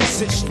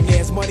proposition.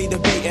 Yeah, it's money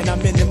debate, and I'm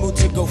in the mood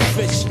to go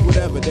fish.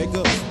 Whatever,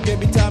 nigga. Give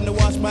me time to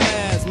wash my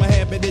ass. My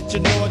habit that you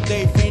know all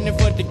day, fiending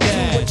for the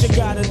gas. Do what you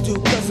gotta do,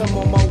 cause I'm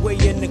on my way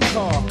in the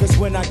car. Cause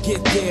when I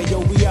get there, yo,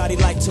 we oughty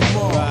like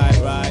tomorrow.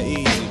 Right,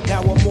 easy.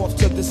 Now I'm off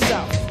to the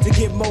south to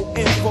get more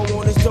info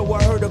on this dough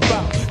I heard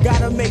about.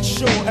 Gotta make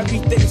sure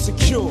everything's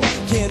secure.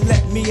 Can't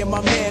let me and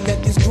my man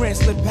let this grand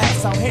slip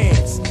past our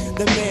hands.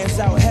 The man's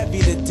out heavy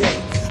today.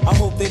 I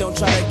hope they don't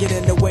try to get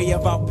in the way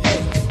of our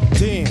pay.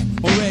 Damn,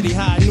 already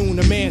high noon,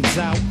 the man's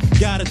out.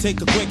 Gotta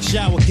take a quick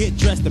shower, get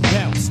dressed and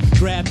bounce.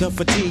 Grab the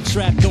fatigue,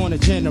 strapped on the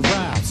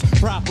generals.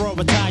 Proper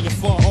retire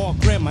for all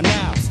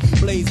criminals.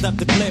 Blazed up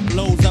the clip,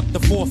 loads up the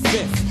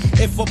 4/5.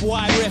 If a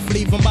boy riff,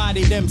 leave him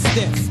body them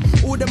stiff.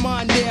 Who the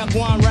man there,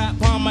 go and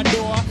rap on my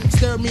door.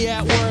 Stir me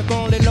at work,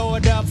 only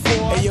load up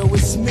for. Hey yo,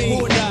 it's me.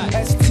 Who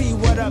that? ST,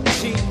 what up,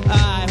 G?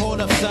 Alright,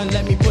 hold up, son,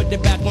 let me put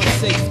it back on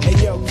safe. Hey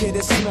yo, kid,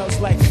 it smells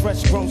like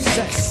fresh grown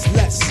sex.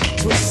 Let's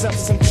twist up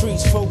some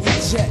trees before we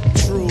jet.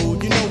 True,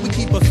 you know we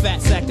keep a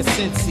fat sack of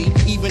Cincy,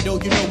 even though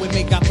you know it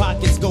make our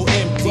pockets go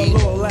empty.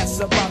 But all that's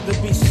about to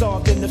be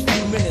solved in a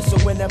few minutes. So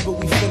whenever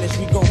we finish,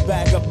 we gon'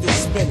 bag up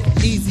this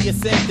spinach. Easier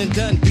said than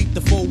done. Beat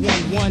the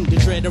 411. The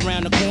dread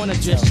around the corner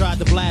just tried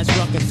to blast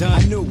rock and done. I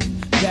knew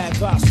bad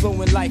vibes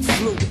flowing like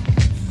fluid.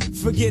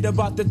 Forget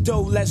about the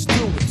dough, let's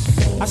do it.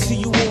 I see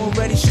you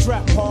already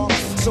strapped hard,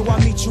 so I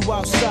meet you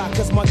outside,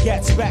 cause my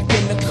gat's back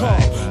in the car.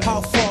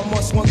 How far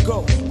must one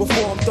go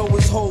before I'm throw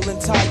his whole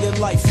entire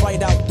life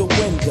right out the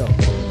window?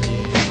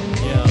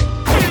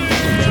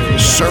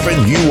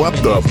 Serving you up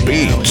the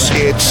beats,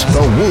 it's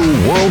the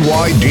Woo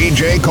Worldwide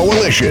DJ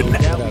Coalition.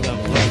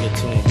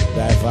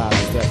 Bad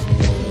vibes,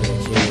 definitely.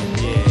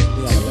 Yeah.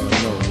 We gotta let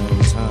them know, man.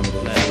 What time it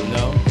is. Let them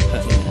know.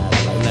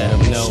 Let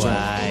them know,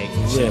 alright.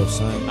 Chill,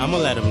 son. I'ma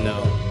let them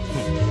know.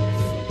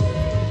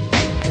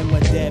 And my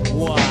dead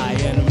boy,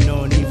 and them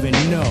don't even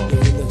know.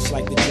 It looks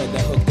like the dread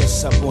that hooked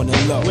us up on the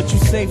low. What you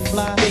say,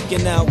 fly?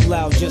 Thinking out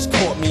loud just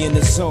caught me in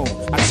the zone.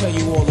 I tell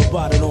you all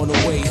about it on the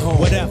way home.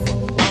 Whatever.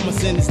 I'ma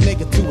send this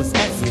nigga to his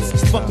essence.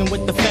 Fucking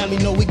with the family,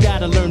 know we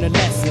gotta learn a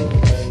lesson.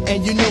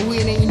 And you know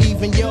it ain't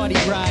even yardy,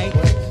 right?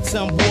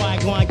 Some boy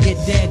gonna get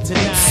dead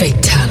tonight.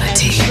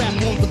 Fatality.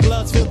 Strap on the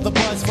gloves, feel the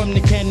buzz from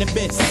the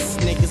cannabis.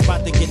 Niggas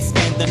about to get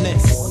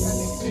scandalous.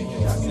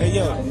 Hey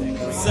yo,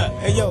 what's up?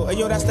 Hey yo,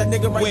 that's that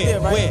nigga right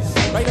there, right? Where?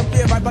 Right up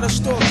there, right by the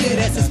store. Yeah,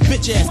 that's his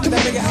bitch ass. Come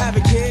that nigga have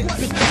it, kid.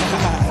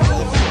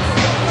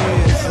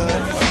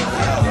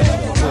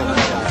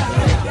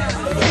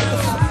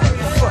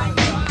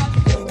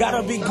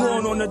 Gotta be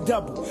going on the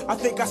double. I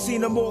think I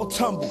seen them all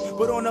tumble,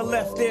 but on the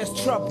left there's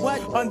trouble.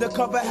 What?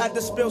 Undercover had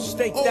the spill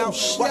staked out.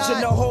 Shit. Watching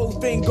the whole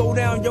thing go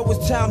down, yo,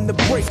 it's time to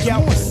break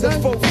out. The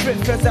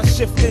 4/5 as I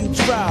shift and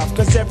drive,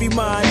 cause every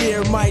mind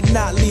here might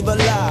not leave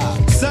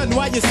alive. Son,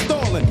 why you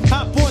stalling?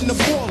 Hop on the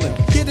ballin'.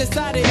 Get us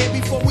out of here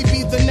before we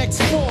be the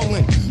next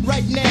fallin'.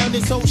 Right now,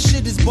 this whole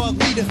shit is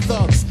bug, we the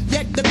thugs.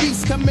 Yet the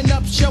beast coming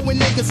up, showing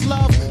niggas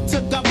love.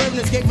 Took our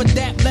burners, gave a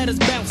dap, let us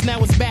bounce.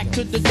 Now it's back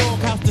to the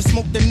doghouse to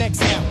smoke the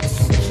next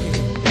ounce.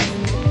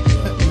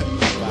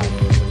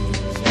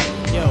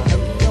 Yo,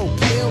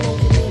 Bill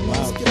over there, man.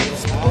 Let's get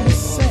this on the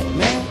set,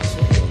 man.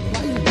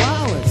 Why you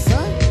wildin',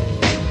 son?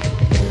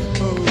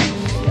 Oh,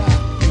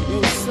 yo,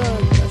 son,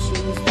 that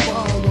shit was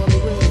wild on the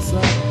real,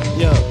 son.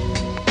 Yo,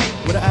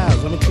 what the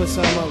owls? Let me twist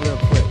something up real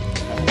quick.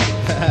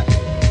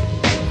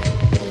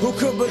 Who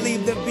could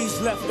believe the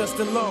beast left us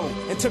alone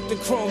and took the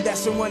chrome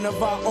that's in one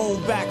of our own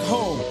back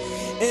home?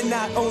 And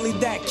not only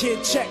that,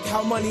 kid, check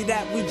how money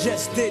that we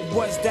just did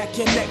was that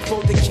connect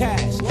for the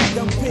cash.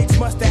 Them pigs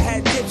must have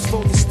had dips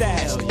for the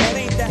stash. That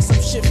ain't that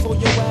some shit for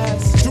your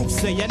ass? Drew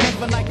say I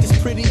never liked this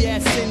pretty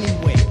ass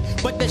anyway,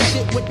 but the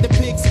shit with the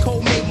pigs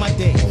cold made my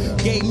day.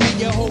 Gave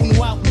me a whole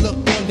new outlook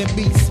on the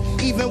beast.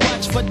 Even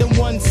watch for the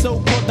ones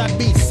so-called our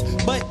beasts.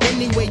 But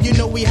anyway, you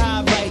know we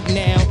high right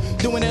now,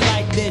 doing it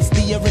like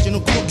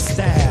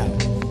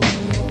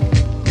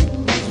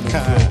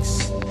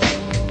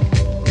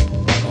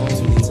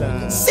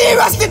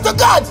Seriously to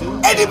God,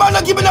 any man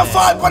not giving a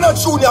fall for no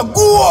junior,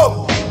 go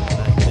home.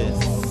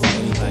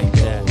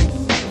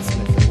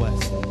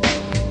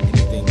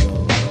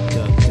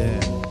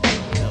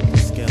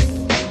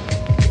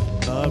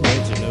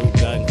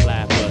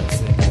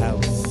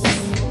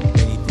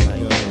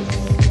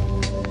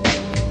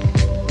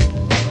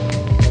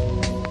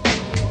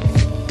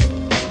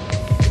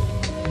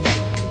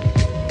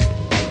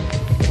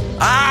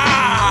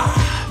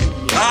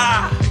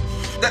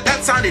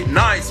 That sounded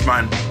nice,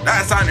 man.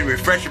 That sounded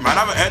refreshing, man.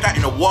 I haven't heard that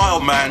in a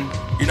while, man.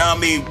 You know what I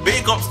mean?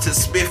 Big ups to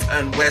Smith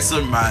and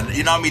Wesson, man.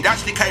 You know what I mean? They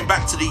actually came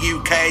back to the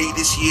UK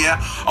this year.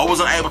 I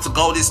wasn't able to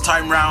go this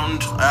time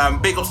round.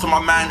 Big ups to my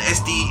man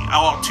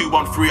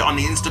SDR213 on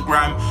the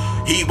Instagram.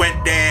 He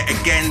went there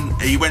again.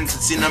 He went to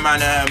cinema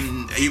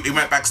and he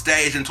went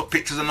backstage and took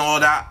pictures and all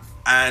that.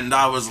 And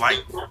I was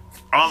like, damn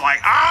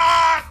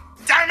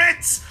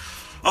it!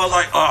 I was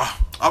like,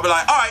 I'll be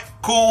like, all right,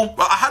 cool.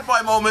 But I had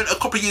my moment a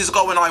couple of years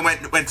ago when I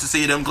went to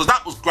see them, because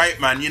that was great,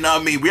 man. You know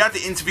what I mean? We had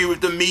the interview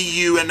with them, me,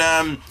 you, and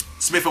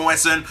Smith and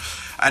Wesson.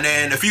 And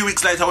then a few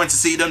weeks later, I went to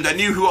see them. They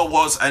knew who I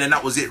was, and then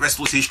that was it.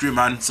 Rest was history,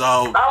 man. So.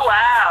 Oh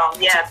wow,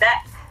 yeah.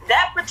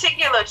 That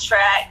particular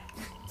track,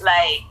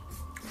 like,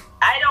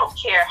 I don't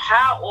care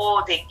how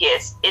old it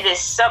gets. It is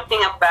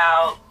something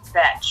about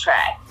that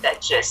track that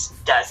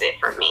just does it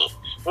for me.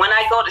 When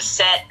I go to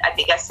set, I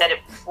think I said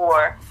it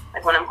before.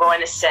 Like when I'm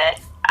going to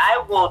set,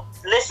 I will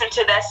listen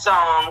to that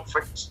song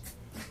for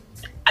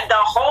the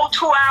whole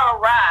 2-hour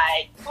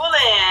ride, pull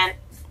in,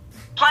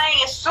 playing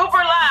it super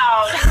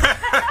loud.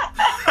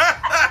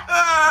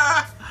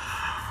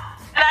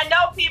 And I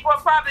know people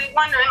are probably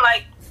wondering,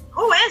 like,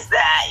 who is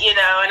that? You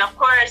know, and of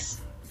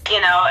course,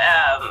 you know,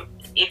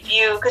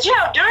 because, you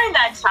know, during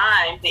that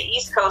time, the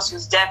East Coast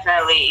was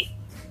definitely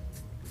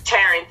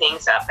tearing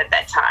things up at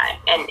that time.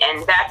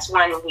 And that's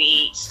when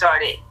we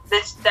started.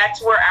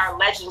 That's where our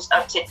legends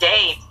of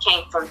today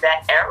came from,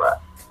 that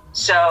era.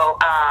 So,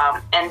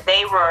 and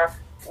they were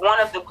one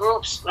of the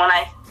groups when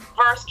I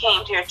first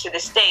came here to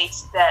the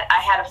States that I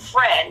had a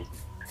friend.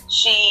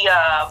 She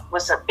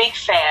was a big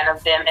fan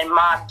of them and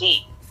Mobb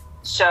Deep.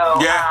 So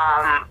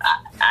yeah.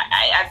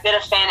 I've been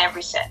a fan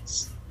ever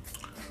since.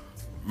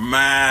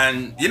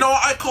 Man, you know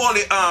what I call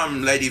it,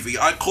 Lady V?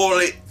 I call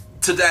it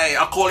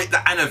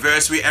the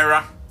anniversary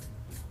era.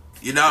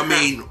 You know what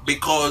I mean?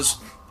 Because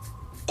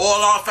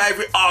all our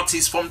favourite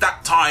artists from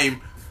that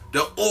time,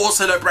 they're all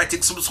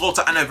celebrating some sort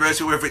of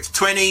anniversary, whether it's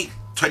 20,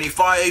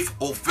 25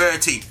 or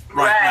 30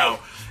 right now.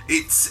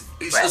 It's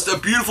just a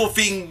beautiful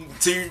thing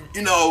to,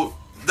 you know,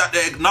 that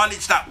they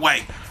acknowledge that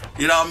way.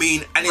 You know what I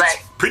mean? And it's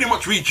pretty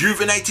much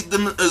rejuvenated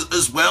them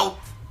as well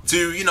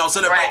to, you know,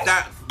 celebrate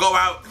that, go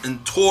out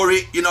and tour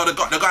it. You know, they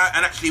go out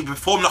and actually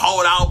perform the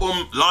whole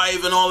album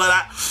live and all of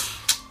that.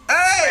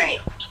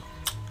 Hey!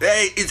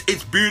 Hey,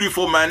 it's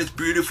beautiful, man. It's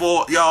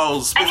beautiful,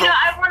 yo. And you know,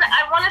 I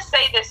want to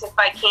say this if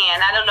I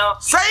can. I don't know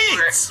if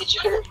I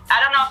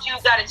don't know if you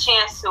got a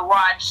chance to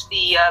watch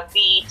the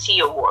VET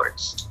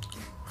Awards.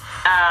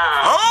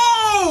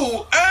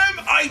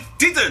 I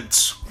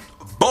didn't,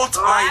 but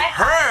I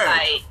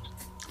heard.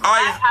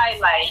 My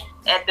highlight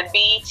at the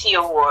BET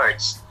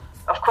Awards,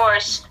 of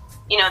course,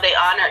 you know, they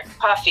honored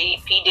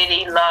Puffy, P.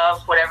 Diddy,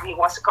 Love, whatever he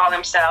wants to call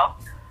himself.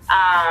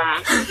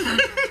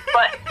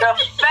 But the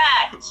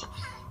fact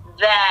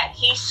that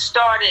he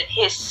started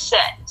his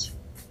set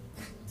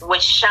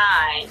with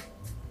Shine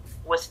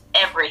was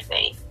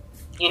everything.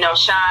 You know,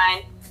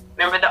 Shine,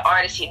 remember the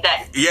artist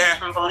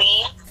from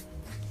Believe?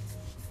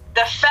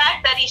 The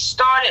fact that he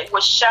started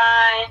with Shine,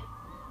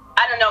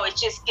 I don't know, it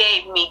just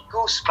gave me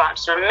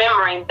goosebumps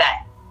remembering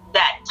that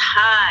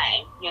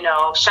time. You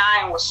know,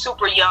 Shine was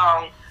super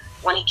young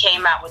when he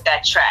came out with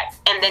that track.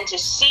 And then to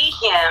see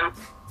him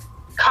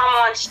come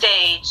on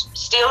stage,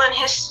 still in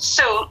his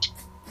suit,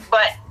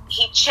 but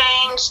he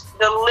changed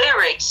the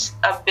lyrics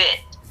a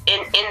bit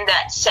in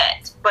that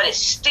set, but it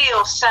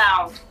still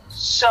sounds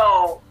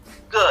so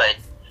good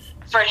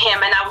for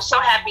him. And I was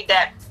so happy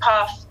that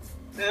Puff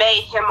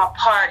made him a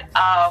part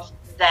of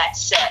that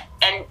set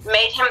and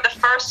made him the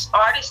first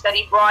artist that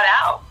he brought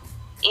out.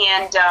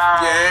 And,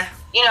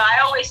 you know, I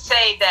always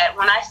say that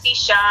when I see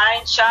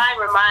Shine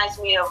reminds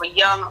me of a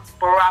young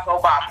Barack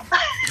Obama.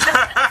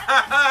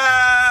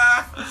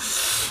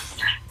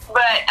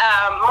 But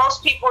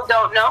most people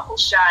don't know who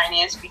Shine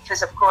is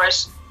because, of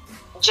course,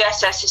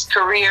 just as his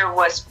career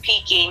was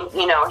peaking,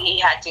 you know, he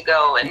had to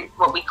go and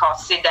what we call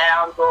sit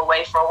down, go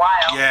away for a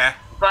while. Yeah.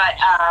 But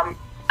I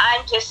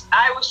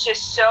was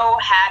just so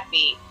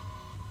happy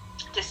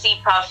to see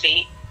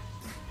Puffy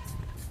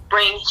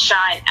bring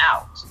Shine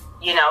out,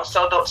 you know,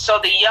 so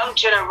the young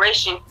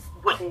generation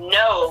would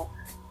know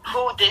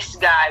who this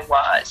guy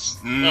was,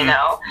 you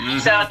know. Mm-hmm.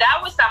 So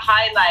that was the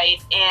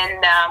highlight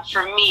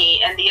for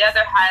me. And the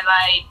other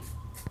highlight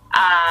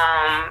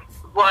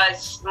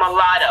was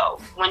Mulatto,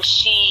 when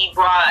she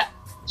had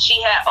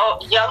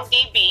Young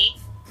DB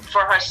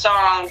for her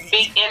song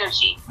Big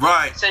Energy.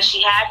 Right. So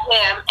she had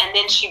him, and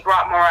then she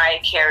brought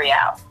Mariah Carey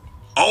out.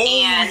 Oh,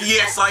 and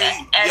yes.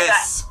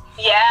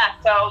 Yeah,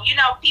 so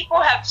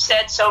people have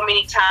said so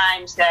many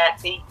times that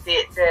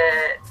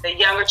the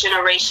younger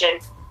generation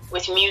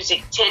with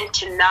music tend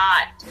to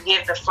not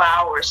give the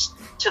flowers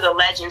to the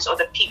legends or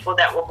the people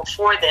that were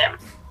before them.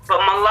 But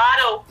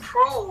Mulatto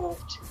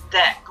proved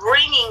that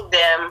bringing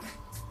them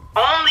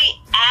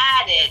only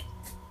added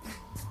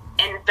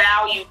in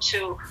value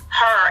to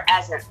her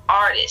as an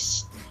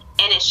artist,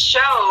 and it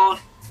showed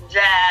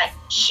that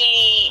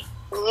she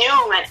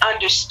knew and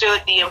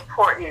understood the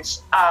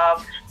importance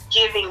of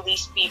giving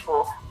these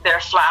people their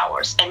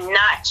flowers and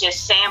not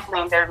just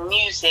sampling their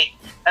music,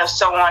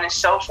 so on and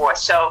so forth.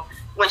 So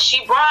when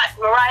she brought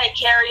Mariah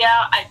Carey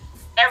out,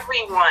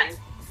 everyone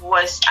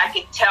I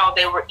could tell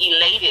they were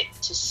elated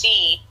to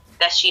see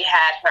that she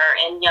had her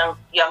and young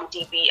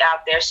DB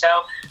out there.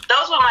 So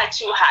those were my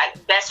two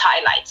best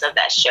highlights of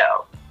that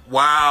show.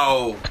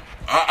 Wow.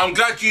 I'm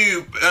glad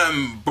you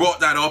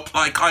brought that up.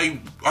 Like, I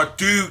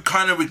do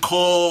kind of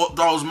recall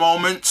those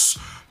moments,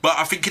 but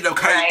I think in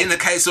the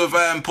case of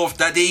Puff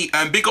Daddy,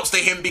 big ups to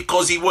him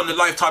because he won the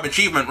Lifetime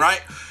Achievement,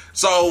 right?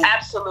 So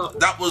absolutely,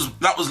 that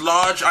was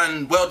large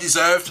and well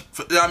deserved.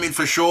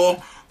 For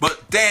sure. But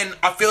then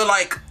I feel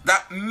like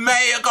that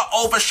may have got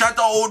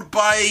overshadowed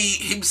by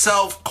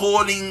himself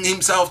calling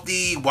himself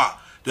the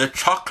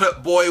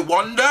Chocolate Boy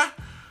Wonder.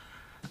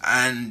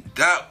 And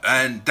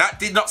that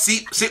did not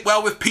sit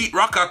well with Pete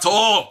Rock at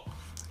all,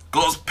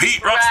 because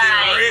Pete Rock's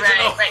the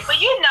original. Right. But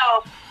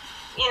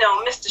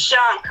Mr.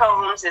 Sean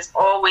Combs is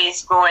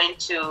always going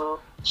to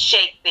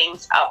shake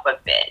things up a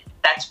bit.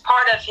 That's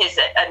part of his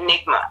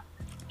enigma,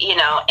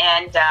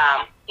 and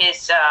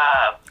his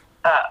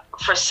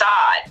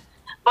facade.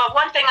 But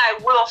one thing I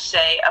will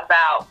say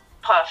about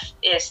Puff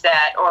is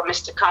that, or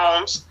Mr.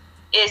 Combs,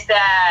 is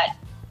that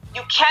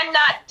you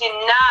cannot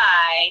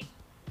deny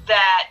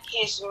that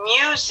his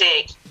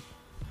music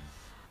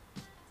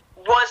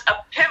was a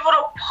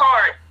pivotal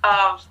part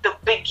of the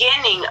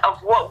beginning of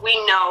what we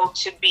know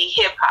to be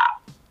hip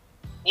hop.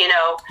 You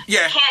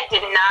can't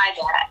deny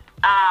that.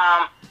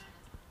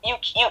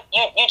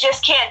 You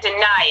just can't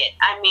deny it.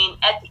 I mean,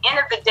 at the end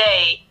of the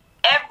day,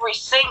 every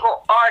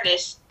single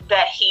artist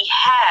that he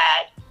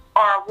had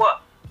are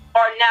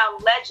now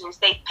legends.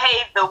 They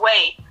paved the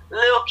way.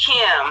 Lil'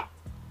 Kim,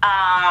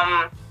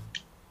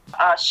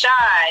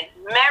 Shine,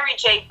 Mary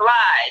J.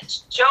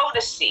 Blige,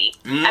 Jodeci.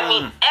 I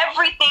mean,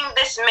 everything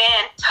this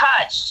man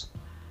touched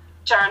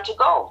turned to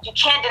gold. You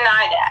can't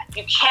deny that.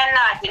 You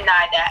cannot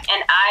deny that.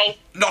 And I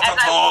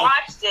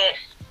watched it,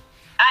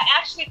 I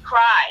actually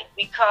cried,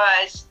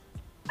 because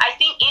I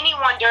think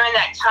anyone during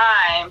that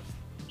time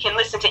can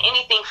listen to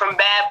anything from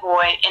Bad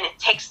Boy and it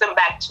takes them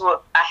back to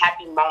a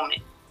happy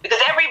moment,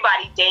 because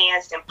everybody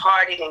danced and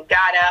partied and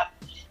got up,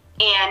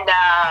 and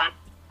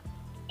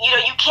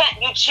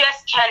you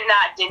just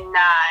cannot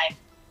deny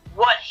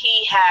what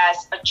he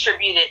has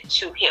attributed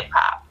to hip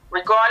hop,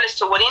 regardless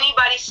to what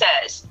anybody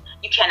says.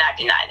 You cannot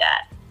deny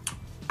that.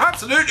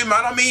 Absolutely,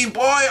 man.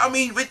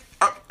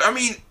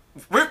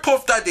 With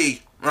Puff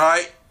Daddy,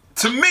 right?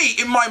 To me,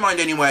 in my mind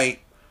anyway,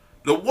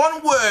 the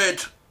one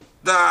word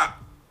that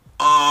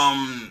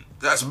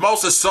that's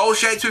most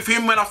associated with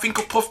him when I think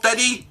of Puff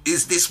Daddy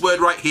is this word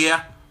right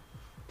here: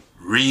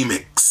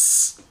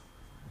 remix.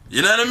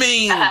 You know what I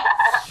mean?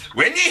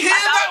 When you hear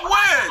that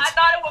word, I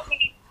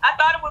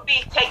thought it would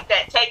be take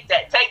that.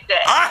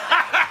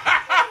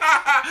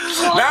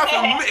 now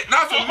for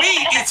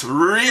me, it's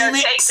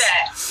remix. Take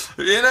that.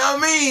 You know what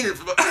I mean?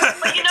 But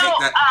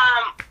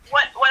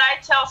what I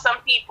tell some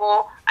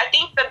people, I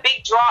think the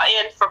big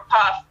draw-in for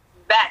Puff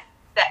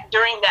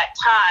during that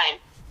time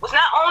was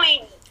not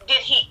only did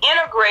he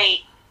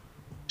integrate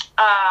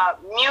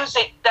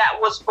music that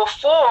was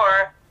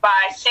before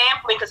by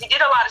sampling, because he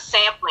did a lot of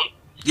sampling.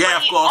 Yeah,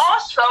 but he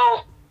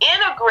also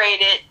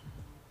integrated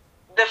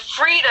the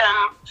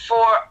freedom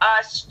for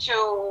us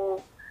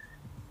to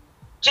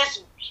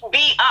just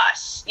be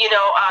us,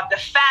 the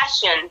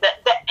fashion,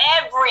 the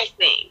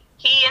everything.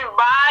 He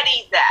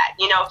embodied that,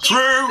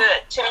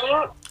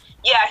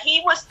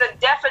 he was the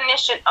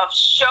definition of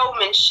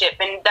showmanship,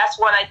 and that's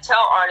what I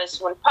tell artists.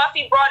 When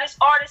Puffy brought his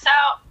artists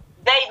out,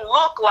 they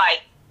look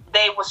like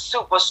they were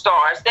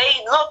superstars.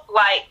 They looked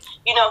like,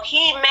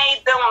 he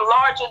made them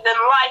larger than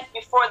life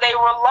before they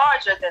were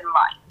larger than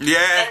life.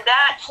 Yeah. And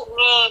that, to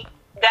me,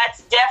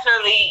 that's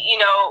definitely,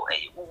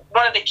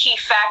 one of the key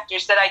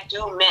factors that I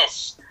do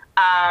miss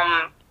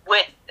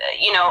with,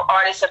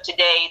 artists of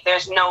today.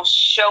 There's no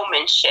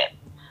showmanship.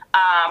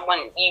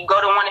 When you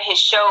go to one of his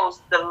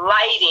shows, the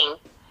lighting,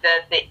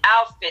 the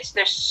outfits,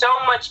 there's so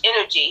much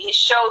energy. His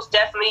shows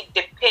definitely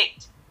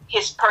depict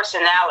his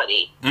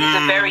personality. He's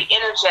a very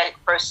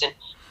energetic person,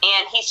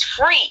 and he's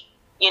free,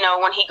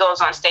 when he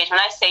goes on stage. When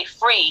I say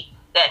free,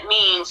 that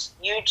means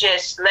you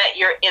just let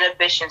your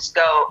inhibitions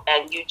go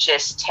and you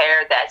just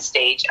tear that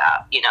stage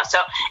up, So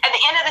at the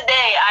end of the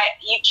day,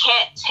 you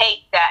can't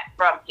take that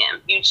from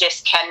him. You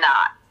just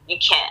cannot. You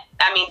can't.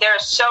 I mean, there are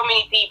so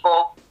many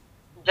people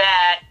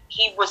that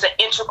he was an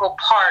integral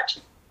part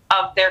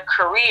of their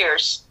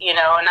careers, and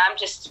I'm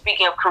just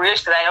speaking of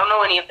careers because I don't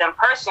know any of them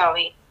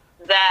personally,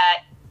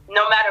 that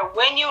no matter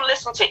when you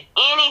listen to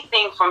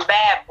anything from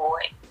Bad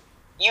Boy,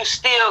 you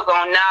still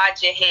gonna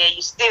nod your head,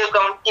 you still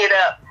gonna get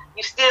up,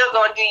 you still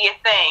gonna do your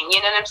thing, you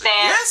know what I'm saying?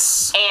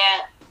 Yes.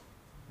 And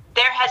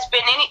there has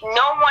been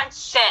no one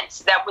since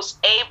that was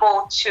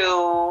able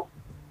to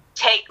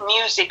take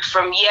music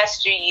from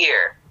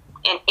yesteryear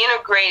and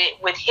integrate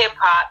it with hip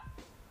hop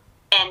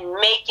and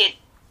make it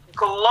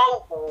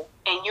global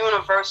and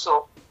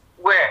universal,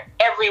 where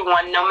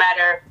everyone, no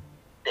matter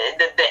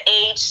the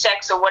age,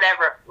 sex, or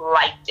whatever,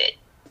 liked it.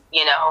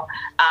 You know,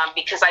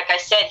 because like I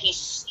said, he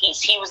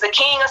was the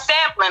king of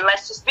sampling.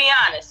 Let's just be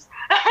honest.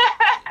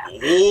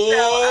 He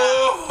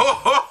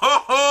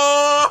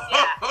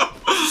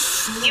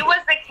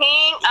was the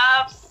king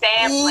of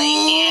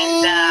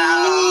sampling,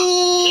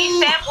 and he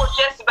sampled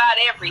just about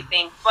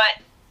everything. But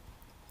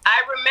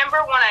I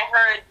remember when I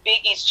heard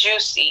Biggie's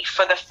 "Juicy"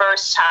 for the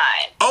first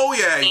time. Oh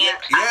yeah, and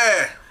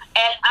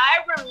I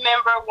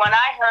remember when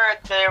I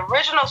heard the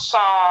original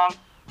song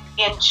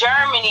in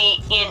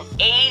Germany in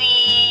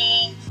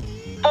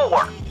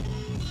 '84.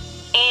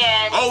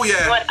 And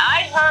when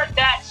I heard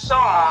that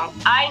song,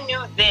 I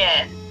knew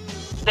then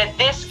that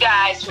this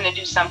guy's going to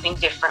do something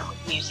different with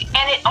music.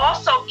 And it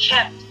also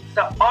kept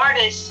the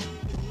artists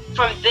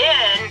from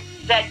then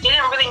that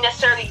didn't really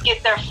necessarily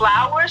get their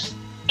flowers,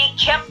 it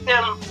kept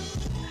them,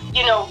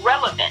 you know,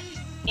 relevant.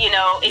 You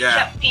know, it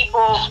kept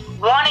people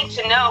wanting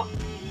to know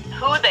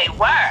who they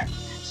were.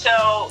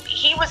 So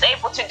he was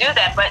able to do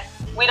that, but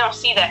we don't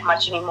see that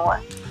much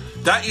anymore.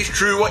 That is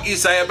true what you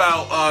say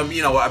about,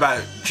 you know,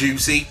 about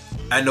Juicy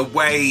and the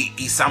way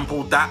he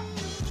sampled that,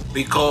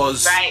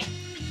 because,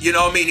 you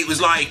know what I mean, it was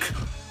like,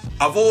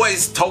 I've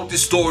always told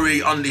this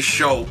story on this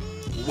show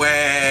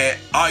where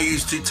I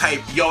used to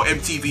tape Yo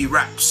MTV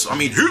Raps. I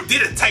mean, who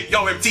didn't tape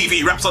Yo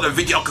MTV Raps on a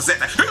video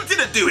cassette? Who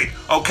didn't do it,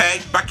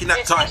 okay, back in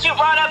that time? Since you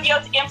brought up Yo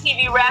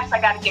MTV Raps,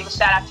 I got to give a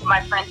shout out to my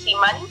friend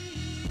T-Money.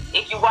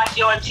 If you watch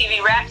Yo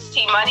MTV Raps,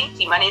 T-Money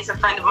is a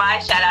friend of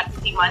mine. Shout out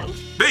to T-Money.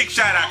 Big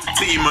shout out to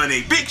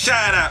T-Money. Big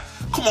shout out.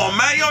 Come on,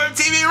 man, Yo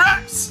MTV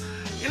Raps.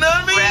 You know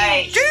what I mean?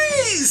 Right.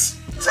 Jeez.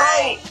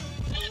 Right.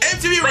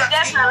 MTV but Raps.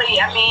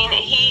 Definitely, I mean,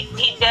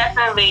 he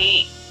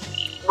definitely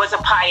was a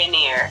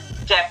pioneer,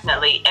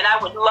 definitely. And I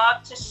would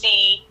love to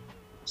see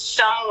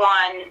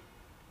someone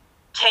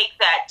take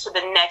that to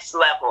the next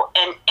level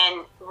and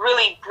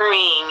really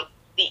bring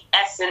the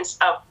essence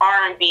of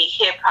R&B,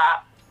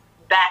 hip-hop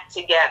back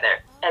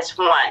together as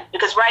one.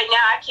 Because right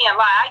now, I can't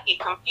lie, I get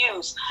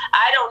confused.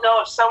 I don't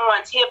know if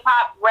someone's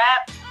hip-hop,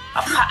 rap,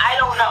 I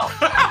don't know.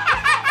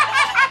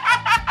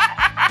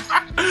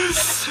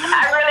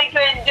 I really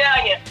couldn't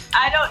tell you.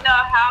 I don't know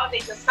how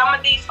because some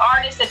of these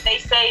artists that they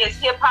say is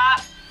hip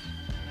hop,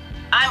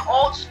 I'm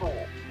old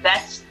school.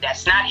 That's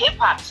not hip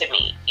hop to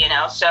me, you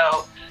know.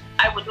 So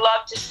I would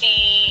love to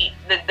see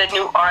the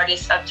new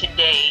artists of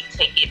today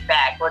take it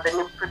back, or the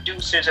new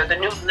producers or the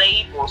new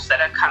labels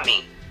that are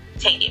coming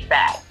take it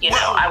back. You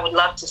know, I would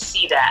love to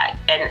see that,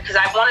 and because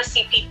I want to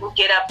see people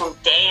get up and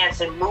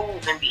dance and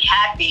move and be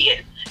happy,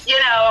 and you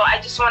know, I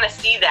just want to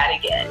see that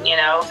again. You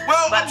know,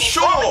 but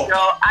before we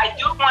go, I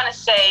do want to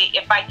say,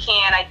 if I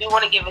can, I do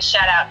want to give a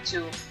shout out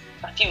to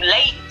a few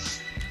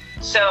ladies.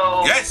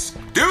 So yes,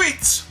 do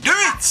it.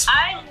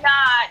 I'm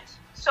not.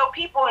 So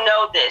people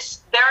know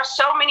this. There are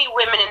so many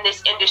women in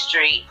this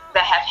industry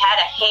that have had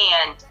a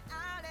hand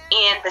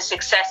in the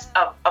success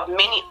of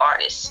many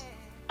artists.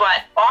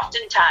 But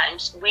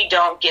oftentimes, we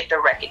don't get the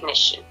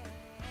recognition.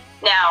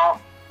 Now,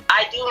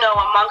 I do know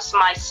amongst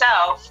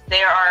myself,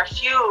 there are a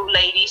few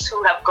ladies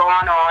who have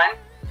gone on.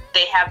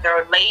 They have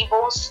their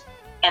labels,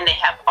 and they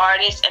have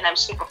artists, and I'm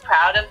super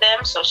proud of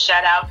them. So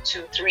shout out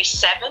to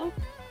 37,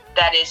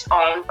 that is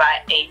owned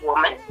by a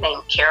woman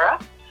named Kara.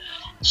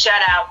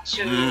 Shout out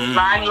to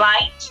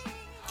Limelight,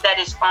 that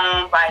is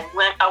owned by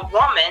a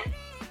woman,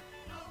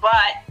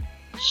 but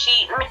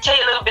let me tell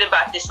you a little bit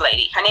about this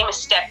lady. Her name is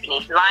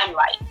Stephanie,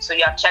 Limelight, so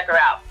y'all check her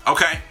out.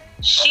 Okay.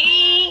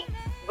 She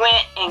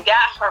went and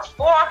got her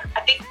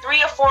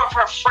 3 or 4 of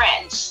her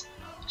friends.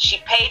 She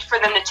paid for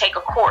them to take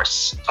a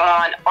course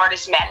on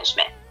artist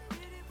management.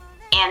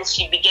 And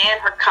she began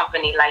her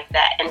company like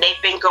that. And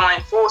they've been going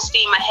full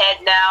steam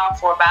ahead now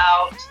for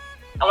about,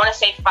 I want to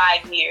say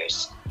 5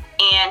 years.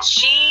 And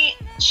she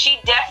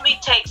definitely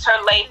takes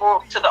her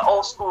label to the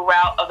old school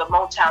route of the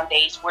Motown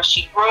days, where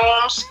she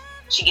grooms,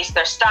 she gets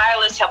their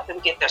stylists, help them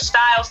get their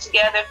styles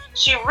together.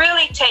 She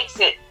really takes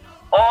it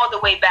all the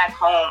way back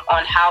home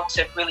on how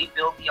to really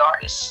build the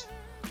artists.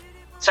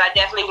 So I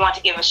definitely want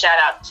to give a shout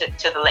out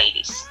to the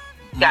ladies.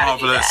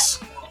 Marvelous.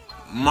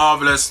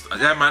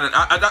 Yeah, man.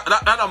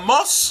 That a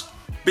must,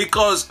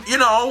 because, you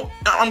know,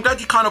 I'm glad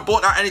you kind of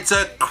brought that, and it's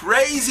a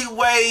crazy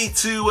way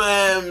to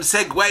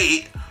segue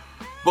it.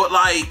 But,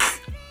 like,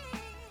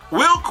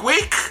 real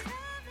quick,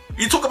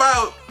 you talk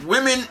about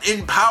women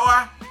in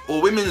power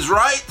or women's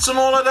rights and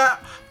all of that,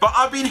 but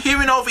I've been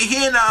hearing over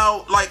here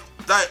now, like,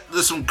 that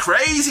there's some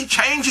crazy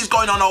changes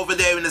going on over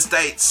there in the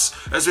States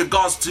as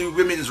regards to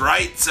women's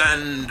rights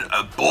and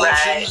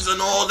abortions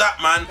and all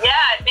that, man.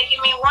 Yeah, it's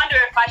making me wonder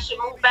if I should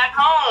move back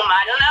home.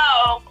 I don't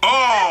know.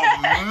 Oh,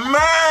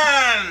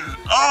 man!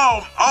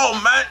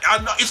 oh man, I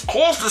know, it's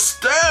caused a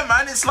stir,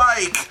 man. It's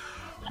like,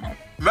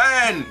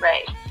 man.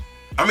 Right.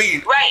 I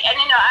mean. Right, and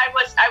I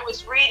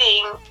was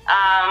reading.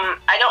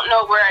 I don't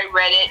know where I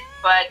read it,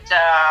 but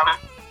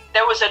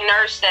there was a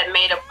nurse that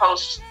made a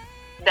post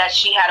that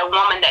she had a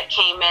woman that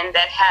came in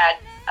that had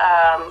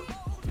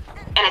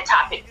an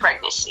ectopic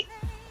pregnancy.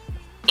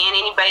 And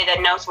anybody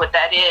that knows what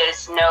that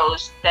is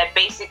knows that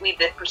basically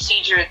the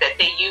procedure that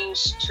they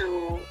use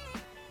to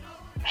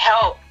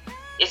help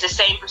is the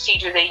same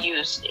procedure they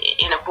use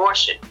in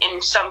abortion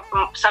in some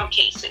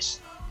cases.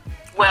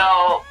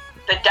 Well,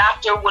 the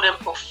doctor wouldn't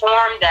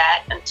perform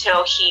that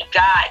until he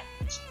got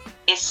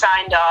it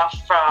signed off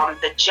from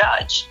the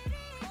judge.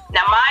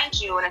 Now,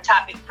 mind you, an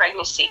ectopic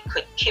pregnancy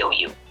could kill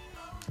you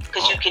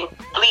because you can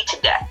bleed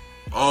to death.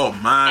 Oh,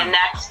 man. And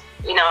that's,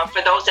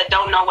 for those that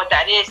don't know what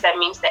that is, that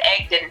means the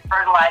egg didn't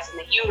fertilize in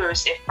the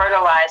uterus, it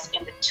fertilized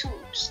in the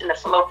tubes, in the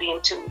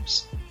fallopian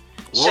tubes.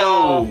 Whoa.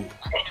 So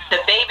the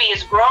baby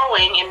is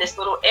growing in this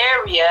little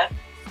area,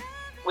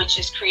 which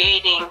is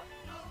creating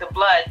the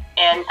blood.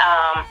 And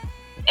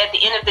at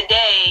the end of the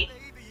day,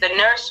 the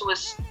nurse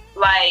was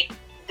like,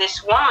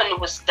 this woman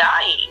was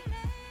dying,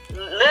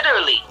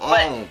 literally.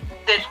 Oh.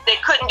 But they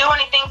couldn't do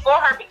anything for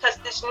her because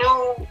this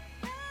new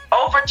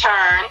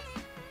overturn,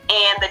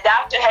 and the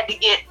doctor had to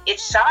get it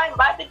signed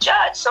by the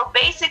judge. So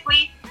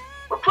basically,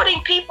 we're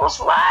putting people's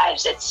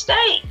lives at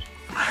stake.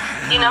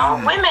 Women.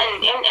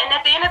 And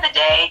at the end of the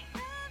day,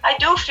 I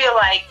do feel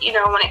like,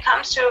 when it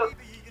comes to,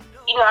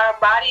 our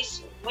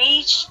bodies,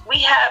 we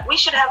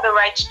should have the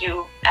right to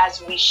do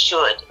as we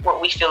should, what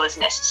we feel is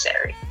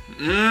necessary.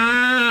 We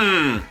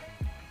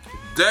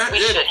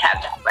should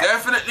have that right.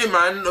 Definitely,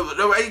 man.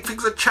 The way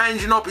things are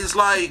changing up is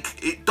like,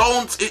 it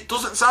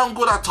doesn't sound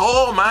good at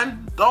all,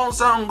 man. Don't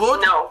sound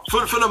good. No.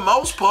 For the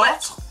most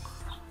part.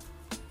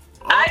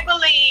 I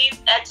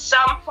believe at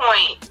some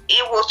point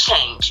it will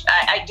change.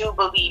 I do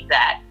believe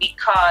that,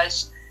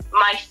 because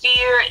my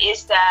fear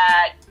is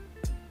that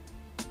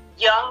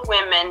young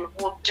women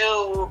will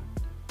do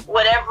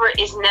whatever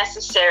is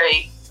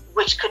necessary,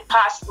 which could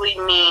possibly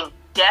mean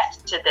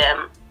death to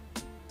them,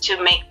 to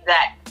make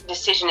that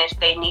decision if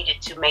they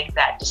needed to make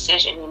that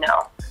decision,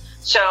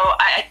 So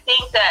I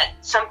think that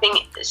something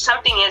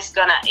is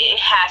gonna, it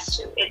has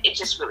to, it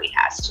just really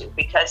has to,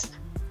 because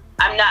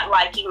I'm not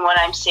liking what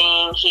I'm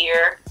seeing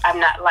here. I'm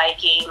not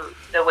liking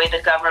the way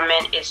the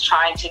government is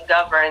trying to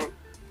govern,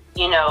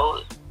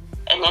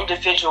 an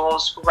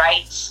individual's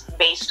rights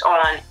based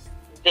on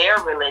their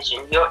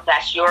religion.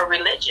 That's your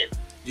religion.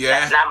 Yeah.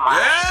 That's not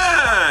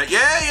mine.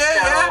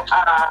 Yeah.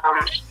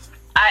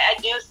 I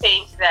do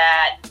think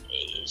that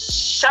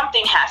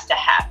something has to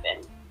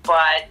happen.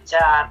 But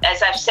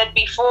as I've said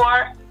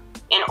before,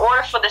 in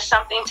order for the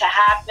something to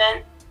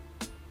happen,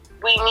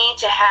 we need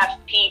to have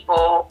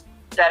people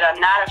that are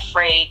not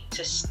afraid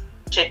to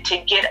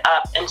get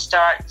up and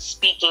start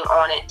speaking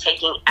on it,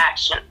 taking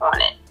action on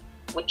it.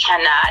 We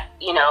cannot,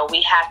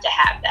 we have to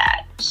have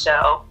that.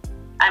 So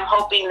I'm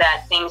hoping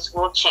that things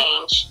will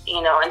change,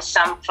 in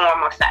some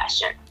form or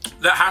fashion.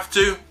 They have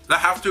to,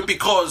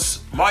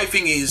 because my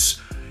thing is,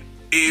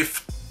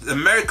 if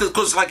America,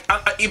 because like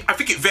I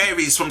think it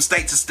varies from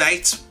state to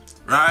state,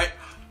 right?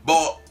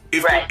 But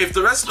if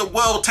the rest of the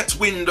world takes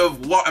wind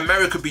of what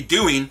America be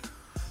doing,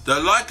 the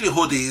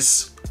likelihood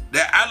is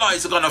their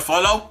allies are gonna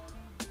follow.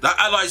 Their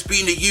allies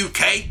being the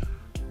UK,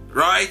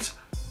 right?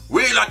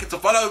 We're likely to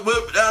follow.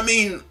 I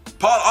mean,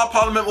 our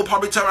parliament will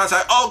probably turn around and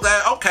say, "Oh,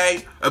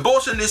 okay,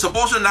 abortion this,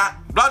 abortion that,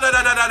 blah blah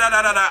blah blah blah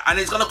blah blah," and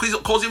it's gonna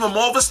cause even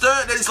more of a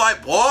stir. Then it's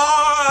like,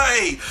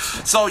 why?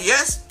 So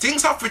yes,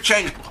 things have to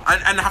change,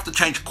 and have to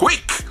change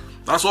quick.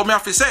 That's what we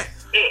have to say.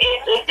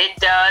 It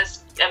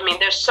does. I mean,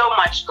 there's so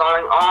much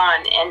going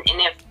on, and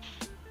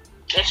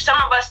if some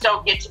of us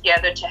don't get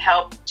together to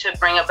help to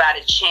bring about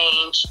a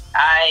change,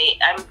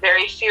 I'm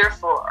very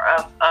fearful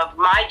of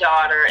my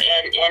daughter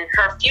and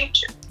her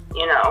future.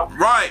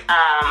 Right.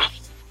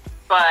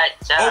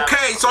 But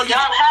okay, so we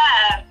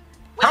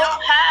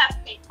don't have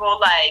people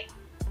like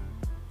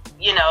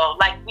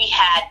like we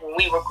had when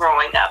we were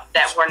growing up,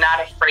 that were not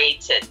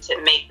afraid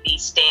to make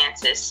these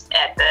stances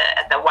at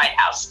the White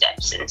House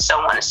steps and so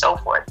on and so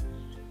forth.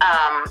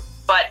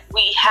 But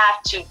we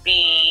have to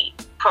be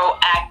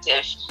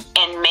proactive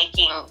in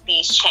making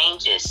these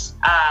changes.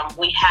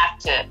 We have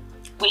to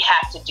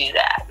do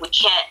that. We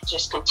can't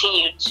just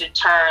continue to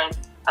turn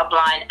a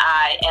blind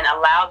eye and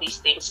allow these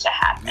things to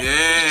happen.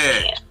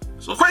 Yeah.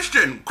 So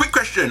quick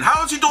question. How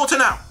old's your daughter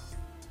now?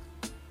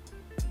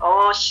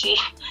 Oh,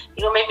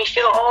 you make me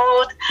feel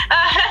old.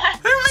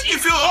 You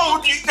feel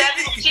old?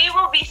 She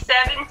will be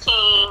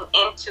 17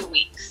 in 2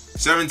 weeks.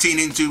 17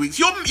 in 2 weeks.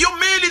 You're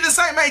merely the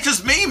same age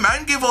as me,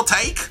 man, give or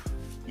take.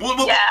 We'll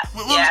leave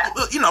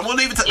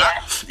it at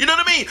that. You know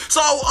what I mean?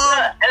 So,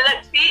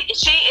 look,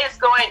 she is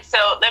going.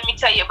 So let me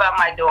tell you about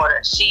my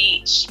daughter.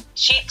 She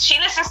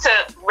listens to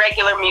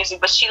regular music,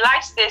 but she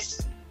likes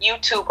this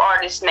YouTube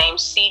artist named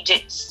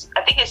CJ.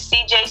 I think it's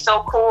CJ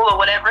So Cool or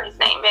whatever his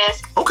name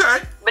is.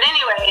 Okay. But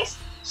anyways,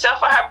 so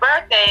for her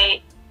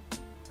birthday,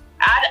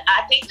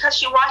 I think because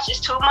she watches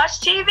too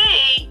much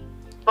TV,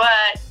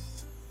 but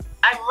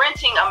I'm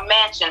renting a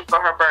mansion for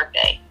her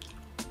birthday.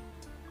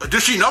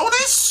 Does she know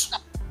this?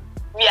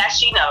 Yeah,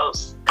 she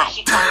knows.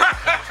 She told me.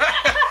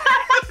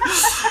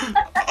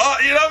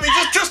 You know what I mean?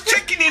 Just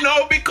checking,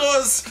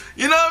 because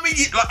you know what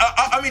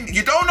I mean.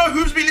 You don't know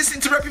who's been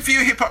listening to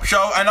RePPiN4U Hip Hop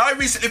Show, and I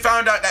recently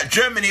found out that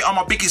Germany are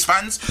my biggest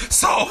fans.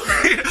 So,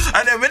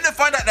 and then when they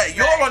find out that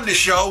you're on the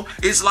show,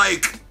 it's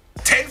like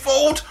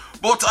tenfold.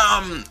 But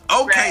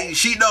okay, right.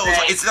 She knows.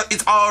 Right.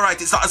 It's all right.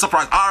 It's not a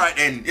surprise. All right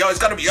then. It's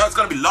gonna be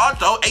large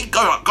though.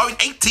 Going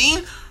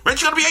 18. When's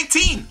she gonna be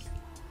 18?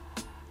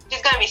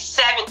 She's gonna be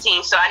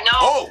 17. So I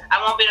know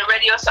I won't be on the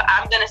radio. So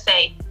I'm gonna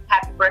say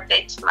happy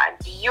birthday to my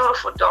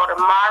beautiful daughter,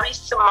 Mari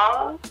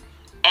Simone.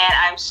 And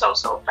I'm so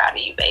proud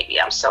of you, baby.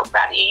 I'm so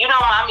proud of you. You know,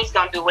 mommy's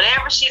gonna do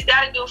whatever she's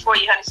gotta do for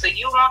you, honey. So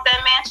you want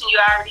that mansion? You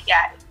already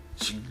got it.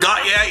 You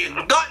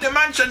got the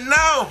mansion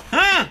now.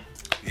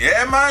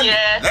 Yeah, man.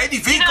 Yeah. Lady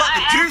V got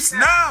the juice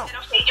now. I said,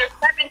 okay, you're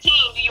 17.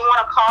 Do you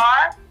want a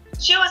car?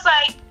 She was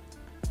like,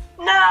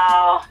 no,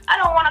 I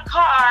don't want a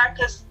car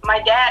because my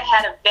dad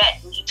had a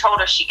vet and he told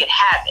her she could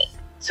have it.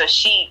 So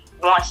she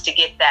wants to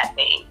get that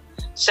thing.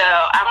 So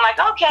I'm like,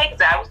 okay,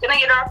 because I was going to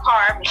get her a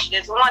car, but she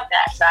doesn't want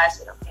that. So I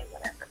said, okay,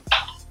 whatever.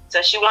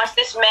 So she wants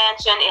this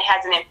mansion. It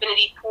has an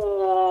infinity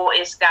pool.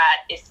 It's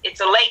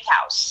a lake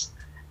house.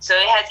 So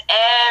it has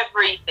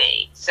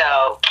everything.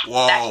 So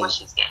that's what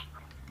she's getting.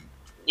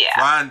 Yeah.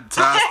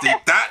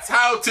 Fantastic. That's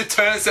how to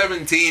turn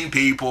 17,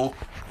 people.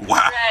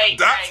 Wow. Right.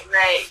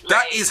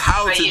 That is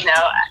how but, to...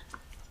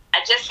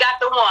 I just got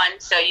the one,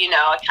 so,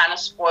 I kind of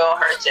spoil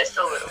her just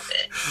a little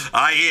bit.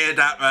 I hear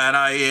that, man.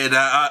 I hear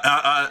that.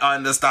 I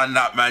understand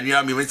that, man. You know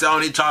what I mean? When it's the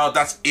only child,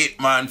 that's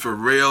it, man. For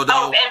real, though.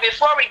 Oh, and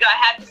before we go, I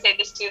have to say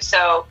this, too.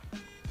 So,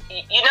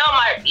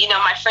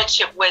 my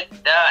friendship with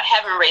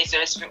Heaven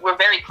Raisers, we're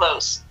very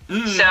close.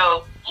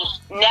 So,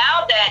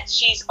 now that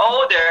she's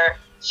older...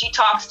 She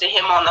talks to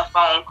him on the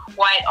phone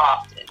quite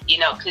often,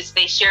 because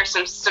they share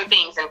some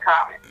things in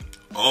common.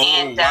 Oh,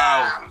 and,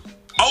 wow.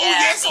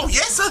 Yes,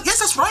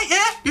 that's right.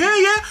 Yeah.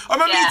 I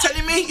remember you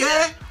telling me,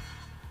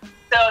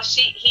 So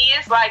he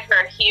is like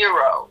her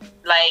hero.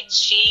 Like,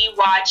 she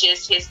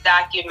watches his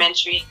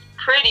documentary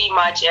pretty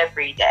much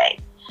every day.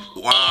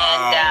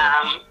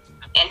 Wow.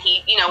 And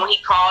he, when he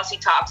calls, he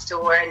talks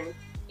to her, and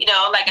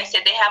like I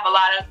said, they have a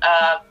lot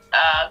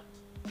of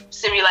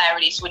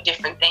similarities with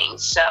different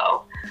things.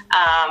 So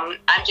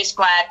I'm just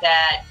glad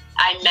that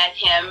I met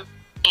him,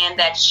 and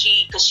that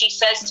because she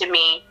says to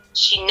me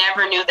she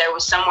never knew there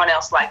was someone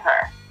else like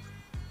her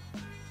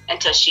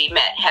until she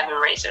met Heaven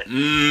Razor.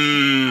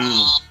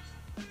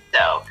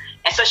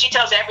 So she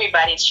tells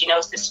everybody she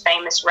knows this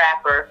famous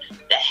rapper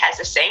that has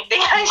the same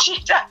thing as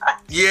she does.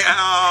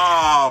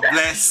 Yeah,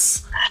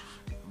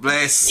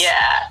 bless.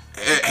 Yeah.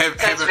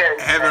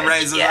 Heaven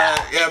Raisers,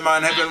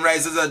 man. Heaven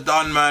Raisers are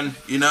done, man.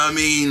 You know what I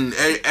mean?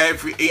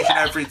 Each and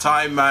every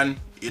time, man.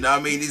 You know what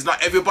I mean? It's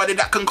not everybody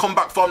that can come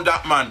back from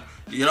that, man.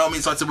 You know what I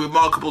mean? So it's a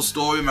remarkable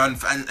story, man.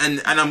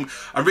 And I'm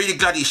really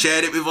glad he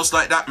shared it with us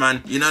like that,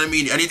 man. You know what I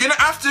mean? And he didn't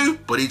have to,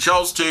 but he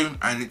chose to,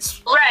 and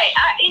it's... Right.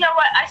 You know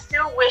what? I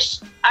still wish...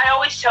 I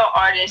always tell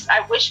artists,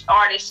 I wish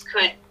artists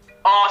could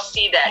all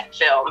see that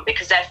film,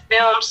 because that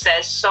film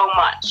says so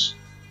much.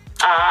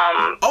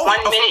 1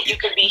 minute you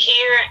could be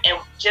here, and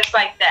just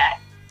like that.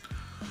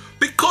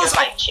 Because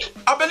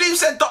I believe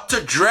said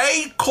Dr.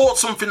 Dre caught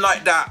something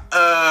like that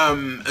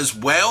as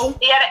well.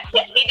 He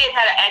did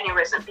have an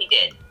aneurysm.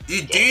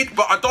 He did,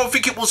 but I don't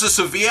think it was as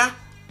severe.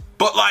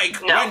 But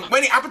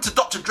when it happened to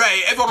Dr.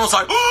 Dre, everyone was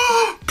like,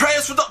 oh,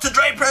 prayers for Dr.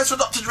 Dre,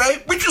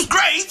 which was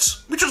great,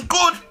 which was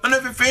good and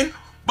everything.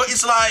 But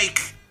it's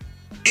like,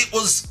 it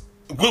was,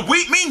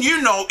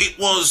 it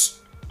was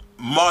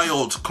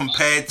mild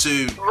compared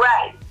to...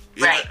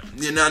 Right.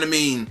 You know what I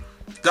mean?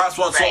 That's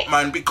what's up,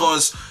 man,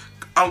 because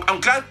I'm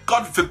glad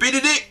God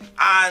forbidden it,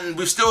 and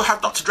we still have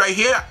Dr. Dre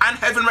here, and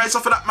Heaven Razor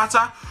for that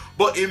matter.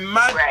 But you know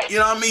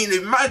what I mean?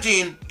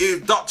 Imagine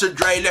if Dr.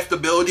 Dre left the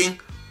building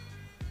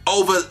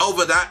over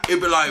that,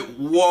 it'd be like,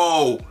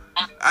 whoa.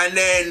 And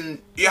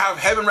then you have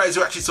Heaven Razor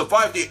who actually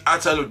survived it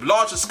at a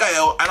larger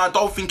scale, and I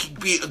don't think he'd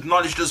be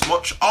acknowledged as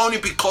much, only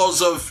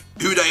because of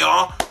who they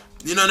are.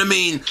 You know what I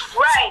mean?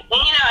 Right.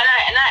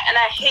 And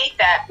I hate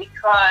that,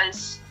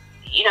 because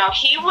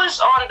he was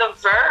on the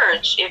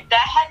verge. If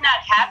that had not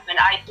happened,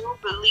 I do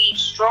believe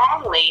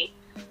strongly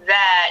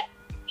that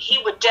he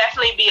would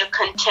definitely be a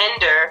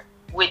contender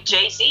with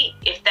Jay-Z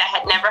if that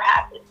had never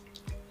happened.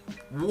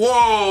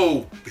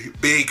 Whoa,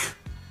 big.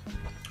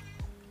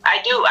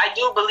 I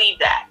do believe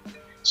that.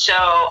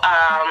 So,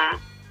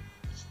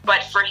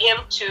 but for him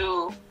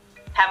to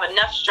have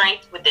enough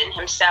strength within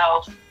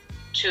himself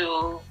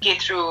to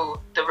get through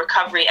the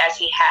recovery as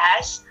he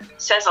has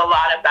says a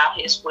lot about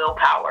his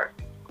willpower.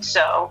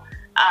 So,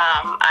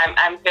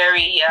 I'm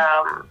very,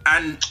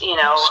 and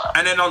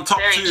then on top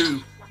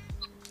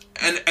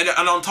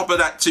and on top of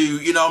that too,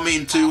 you know what I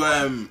mean,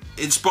 to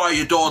inspire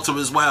your daughter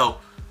as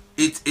well.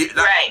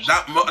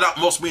 That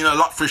must mean a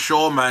lot for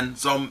sure, man.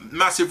 So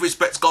massive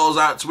respect goes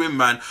out to him,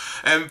 man.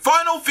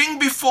 Final thing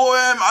before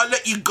I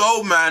let you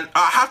go, man.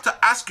 I have to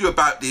ask you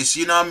about this.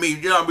 You know what I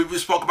mean? You know, we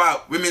spoke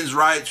about women's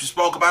rights. We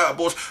spoke about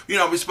abortion. You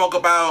know, we spoke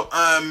about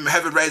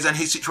Heaven Reyes and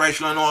his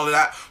situation and all of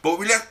that. But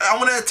I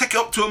want to take it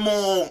up to a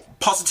more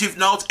positive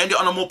note. End it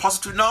on a more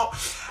positive note.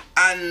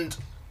 And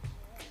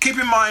keep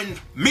in mind,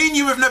 me and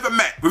you have never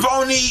met. We've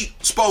only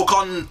spoke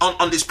on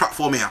this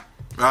platform here.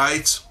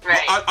 Right?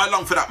 I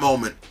long for that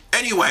moment.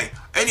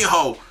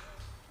 Anyhow,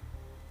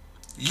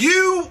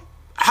 you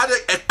had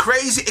a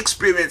crazy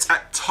experience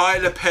at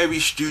Tyler Perry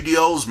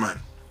Studios, man.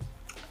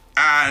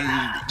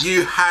 And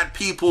you had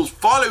people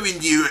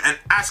following you and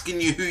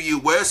asking you who you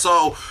were.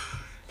 So,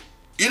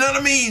 you know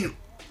what I mean?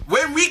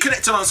 When we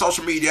connected on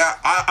social media,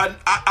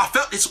 I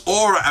felt this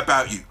aura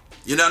about you.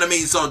 You know what I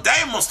mean? So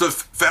they must have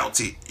felt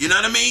it. You know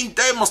what I mean?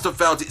 They must have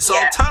felt it. So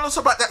tell us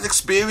about that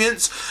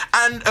experience.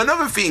 And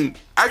another thing,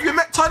 have you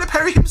met Tyler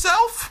Perry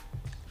himself?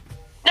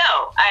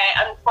 No,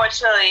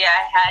 unfortunately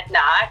I had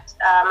not.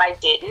 I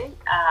didn't.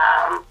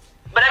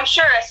 But I'm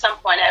sure at some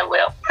point I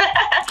will.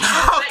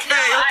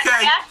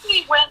 I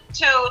actually went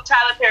to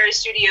Tyler Perry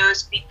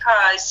Studios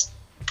because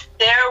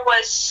there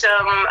was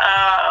some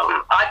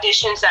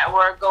auditions that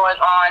were going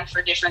on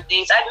for different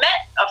things. I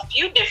met a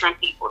few different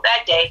people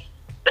that day.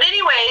 But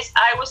anyways,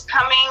 I was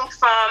coming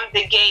from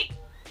the gate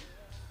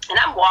and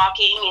I'm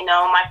walking, you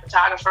know, my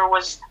photographer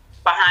was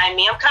behind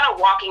me. I'm kind of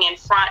walking in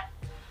front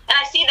and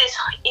I see this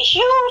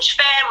huge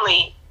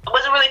family. I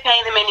wasn't really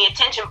paying them any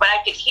attention, but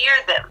I could hear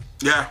them.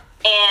 Yeah.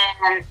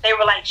 And they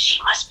were like, she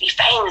must be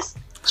famous.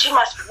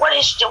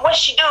 What's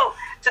she do?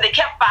 So they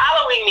kept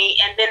following me.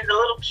 And then the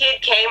little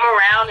kid came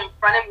around in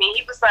front of me.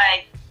 He was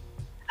like,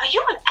 are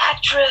you an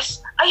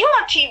actress? Are you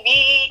on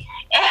TV?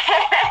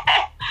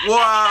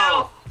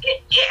 Wow. And, you know,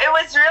 it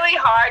was really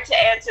hard to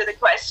answer the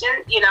question,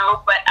 you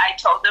know, but I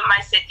told them,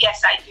 I said,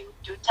 yes, I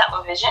do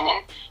television.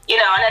 And, you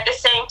know, and at the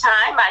same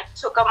time, I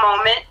took a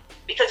moment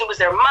because it was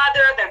their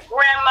mother, their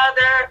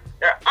grandmother,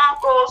 their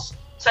uncles.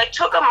 So I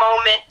took a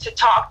moment to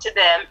talk to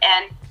them.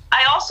 And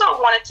I also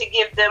wanted to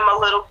give them a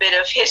little bit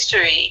of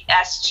history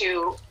as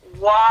to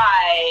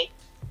why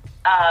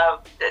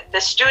the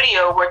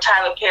studio where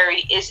Tyler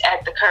Perry is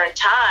at the current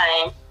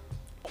time,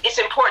 it's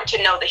important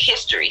to know the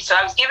history. So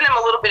I was giving them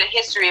a little bit of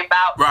history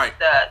about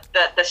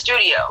the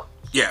studio.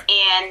 Yeah.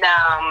 And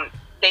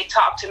they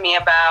talked to me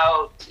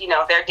about, you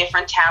know, their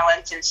different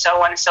talents and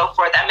so on and so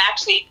forth.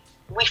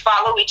 We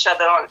follow each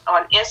other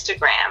on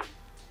Instagram.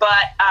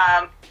 But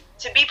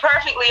to be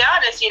perfectly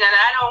honest, you know, and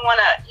I don't want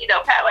to, you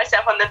know, pat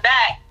myself on the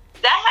back,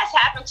 that has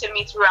happened to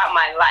me throughout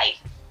my life.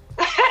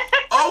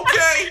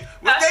 Okay,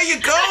 well there you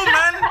go,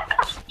 man.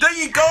 There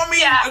you go. I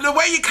mean, the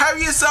way you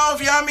carry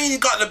yourself, you know what I mean. You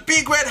got the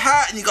big red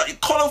hat, and you got your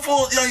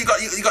colorful, you know, you got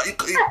your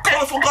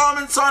colorful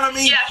garments on. I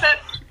mean, yeah, so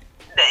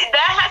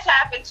that has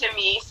happened to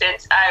me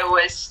since I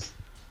was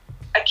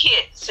a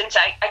kid. Since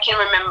I can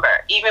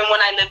remember, even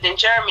when I lived in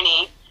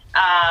Germany,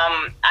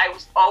 I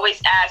was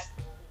always asked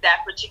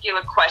that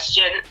particular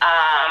question.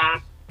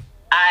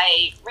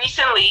 I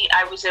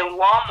was in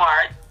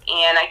Walmart.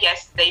 And I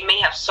guess they may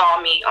have saw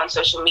me on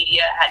social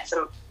media, had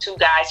two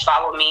guys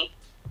follow me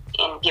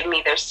and give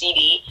me their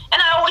CD.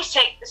 And I always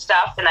take the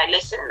stuff and I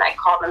listen and I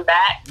call them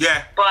back.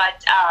 Yeah.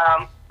 But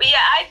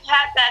yeah, I've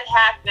had that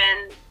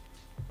happen.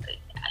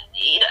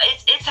 You know,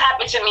 it's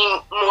happened to me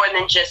more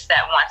than just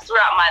that once.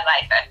 Throughout my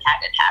life, I've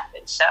had it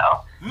happen. So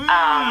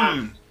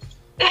I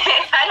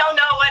don't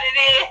know what it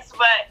is,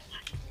 but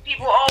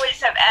people always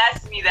have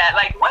asked me that.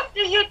 Like, what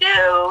do you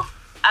do?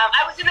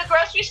 I was in the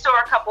grocery store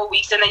a couple of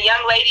weeks, and a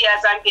young lady,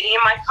 as I'm getting in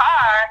my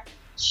car,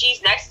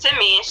 she's next to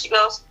me, and she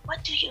goes,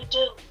 "What do you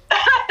do?"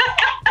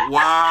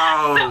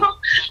 Wow.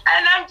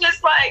 And I'm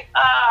just like,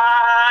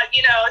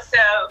 you know,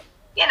 so,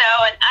 you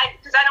know, and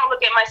because I don't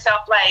look at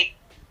myself like,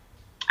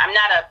 I'm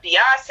not a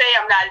Beyonce,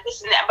 I'm not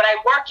this and that, but I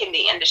work in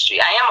the industry.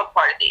 I am a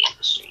part of the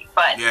industry.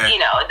 But, you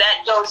know,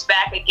 that goes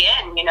back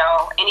again, you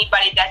know,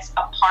 anybody that's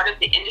a part of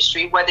the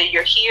industry, whether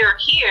you're here or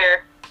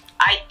here,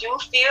 I do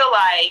feel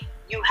like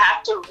you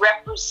have to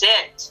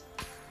represent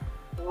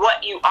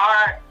what you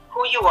are,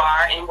 who you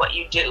are, and what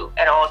you do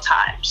at all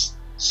times.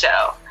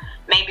 So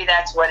maybe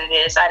that's what it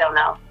is. I don't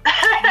know.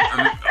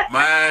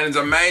 Man, it's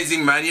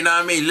amazing, man. You know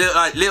what I mean?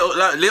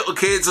 Little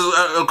kids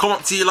will come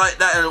up to you like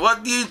that, and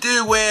what do you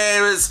do?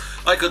 Whereas,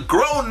 like a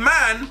grown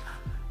man,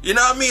 you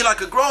know what I mean?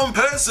 Like a grown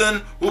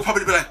person will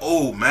probably be like,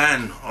 "Oh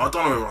man, I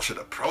don't know if I should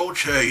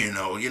approach her." You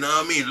know what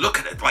I mean? Look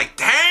at it, like,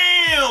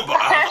 damn, but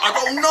I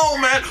don't know,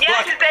 man.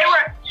 Yeah, because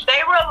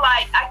they were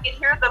like, I could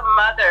hear the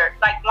mother.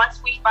 Like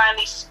once we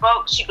finally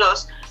spoke, she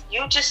goes,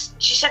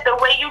 she said, the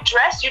way you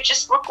dress, you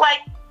just look like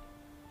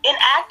an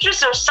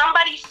actress or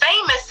somebody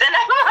famous. And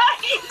I'm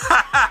like,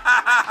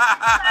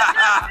 I'm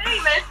not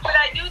famous, but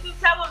I do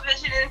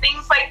television and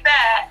things like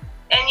that.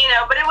 And, you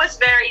know, but it was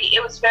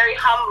very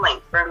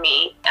humbling for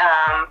me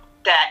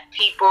that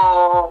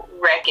people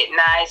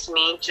recognize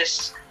me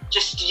just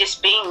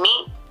being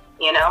me,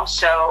 you know.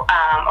 So,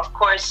 of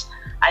course,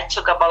 I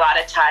took up a lot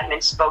of time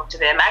and spoke to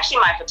them.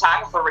 Actually, my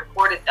photographer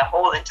recorded the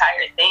whole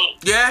entire thing.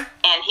 Yeah.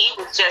 And he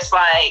was just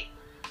like,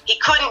 he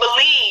couldn't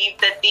believe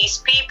that these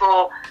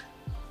people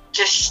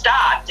just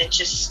stopped and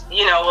just,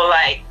 were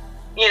like,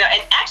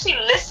 and actually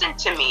listened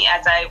to me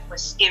as I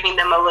was giving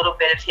them a little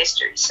bit of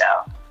history. So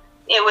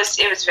it was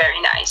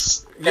very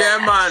nice.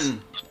 Very nice.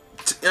 Man.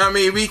 I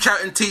mean, reach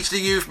out and teach the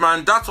youth,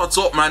 man. That's what's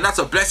up, man. That's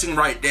a blessing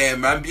right there,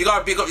 man. You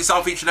gotta pick up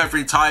yourself each and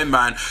every time,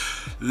 man.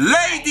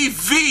 Lady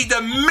V,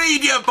 the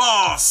media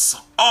boss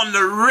on the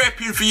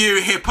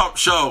RePPiN4U hip hop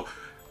show.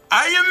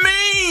 How you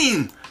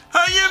mean?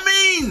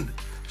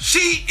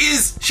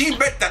 She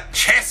bet that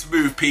chess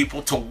move,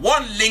 people, to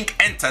One Link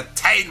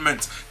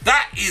Entertainment.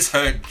 That is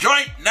her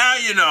joint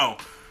now,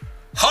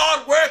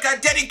 Hard work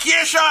and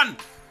dedication.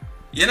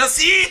 You know,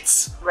 see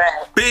it?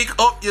 Right. Big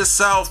up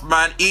yourself,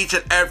 man, each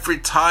and every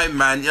time,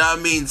 man. You know what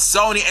I mean?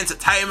 Sony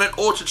Entertainment,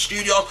 Orchard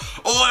Studios,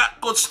 all that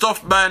good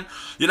stuff, man.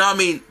 You know what I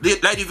mean?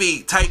 Lady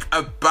V, take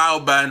a bow,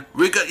 man.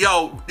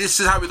 This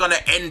is how we're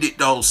gonna end it,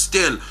 though,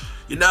 still.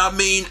 You know what I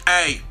mean?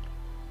 Hey,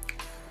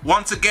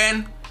 once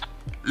again,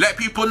 let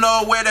people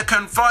know where they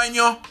can find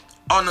you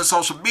on the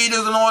social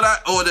medias and all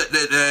that, or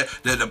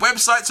the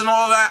websites and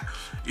all that.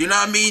 You know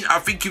what I mean? I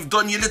think you've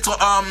done your little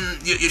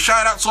your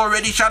shout outs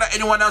already. Shout out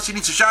anyone else you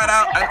need to shout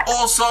out, and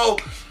also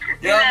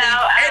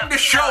end the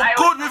show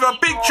good with a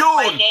big tune.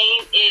 My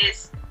name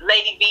is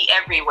Lady V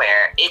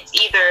everywhere. It's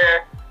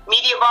either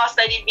Media Boss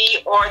Lady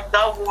V or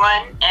The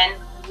One, and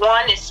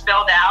one is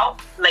spelled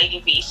out Lady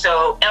V.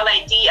 So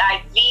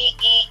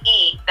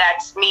LADIVEE.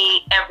 That's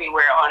me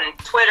everywhere on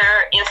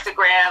Twitter,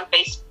 Instagram,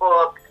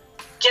 Facebook,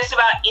 just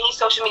about any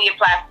social media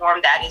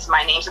platform. That is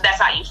my name. So that's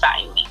how you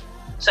find me.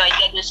 So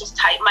you just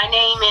type my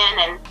name in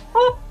and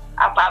whoop,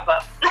 I'll pop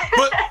up.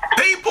 But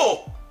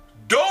people,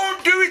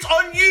 don't do it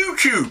on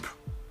YouTube.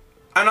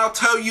 And I'll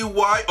tell you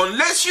why.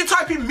 Unless you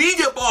type in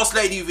Media Boss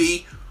Lady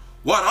V,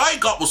 what I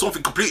got was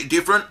something completely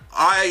different.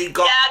 I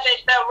got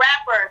the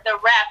rapper.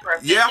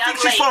 Yeah, I think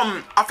she's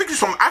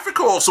from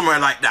Africa or somewhere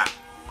like that.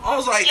 I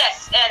was like,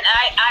 yes, and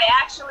I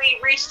actually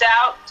reached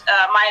out.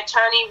 My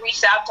attorney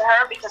reached out to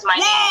her because my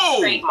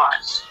name is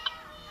trademarked.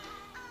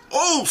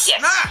 Oh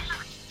snap!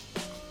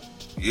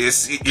 Yes,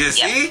 see? Because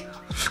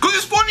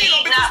it's funny,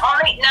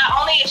 not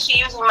only is she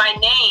using my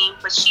name,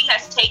 but she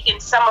has taken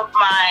some of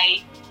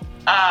my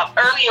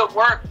earlier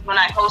work when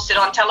I hosted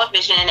on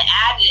television and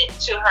added it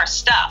to her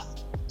stuff.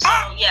 So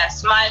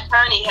yes, my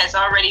attorney has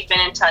already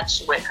been in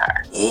touch with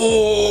her.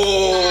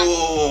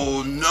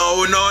 Oh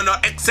no!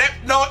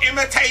 Accept no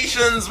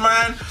imitations,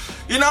 man.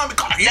 You know, that's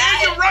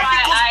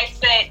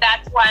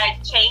why I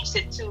changed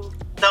it to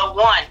The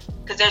One,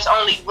 because there's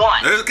only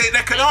one. There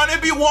can only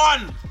be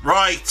one.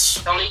 Right.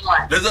 There's only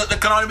one. There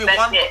can only be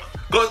one.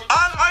 Because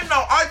I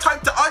know I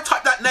typed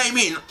that name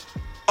in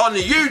on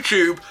the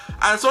YouTube,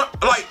 and so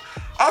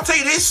I'll tell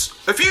you this.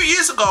 A few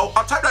years ago,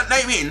 I typed that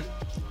name in,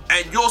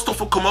 and your stuff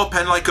will come up,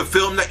 and like a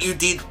film that you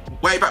did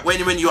way back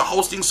when you were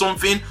hosting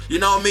something, you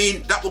know what I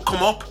mean? That will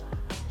come up,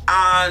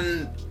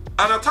 and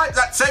I typed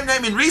that same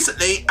name in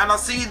recently, and I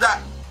see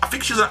that I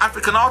think she's an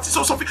African artist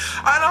or something,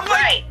 and I'm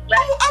like,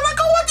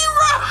 what did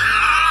wrong?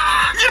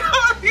 You know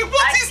what I mean?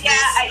 What is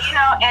this?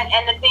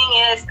 And the thing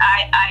is,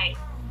 I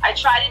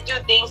try to do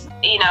things,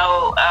 in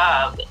a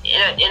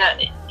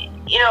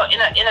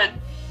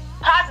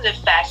positive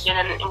fashion,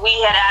 and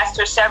we had asked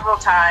her several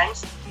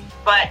times,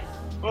 but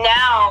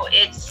now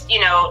it's,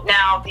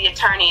 now the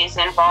attorney is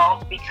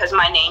involved because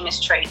my name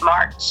is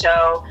trademarked.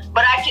 So,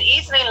 but I could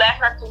easily let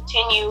her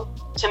continue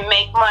to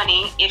make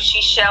money if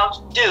she shall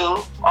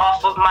do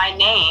off of my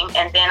name,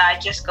 and then I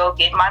just go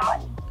get my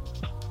money.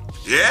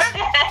 Yeah?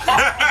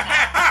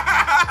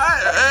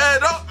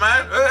 Head up,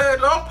 man.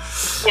 Head up.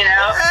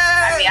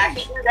 I mean, I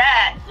can do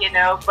that,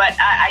 but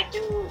I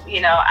do,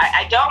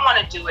 I don't want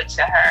to do it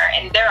to her.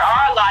 And there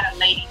are a lot of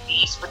Lady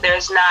V's, but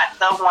there's not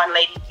the one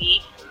Lady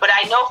V. But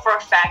I know for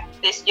a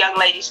fact this young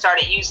lady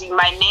started using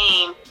my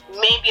name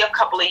maybe a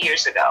couple of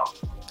years ago.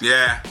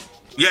 Yeah,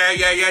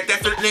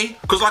 definitely.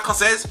 Because like I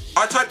says,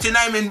 I typed your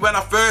name in when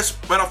I first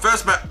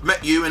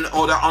met you and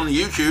all that on the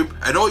YouTube,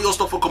 and all your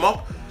stuff will come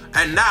up.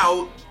 And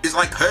now it's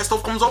like her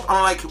stuff comes up, and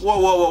I'm like, whoa,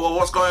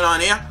 what's going on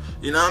here?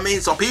 You know what I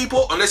mean? So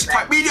people, unless you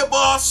type Media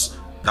Boss,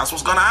 that's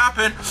what's gonna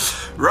happen.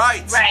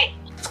 Right.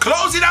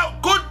 Close it out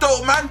good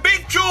though, man.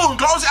 Big tune.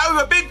 Close it out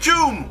with a big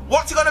tune.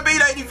 What's it gonna be,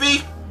 Lady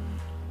V?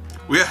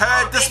 We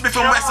heard the Smith &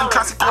 Wesson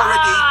classic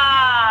already.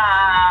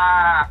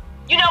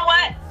 You know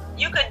what?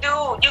 You could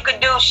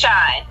do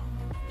Shine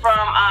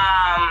from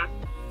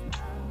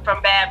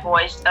Bad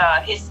Boys.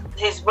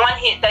 His one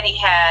hit that he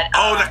had.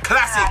 The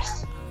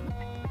classic.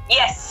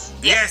 Yes.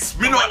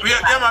 Me know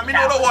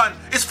the one.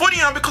 It's funny,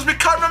 because we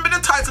can't remember the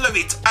title of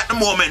it at the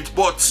moment,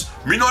 but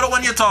me know the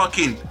one you're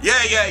talking.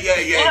 Yeah.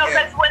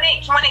 Because when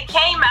it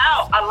came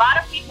out, a lot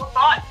of people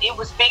thought it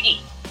was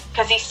Biggie,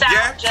 because he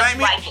sounded just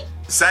like it.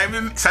 Same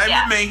with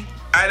me.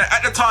 And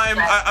at the time,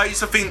 I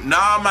used to think,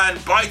 nah, man,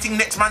 biting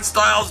next man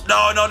styles,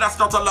 no, that's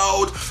not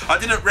allowed. I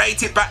didn't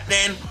rate it back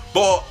then,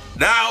 but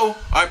Now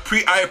I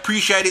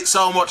appreciate it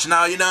so much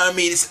now, you know what I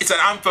mean? It's an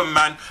anthem,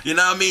 man. You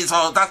know what I mean?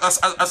 So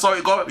that's how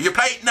it goes. You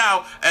play it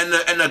now and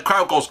the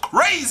crowd goes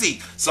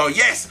crazy. So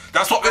yes,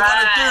 that's what we're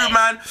gonna do,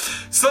 man.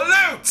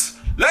 Salute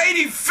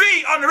Lady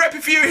V on the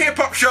RePPiN4U Hip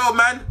Hop Show,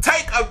 man.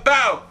 Take a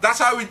bow. That's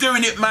how we're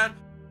doing it, man.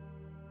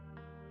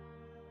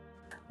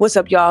 What's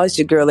up, y'all? It's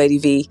your girl, Lady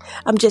V.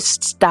 I'm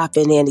just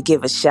stopping in to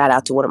give a shout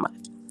out to one of my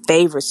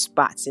favorite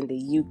spots in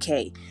the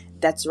UK.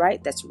 That's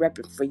right, that's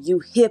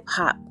RePPiN4U Hip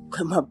Hop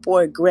with my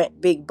boy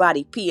Grant Big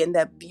Body P and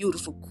that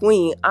beautiful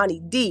queen,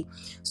 Ani D.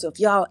 So if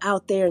y'all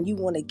out there and you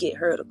want to get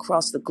heard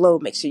across the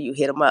globe, make sure you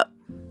hit them up.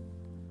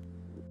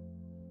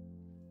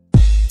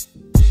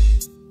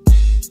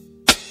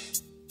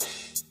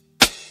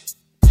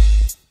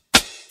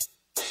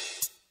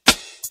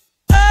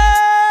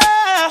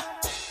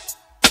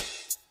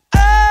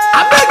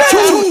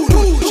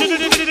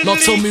 Now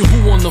tell me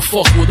who wanna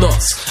fuck with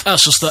us.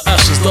 Ashes to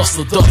ashes, dust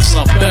to dust.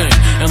 I bang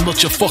and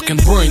let your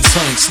fucking brains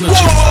hang. Snitches,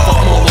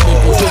 fuck all the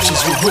nigga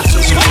bitches with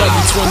riches. You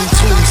carry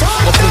 22s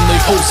up in they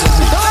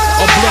hosiery.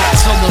 A black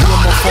teller when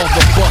my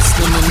father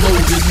bustin' and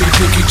loaded me.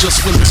 Think he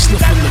just finished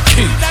sniffing the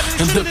key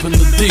and dipping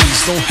the D's.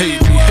 Don't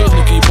hate me, hate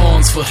Nicky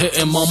Barnes for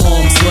hitting my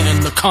mom's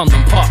letting the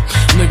condom pop.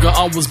 Nigga,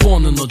 I was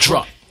born in the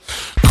drop.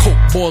 Coke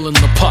boiling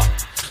the pot.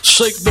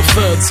 Shake the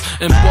feds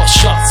and bust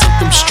shots at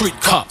them street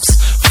cops.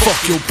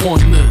 Fuck your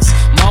point is.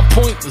 My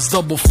point is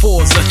double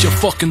fours at your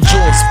fucking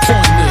jaws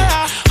pointed.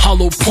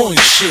 Hollow point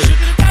shit,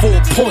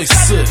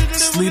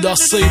 4.6. Need I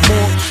say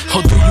more,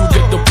 or do you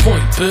get the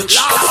point, bitch?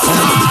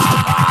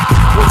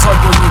 What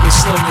type of nigga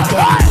slanging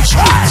back in the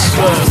streets?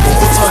 Bad boy.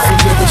 What type of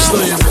nigga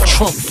stay in the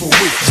trunk for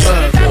weeks?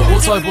 Bad boy.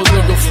 What type of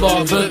nigga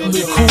fly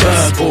Bentley cool?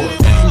 Bad boy.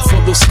 Aim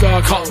for the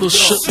sky, caught the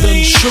shit,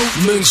 then shoot.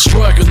 Minks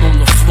dragging on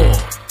the floor.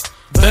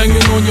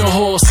 Banging on your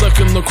horse,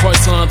 second the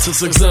Christ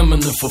scientists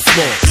examining for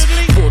flaws.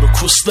 Pour the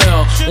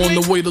crystal on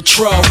the way to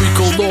trial.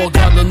 Rico Law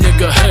got a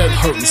nigga head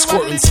hurting,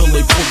 squirting till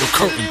they pull the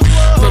curtain.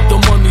 Let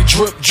the money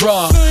drip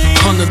dry.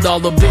 $100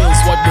 bills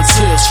wipe the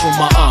tears from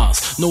my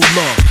eyes. No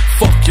love,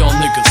 fuck y'all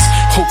niggas.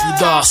 Hope you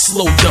die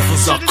slow, death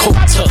as I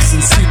coke test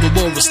and see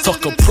Dolores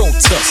Tucker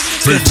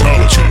protest.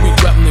 Fatality. We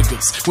rap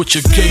niggas with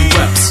your gay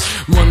raps,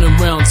 running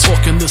around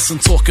talking this and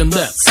talking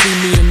that. See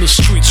me in the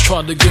streets,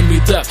 try to give me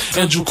that.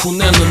 Andrew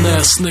Cunanan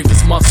ass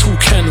niggas. My two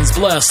cannons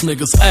blast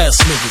niggas,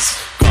 ass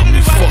niggas. Got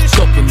me fucked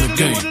up in the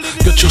game.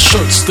 Get your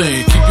shirt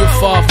stained. Keep your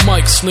 5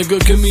 mics, nigga,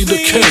 give me the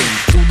cane.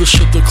 Do the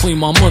shit to clean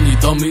my money,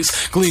 dummies.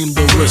 Gleam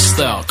the wrist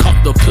out,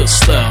 cock the piss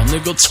style.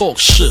 Nigga, talk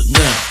shit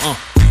now,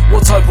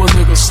 What type of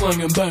nigga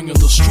slanging bang in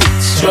the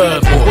streets?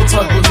 Bad boy. What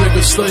type of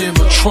nigga stay in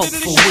the trunk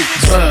for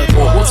weeks? Bad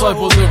boy. What type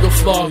of nigga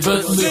fly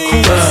Bentley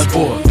cool? Bad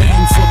boy.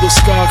 Aim for the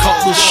sky,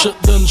 cock the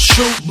shit, then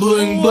shoot.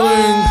 Bling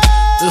bling.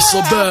 It's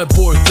a bad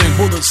boy thing,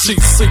 bullet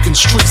seats seeking,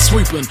 street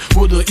sweeping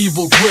with an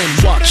evil grin.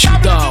 Watch you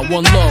die,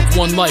 one love,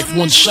 one life,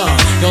 one shine.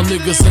 Y'all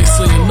niggas ain't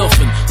saying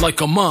nothing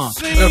like a mine.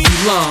 Every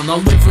line, I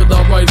live it,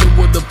 I write it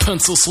with a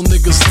pencil, so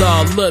niggas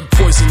die lead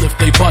poison if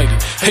they bite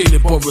it. Hate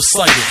it but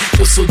recite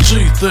it, it's a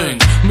G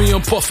thing. Me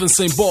and Puffin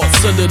St. Bart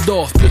send it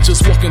off.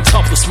 Bitches walking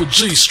topless with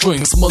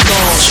G-strings. Melange,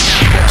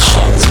 butt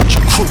shots at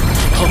your crew,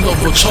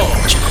 another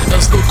charge.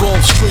 As the Gulf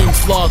Stream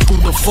fly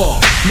through the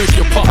fog, make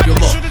it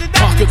popular.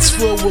 Pockets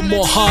filled with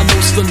more high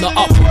notes than the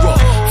opera.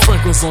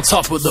 Franklin's on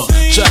top of the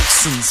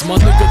Jacksons. My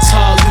nigga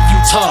Ty, leave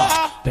you tied.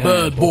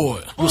 Bad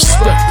boy,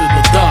 respected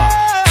to die.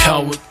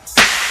 Coward.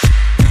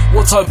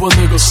 What type of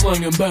nigga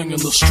slanging bang in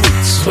the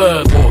streets?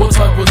 Bad boy. What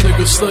type of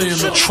nigga stay in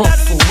the trunk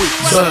for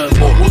weeks? Bad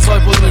boy. What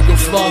type of nigga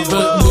fly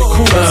Bentley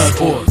cool? Bad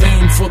boy.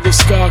 Aim for the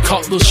sky,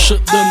 caught the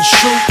shit, then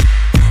shoot.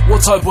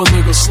 What type of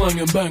nigga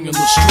slanging bang in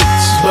the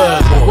streets?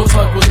 Bad boy. What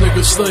type of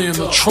nigga stay in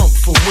the trunk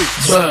for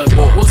weeks? Bad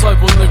boy. What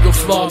type of nigga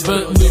fly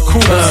Bentley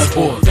cool? Bad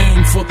boy.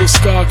 Aim for the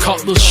sky,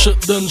 caught the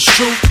shit, then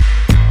shoot.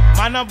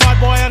 Man, a bad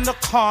boy in the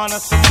corner,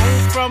 so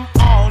move from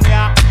on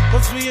ya,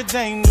 cause we are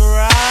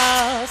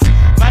dangerous.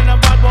 Man, a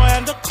bad boy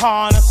in the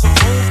corner, so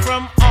move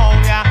from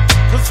on ya,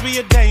 cause we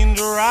are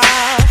dangerous.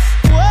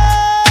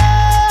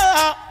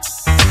 Whoa,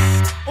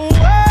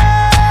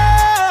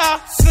 whoa,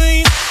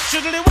 sing,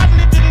 shiddly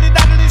waddly diddly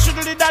daddly,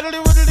 shiddly daddly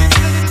waddly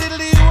diddly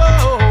diddly,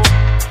 whoa,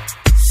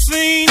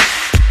 sing.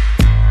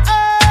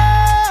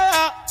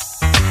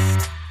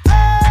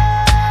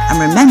 And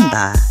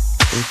remember,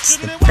 it's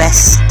the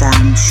best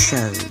damn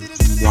show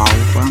in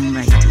Wild One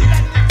Radio.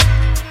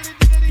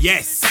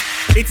 Yes,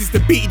 it is the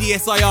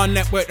BDSIR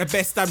network, the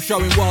best damn show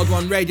in Wild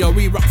One Radio.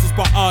 We rock the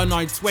spot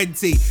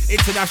R920,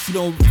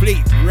 International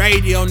Fleet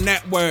Radio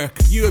Network.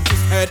 You have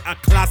just heard a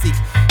classic.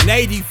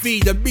 Lady V,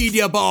 the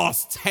media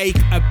boss. Take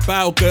a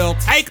bow, girl.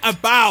 Take a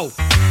bow.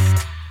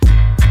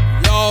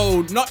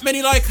 Yo, not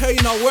many like her,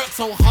 you know, work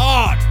so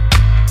hard.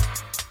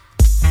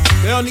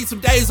 Girl needs some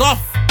days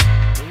off.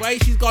 The way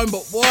she's going,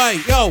 but boy,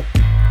 yo.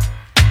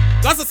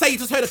 As I say, you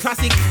just heard a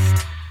classic.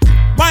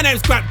 My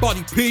name's Grant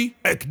Body P.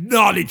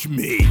 Acknowledge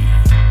me.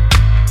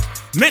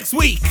 Next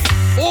week,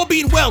 all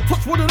being well,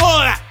 touch wood and all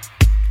of that.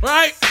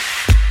 Right?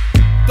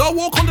 Don't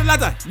walk on the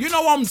ladder. You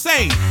know what I'm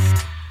saying.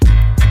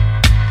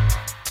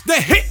 The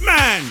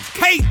Hitman,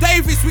 K.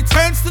 Davis,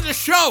 returns to the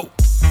show.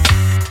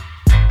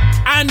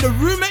 And the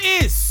rumour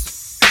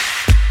is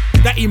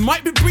that he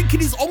might be bringing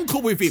his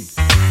uncle with him.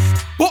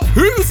 But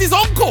who's his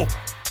uncle?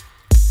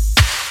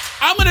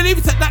 I'm going to leave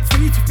it at that for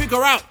you to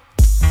figure out.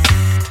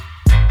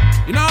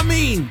 You know what I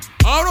mean?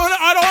 I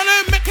don't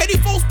want to make any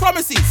false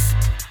promises.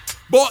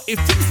 But if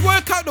things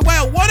work out the way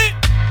I want it,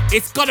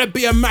 it's going to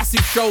be a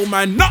massive show,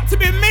 man. Not to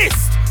be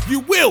missed. You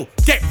will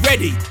get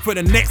ready for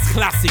the next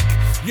classic.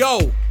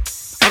 Yo,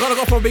 I got to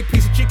go for a big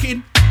piece of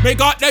chicken. May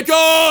got the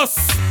juice.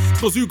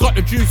 Because who got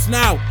the juice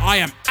now? I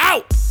am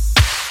out.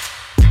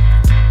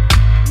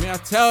 May I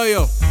tell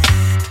you.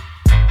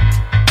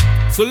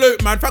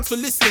 Salute, man. Thanks for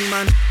listening,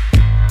 man.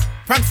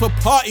 Thanks for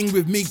partying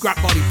with me, Grab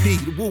Body P,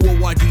 the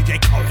Worldwide DJ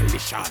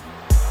Coalition.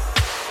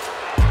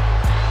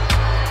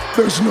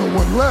 There's no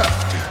one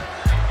left.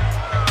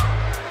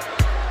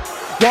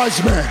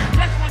 Wise man,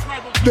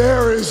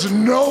 there is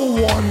no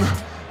one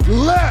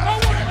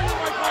left.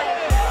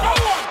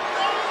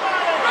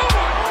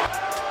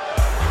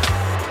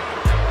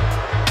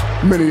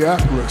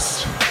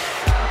 Minneapolis.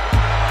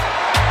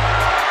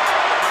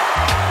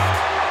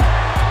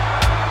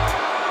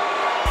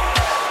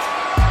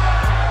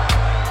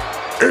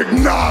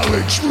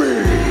 Acknowledge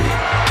me.